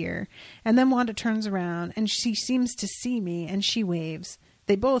Wanda's ear. And then Wanda turns around, and she seems to see me, and she waves.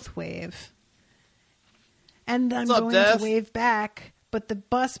 They both wave. And I'm going to wave back, but the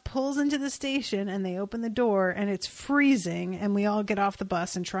bus pulls into the station, and they open the door, and it's freezing, and we all get off the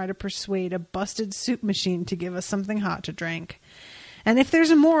bus and try to persuade a busted soup machine to give us something hot to drink. And if there's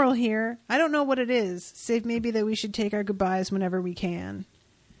a moral here, I don't know what it is, save maybe that we should take our goodbyes whenever we can.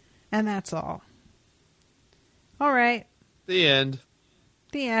 And that's all. All right. The end.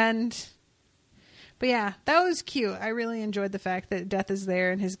 The end. But yeah, that was cute. I really enjoyed the fact that Death is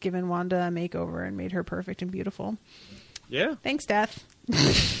there and has given Wanda a makeover and made her perfect and beautiful. Yeah. Thanks, Death.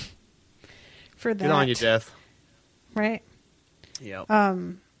 For that. Good on you, Death. Right? Yep.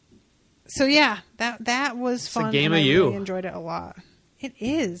 So yeah, that was fun. It's a game and of I you. Really enjoyed it a lot. It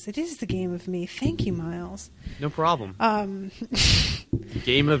is. It is the game of me. Thank you, Miles. No problem.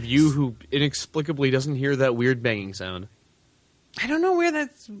 Game of you who inexplicably doesn't hear that weird banging sound. I don't know where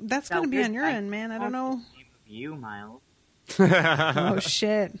that's going to be on your end, man. I don't know. Game of you, Miles. Oh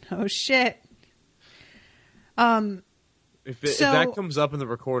shit. If that comes up in the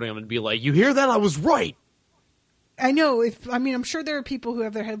recording, I'm going to be like, you hear that? I was right. I know. I'm sure there are people who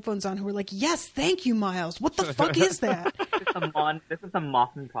have their headphones on who are like, yes, thank you, Miles. What the fuck is that? This is some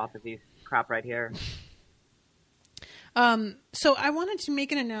Mothman Prophecies crap right here. So I wanted to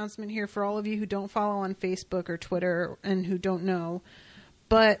make an announcement here for all of you who don't follow on Facebook or Twitter and who don't know,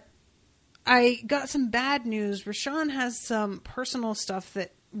 but I got some bad news. Rashawn has some personal stuff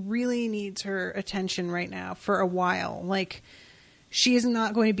that really needs her attention right now for a while. Like, she is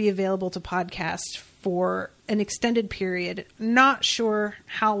not going to be available to podcast for an extended period. Not sure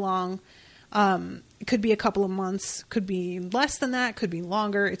how long. It could be a couple of months, could be less than that, could be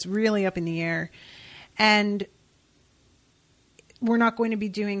longer. It's really up in the air. And we're not going to be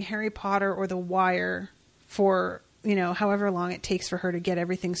doing Harry Potter or The Wire for, however long it takes for her to get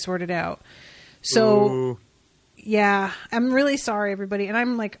everything sorted out. So, Ooh. Yeah, I'm really sorry, everybody. And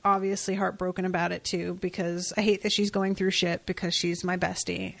I'm, obviously heartbroken about it, too, because I hate that she's going through shit because she's my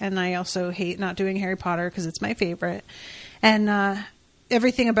bestie. And I also hate not doing Harry Potter because it's my favorite. And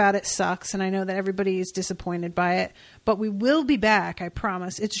everything about it sucks, and I know that everybody is disappointed by it. But we will be back, I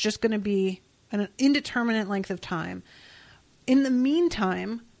promise. It's just going to be an indeterminate length of time. In the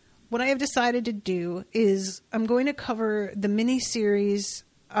meantime, what I have decided to do is I'm going to cover the miniseries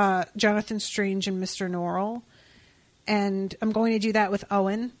Jonathan Strange and Mr. Norrell. And I'm going to do that with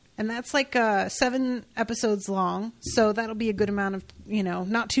Owen. And that's 7 episodes long. So that'll be a good amount of,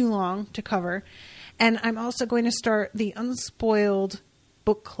 not too long to cover. And I'm also going to start the Unspoiled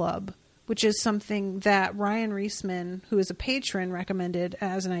Book Club, which is something that Ryan Reisman, who is a patron, recommended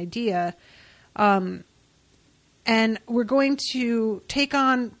as an idea. And we're going to take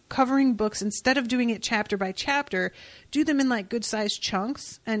on covering books instead of doing it chapter by chapter, do them in good sized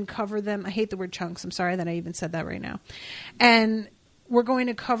chunks and cover them. I hate the word chunks. I'm sorry that I even said that right now. And we're going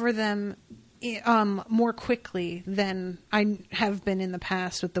to cover them more quickly than I have been in the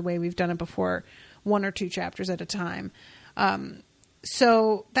past with the way we've done it before, 1 or 2 chapters at a time.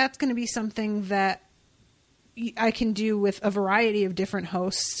 So that's going to be something that I can do with a variety of different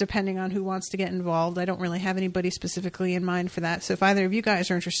hosts depending on who wants to get involved. I don't really have anybody specifically in mind for that. So if either of you guys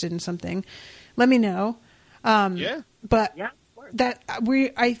are interested in something, let me know. But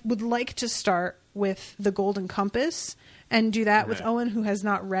I would like to start with The Golden Compass and do that with Owen, who has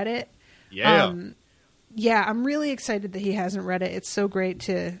not read it. I'm really excited that he hasn't read it. It's so great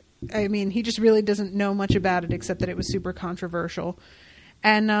he just really doesn't know much about it except that it was super controversial.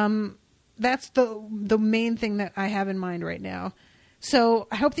 And that's the main thing that I have in mind right now. So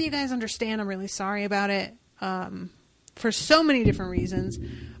I hope that you guys understand. I'm really sorry about it for so many different reasons.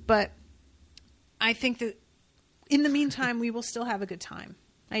 But I think that in the meantime, we will still have a good time.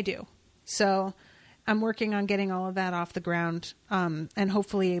 I do. So I'm working on getting all of that off the ground and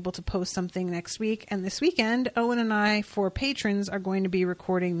hopefully able to post something next week. And this weekend, Owen and I, for patrons, are going to be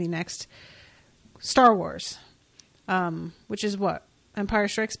recording the next Star Wars, which is what? Empire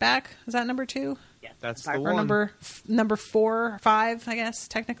Strikes Back? Is that number 2? Yes. That's the or one. Number 4 or 5, I guess,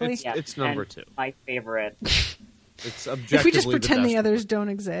 technically? It's number 2. My favorite. It's objectively if we just pretend the best others one. don't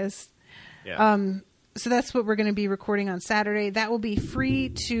exist. Yeah. So that's what we're going to be recording on Saturday. That will be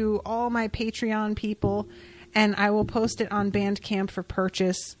free to all my Patreon people, and I will post it on Bandcamp for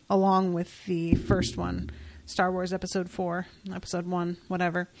purchase along with the first one, Star Wars Episode 4, Episode 1,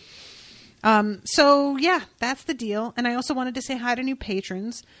 whatever. So yeah, that's the deal. And I also wanted to say hi to new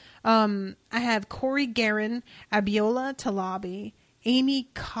patrons. I have Corey Guerin, Abiola Talabi, Amy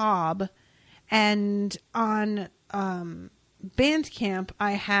Cobb, and on Bandcamp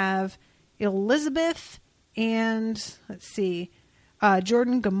I have Elizabeth and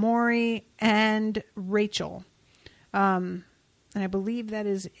Jordan Gamori and Rachel. And I believe that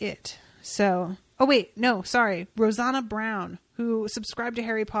is it. So, Rosanna Brown, who subscribed to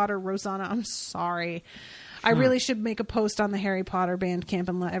Harry Potter. Rosanna, I'm sorry. I really should make a post on the Harry Potter Bandcamp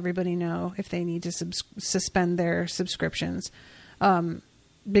and let everybody know if they need to suspend their subscriptions.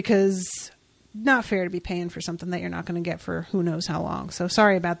 Because not fair to be paying for something that you're not going to get for who knows how long. So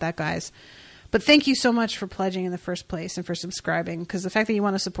sorry about that, guys. But thank you so much for pledging in the first place and for subscribing, because the fact that you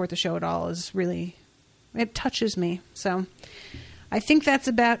want to support the show at all is really, it touches me. So I think that's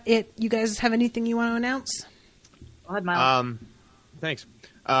about it. You guys have anything you want to announce? Go ahead, Miles. Thanks.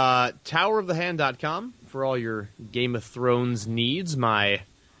 Towerofthehand.com for all your Game of Thrones needs. My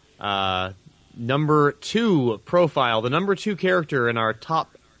number 2 profile, the number 2 character in our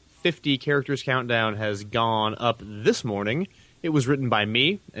top 50 characters countdown, has gone up this morning. It was written by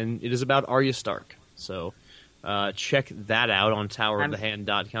me, and it is about Arya Stark. So check that out on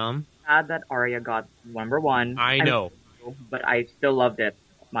towerofthehand.com. Sad that Arya got number 1. I know. But I still loved it.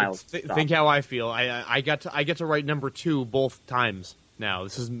 Miles. Think how I feel. I get to write number 2 both times now.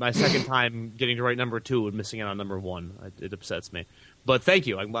 This is my second time getting to write number 2 and missing out on number 1. It upsets me. But thank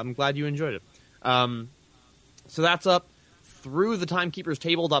you. I'm glad you enjoyed it. So that's up. Through the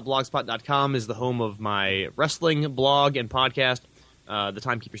timekeeperstable.blogspot.com is the home of my wrestling blog and podcast, The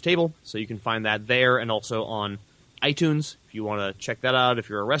Timekeeper's Table. So you can find that there and also on iTunes if you want to check that out if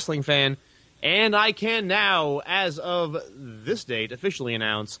you're a wrestling fan. And I can now, as of this date, officially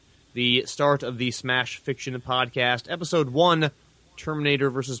announce the start of the Smash Fiction podcast. Episode 1,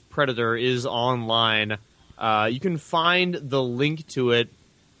 Terminator vs. Predator, is online. You can find the link to it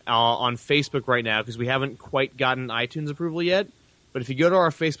on Facebook right now because we haven't quite gotten iTunes approval yet. But if you go to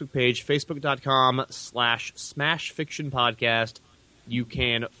our Facebook page, facebook.com/smashfictionpodcast, you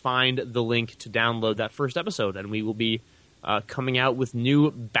can find the link to download that first episode. And we will be coming out with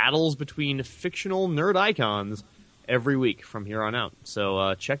new battles between fictional nerd icons every week from here on out.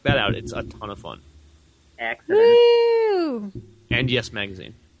 So check that out. It's a ton of fun. Excellent. Woo! And Yes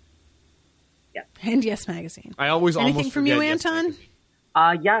Magazine. Yeah. And Yes Magazine. I always Anything almost from forget you, Yes Anton? Magazine.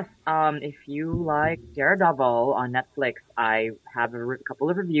 Yes. If you like Daredevil on Netflix, I have a couple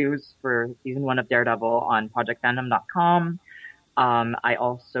of reviews for season 1 of Daredevil on ProjectFandom.com. I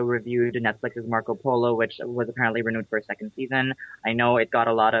also reviewed Netflix's Marco Polo, which was apparently renewed for a second season. I know it got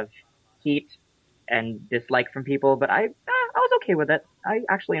a lot of heat and dislike from people, but I was okay with it. I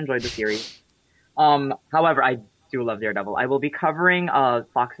actually enjoyed the series. However, I do love Daredevil. I will be covering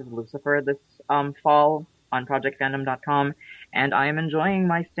Fox's Lucifer this fall on ProjectFandom.com, and I am enjoying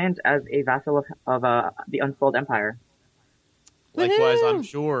my stint as a vassal of the Unspoiled Empire. Likewise, I'm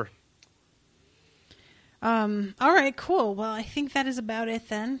sure. All right, cool. Well, I think that is about it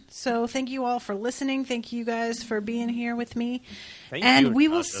then. So thank you all for listening. Thank you guys for being here with me. And we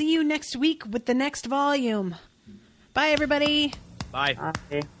will see you next week with the next volume. Bye, everybody. Bye. Bye.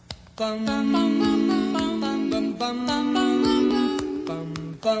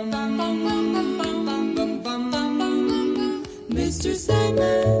 Mr.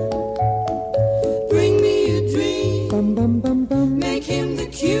 Sandman, bring me a dream. Make him the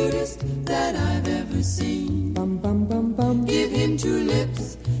cutest that I've ever seen. Give him 2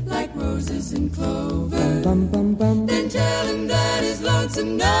 lips like roses and clover. Then tell him that his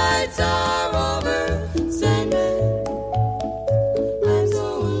lonesome nights are over. Sandman.